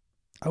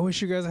 I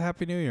wish you guys a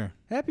Happy New Year.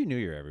 Happy New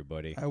Year,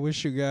 everybody. I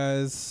wish you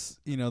guys,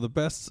 the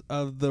best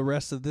of the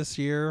rest of this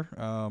year.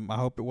 I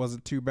hope it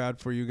wasn't too bad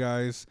for you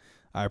guys.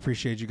 I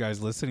appreciate you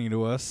guys listening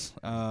to us.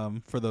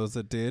 For those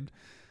that did.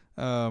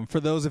 For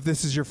those, if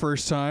this is your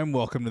first time,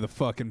 welcome to the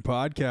fucking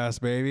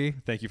podcast, baby.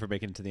 Thank you for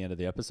making it to the end of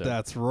the episode.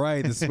 That's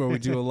right. This is where we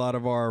do a lot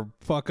of our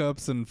fuck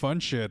ups and fun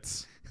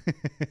shits.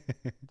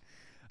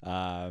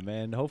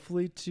 Man,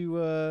 hopefully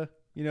to,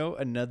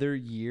 another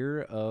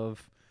year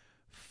of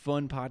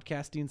fun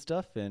podcasting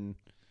stuff and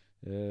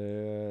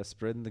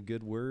spreading the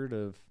good word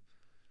of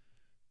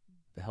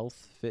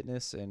health,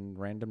 fitness, and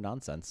random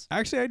nonsense.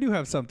 Actually, I do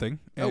have something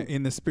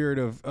in the spirit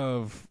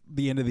of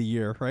the end of the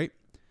year, right?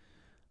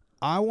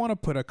 I want to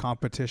put a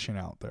competition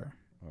out there.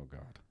 Oh,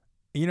 God.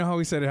 You know how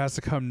we said it has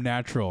to come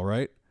natural,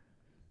 right?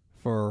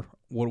 For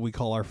what we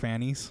call our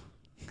fannies.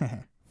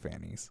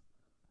 Fannies.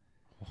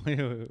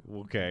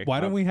 Okay.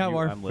 Why don't we have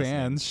our I'm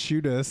fans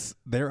shoot us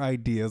their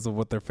ideas of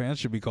what their fans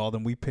should be called,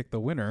 and we pick the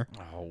winner?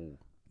 Oh.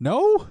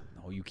 No?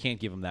 No, you can't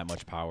give them that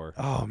much power.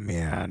 Oh,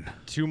 man.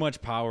 Too much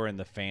power in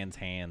the fans'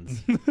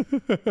 hands.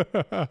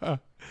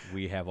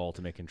 We have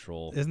ultimate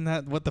control. Isn't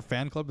that what the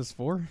fan club is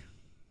for?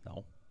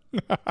 No.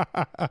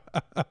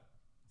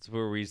 It's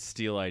where we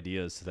steal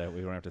ideas so that we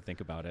don't have to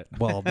think about it.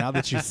 Well, now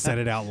that you said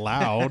it out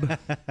loud.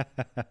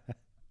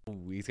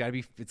 It's got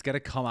to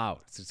come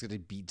out. It's just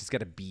got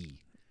to be.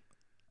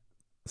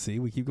 See,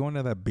 we keep going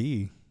to that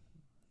beehive.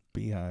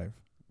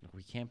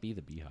 We can't be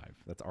the beehive.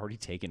 That's already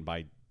taken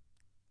by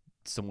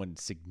someone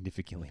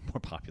significantly more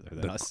popular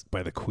than us.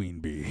 By the queen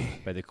bee.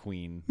 By the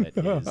queen that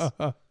is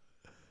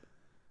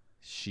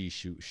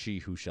she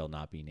who shall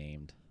not be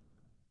named.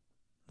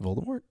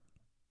 Voldemort?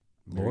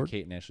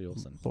 Mary-Kate and Ashley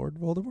Olsen. Lord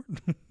Voldemort?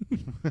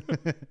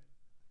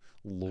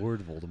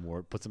 Lord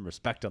Voldemort. Put some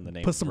respect on the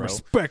name, Put some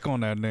respect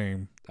on that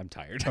name. I'm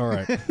tired. All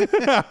right.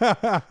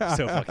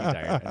 So fucking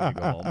tired. I need to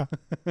go home.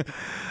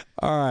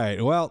 All right.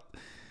 Well,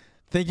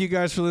 thank you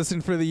guys for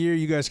listening for the year.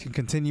 You guys can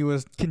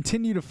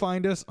continue to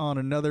find us on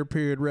Another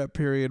Period Rep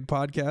Period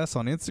podcast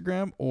on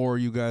Instagram, or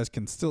you guys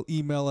can still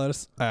email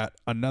us at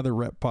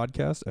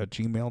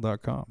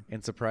anotherreppodcast@gmail.com.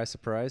 And surprise,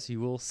 surprise, you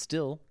will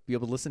still be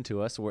able to listen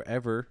to us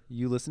wherever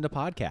you listen to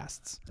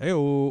podcasts.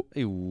 Hey-o.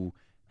 Ew.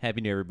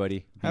 Happy New Year, everybody.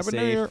 Be Happy safe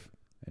New Year.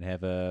 and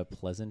have a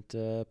pleasant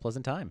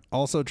time.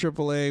 Also,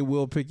 AAA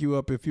will pick you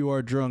up if you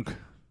are drunk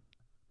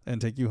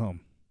and take you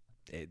home.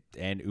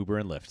 And Uber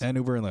and Lyft. And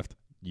Uber and Lyft.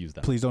 Use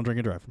them. Please don't drink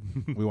and drive.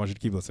 We want you to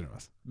keep listening to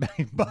us.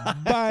 Bye.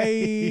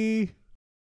 Bye.